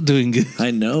 that's still doing good.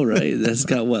 I know, right? That's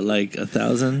got, like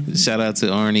 1,000? Shout out to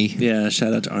Arnie. Yeah,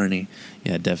 shout out to Arnie.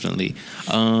 Yeah, definitely.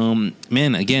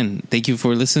 Man, again, thank you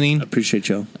for listening. I appreciate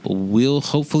y'all.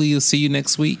 Hopefully you'll see you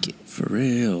next week. For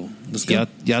real. Let's go.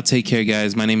 Y'all take care,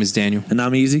 guys. My name is Daniel. And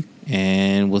I'm Easy.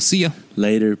 And we'll see ya.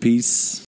 Later. Peace.